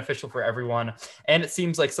really beneficial for everyone. And it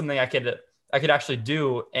seems like something I could actually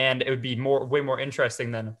do. And it would be way more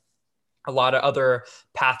interesting than a lot of other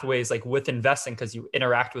pathways like with investing, because you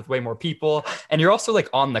interact with way more people and you're also like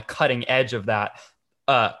on the cutting edge of that,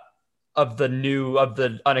 uh, of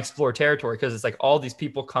the unexplored territory, because it's like all these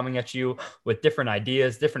people coming at you with different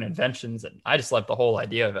ideas, different inventions. And I just love the whole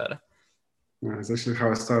idea of it. Yeah, it's actually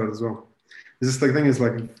how I started as well. This is like thing is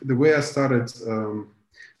like the way I started. I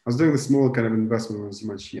was doing the small kind of investment when I was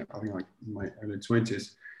much, yeah, I think like in my early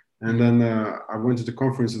 20s, and then I went to the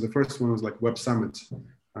conferences. The first one was like Web Summit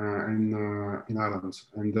in Ireland,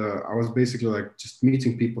 and I was basically like just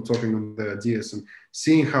meeting people, talking on their ideas, and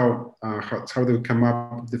seeing how they would come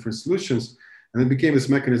up with different solutions. And it became this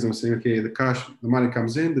mechanism of saying, okay, the money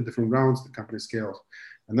comes in, the different rounds, the company scales,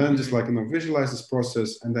 and then just like visualize this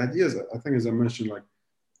process. And the ideas, I think, as I mentioned, like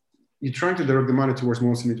you're trying to direct the money towards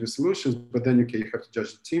most innovative solutions, but then you have to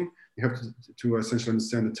judge the team. You have to essentially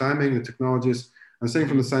understand the timing, the technologies. I'm saying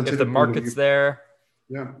from the scientific if the point of view, market's there.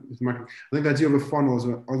 yeah, it's market. I think the idea of a funnel is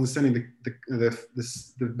understanding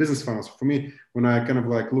the business funnels. For me, when I kind of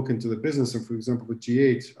like look into the business, and for example, with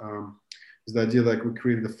G8, is the idea like we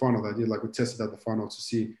created the funnel. The idea like we tested out the funnel to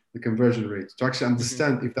see the conversion rate, to actually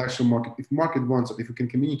understand if the actual market, if market wants it, if we can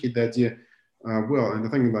communicate the idea well. And the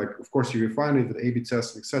thing like, of course, you refine it with A/B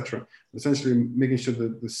tests, etc. Essentially, making sure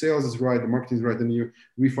that the sales is right, the marketing is right, then you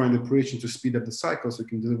refine the operation to speed up the cycle so you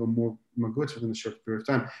can deliver more goods within a short period of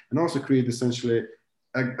time, and also create essentially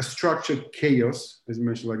a structured chaos, as you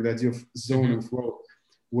mentioned, like the idea of zone and flow,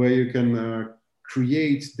 where you can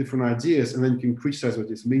create different ideas and then you can criticize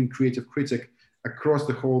what is, being creative critic across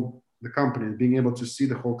the company, and being able to see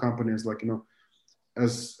the whole company as like,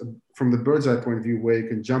 as from the bird's eye point of view, where you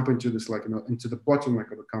can jump into this, like, into the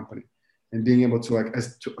bottleneck of a company, and being able to like,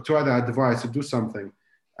 to either advise to do something,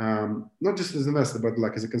 not just as an investor, but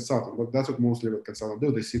like as a consultant. But that's what mostly what consultants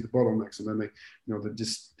do. They see the bottlenecks, and then they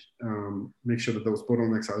just make sure that those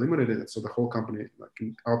bottlenecks are eliminated, so the whole company like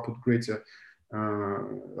can output greater,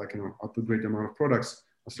 output greater amount of products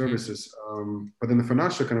or services. But then the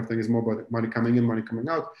financial kind of thing is more about money coming in, money coming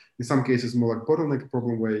out. In some cases, more like bottleneck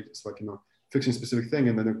problem, where it's like fixing a specific thing,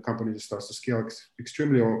 and then the company just starts to scale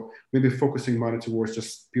extremely, or maybe focusing money towards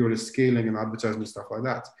just purely scaling and advertising stuff like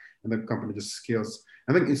that, and the company just scales.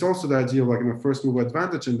 I think it's also the idea of like first mover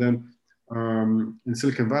advantage, and then in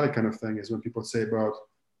Silicon Valley kind of thing is when people say about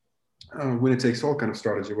winner takes all kind of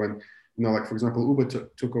strategy. When like for example, Uber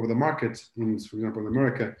took over the market for example in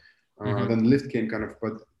America, then Lyft came kind of,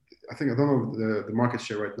 but I don't know the market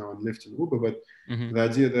share right now in Lyft and Uber, but the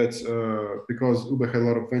idea that because Uber had a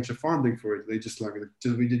lot of venture funding for it, they just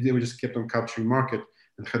they just kept on capturing market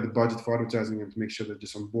and had the budget for advertising and to make sure that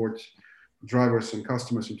just onboard drivers and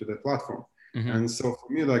customers into their platform. And so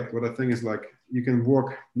for me, like what I think is like you can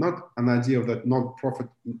work not an idea of that not profit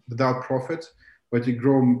without profit, but you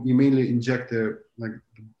mainly inject their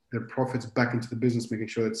profits back into the business, making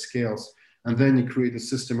sure that it scales, and then you create a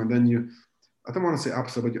system, and then I don't want to say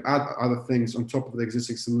upsell, but you add other things on top of the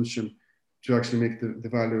existing solution to actually make the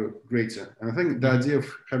value greater. And I think the idea of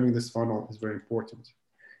having this funnel is very important.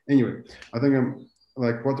 Anyway, I think I'm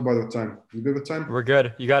like, what about the time? You good with time? We're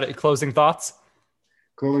good. You got it. Closing thoughts?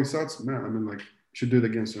 Closing thoughts? Man, I mean, like, should do it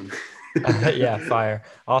again soon. Yeah, fire.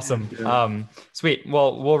 Awesome. Yeah. Sweet.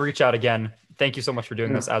 Well, we'll reach out again. Thank you so much for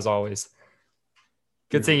doing this as always.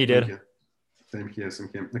 Good seeing you, dude. Thank you.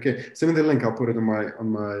 Thank you. Okay, send me the link. I'll put it on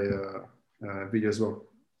my video as well.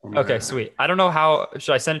 Okay, sweet. I don't know how,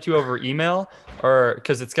 should I send it to you over email or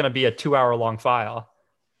because it's going to be a 2-hour long file?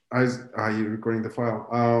 Are you recording the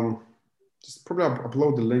file? Just probably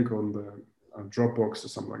upload the link on the Dropbox or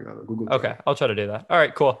something like that, or Google Drive. Okay, I'll try to do that. All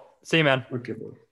right, cool. See you, man. Okay, bro.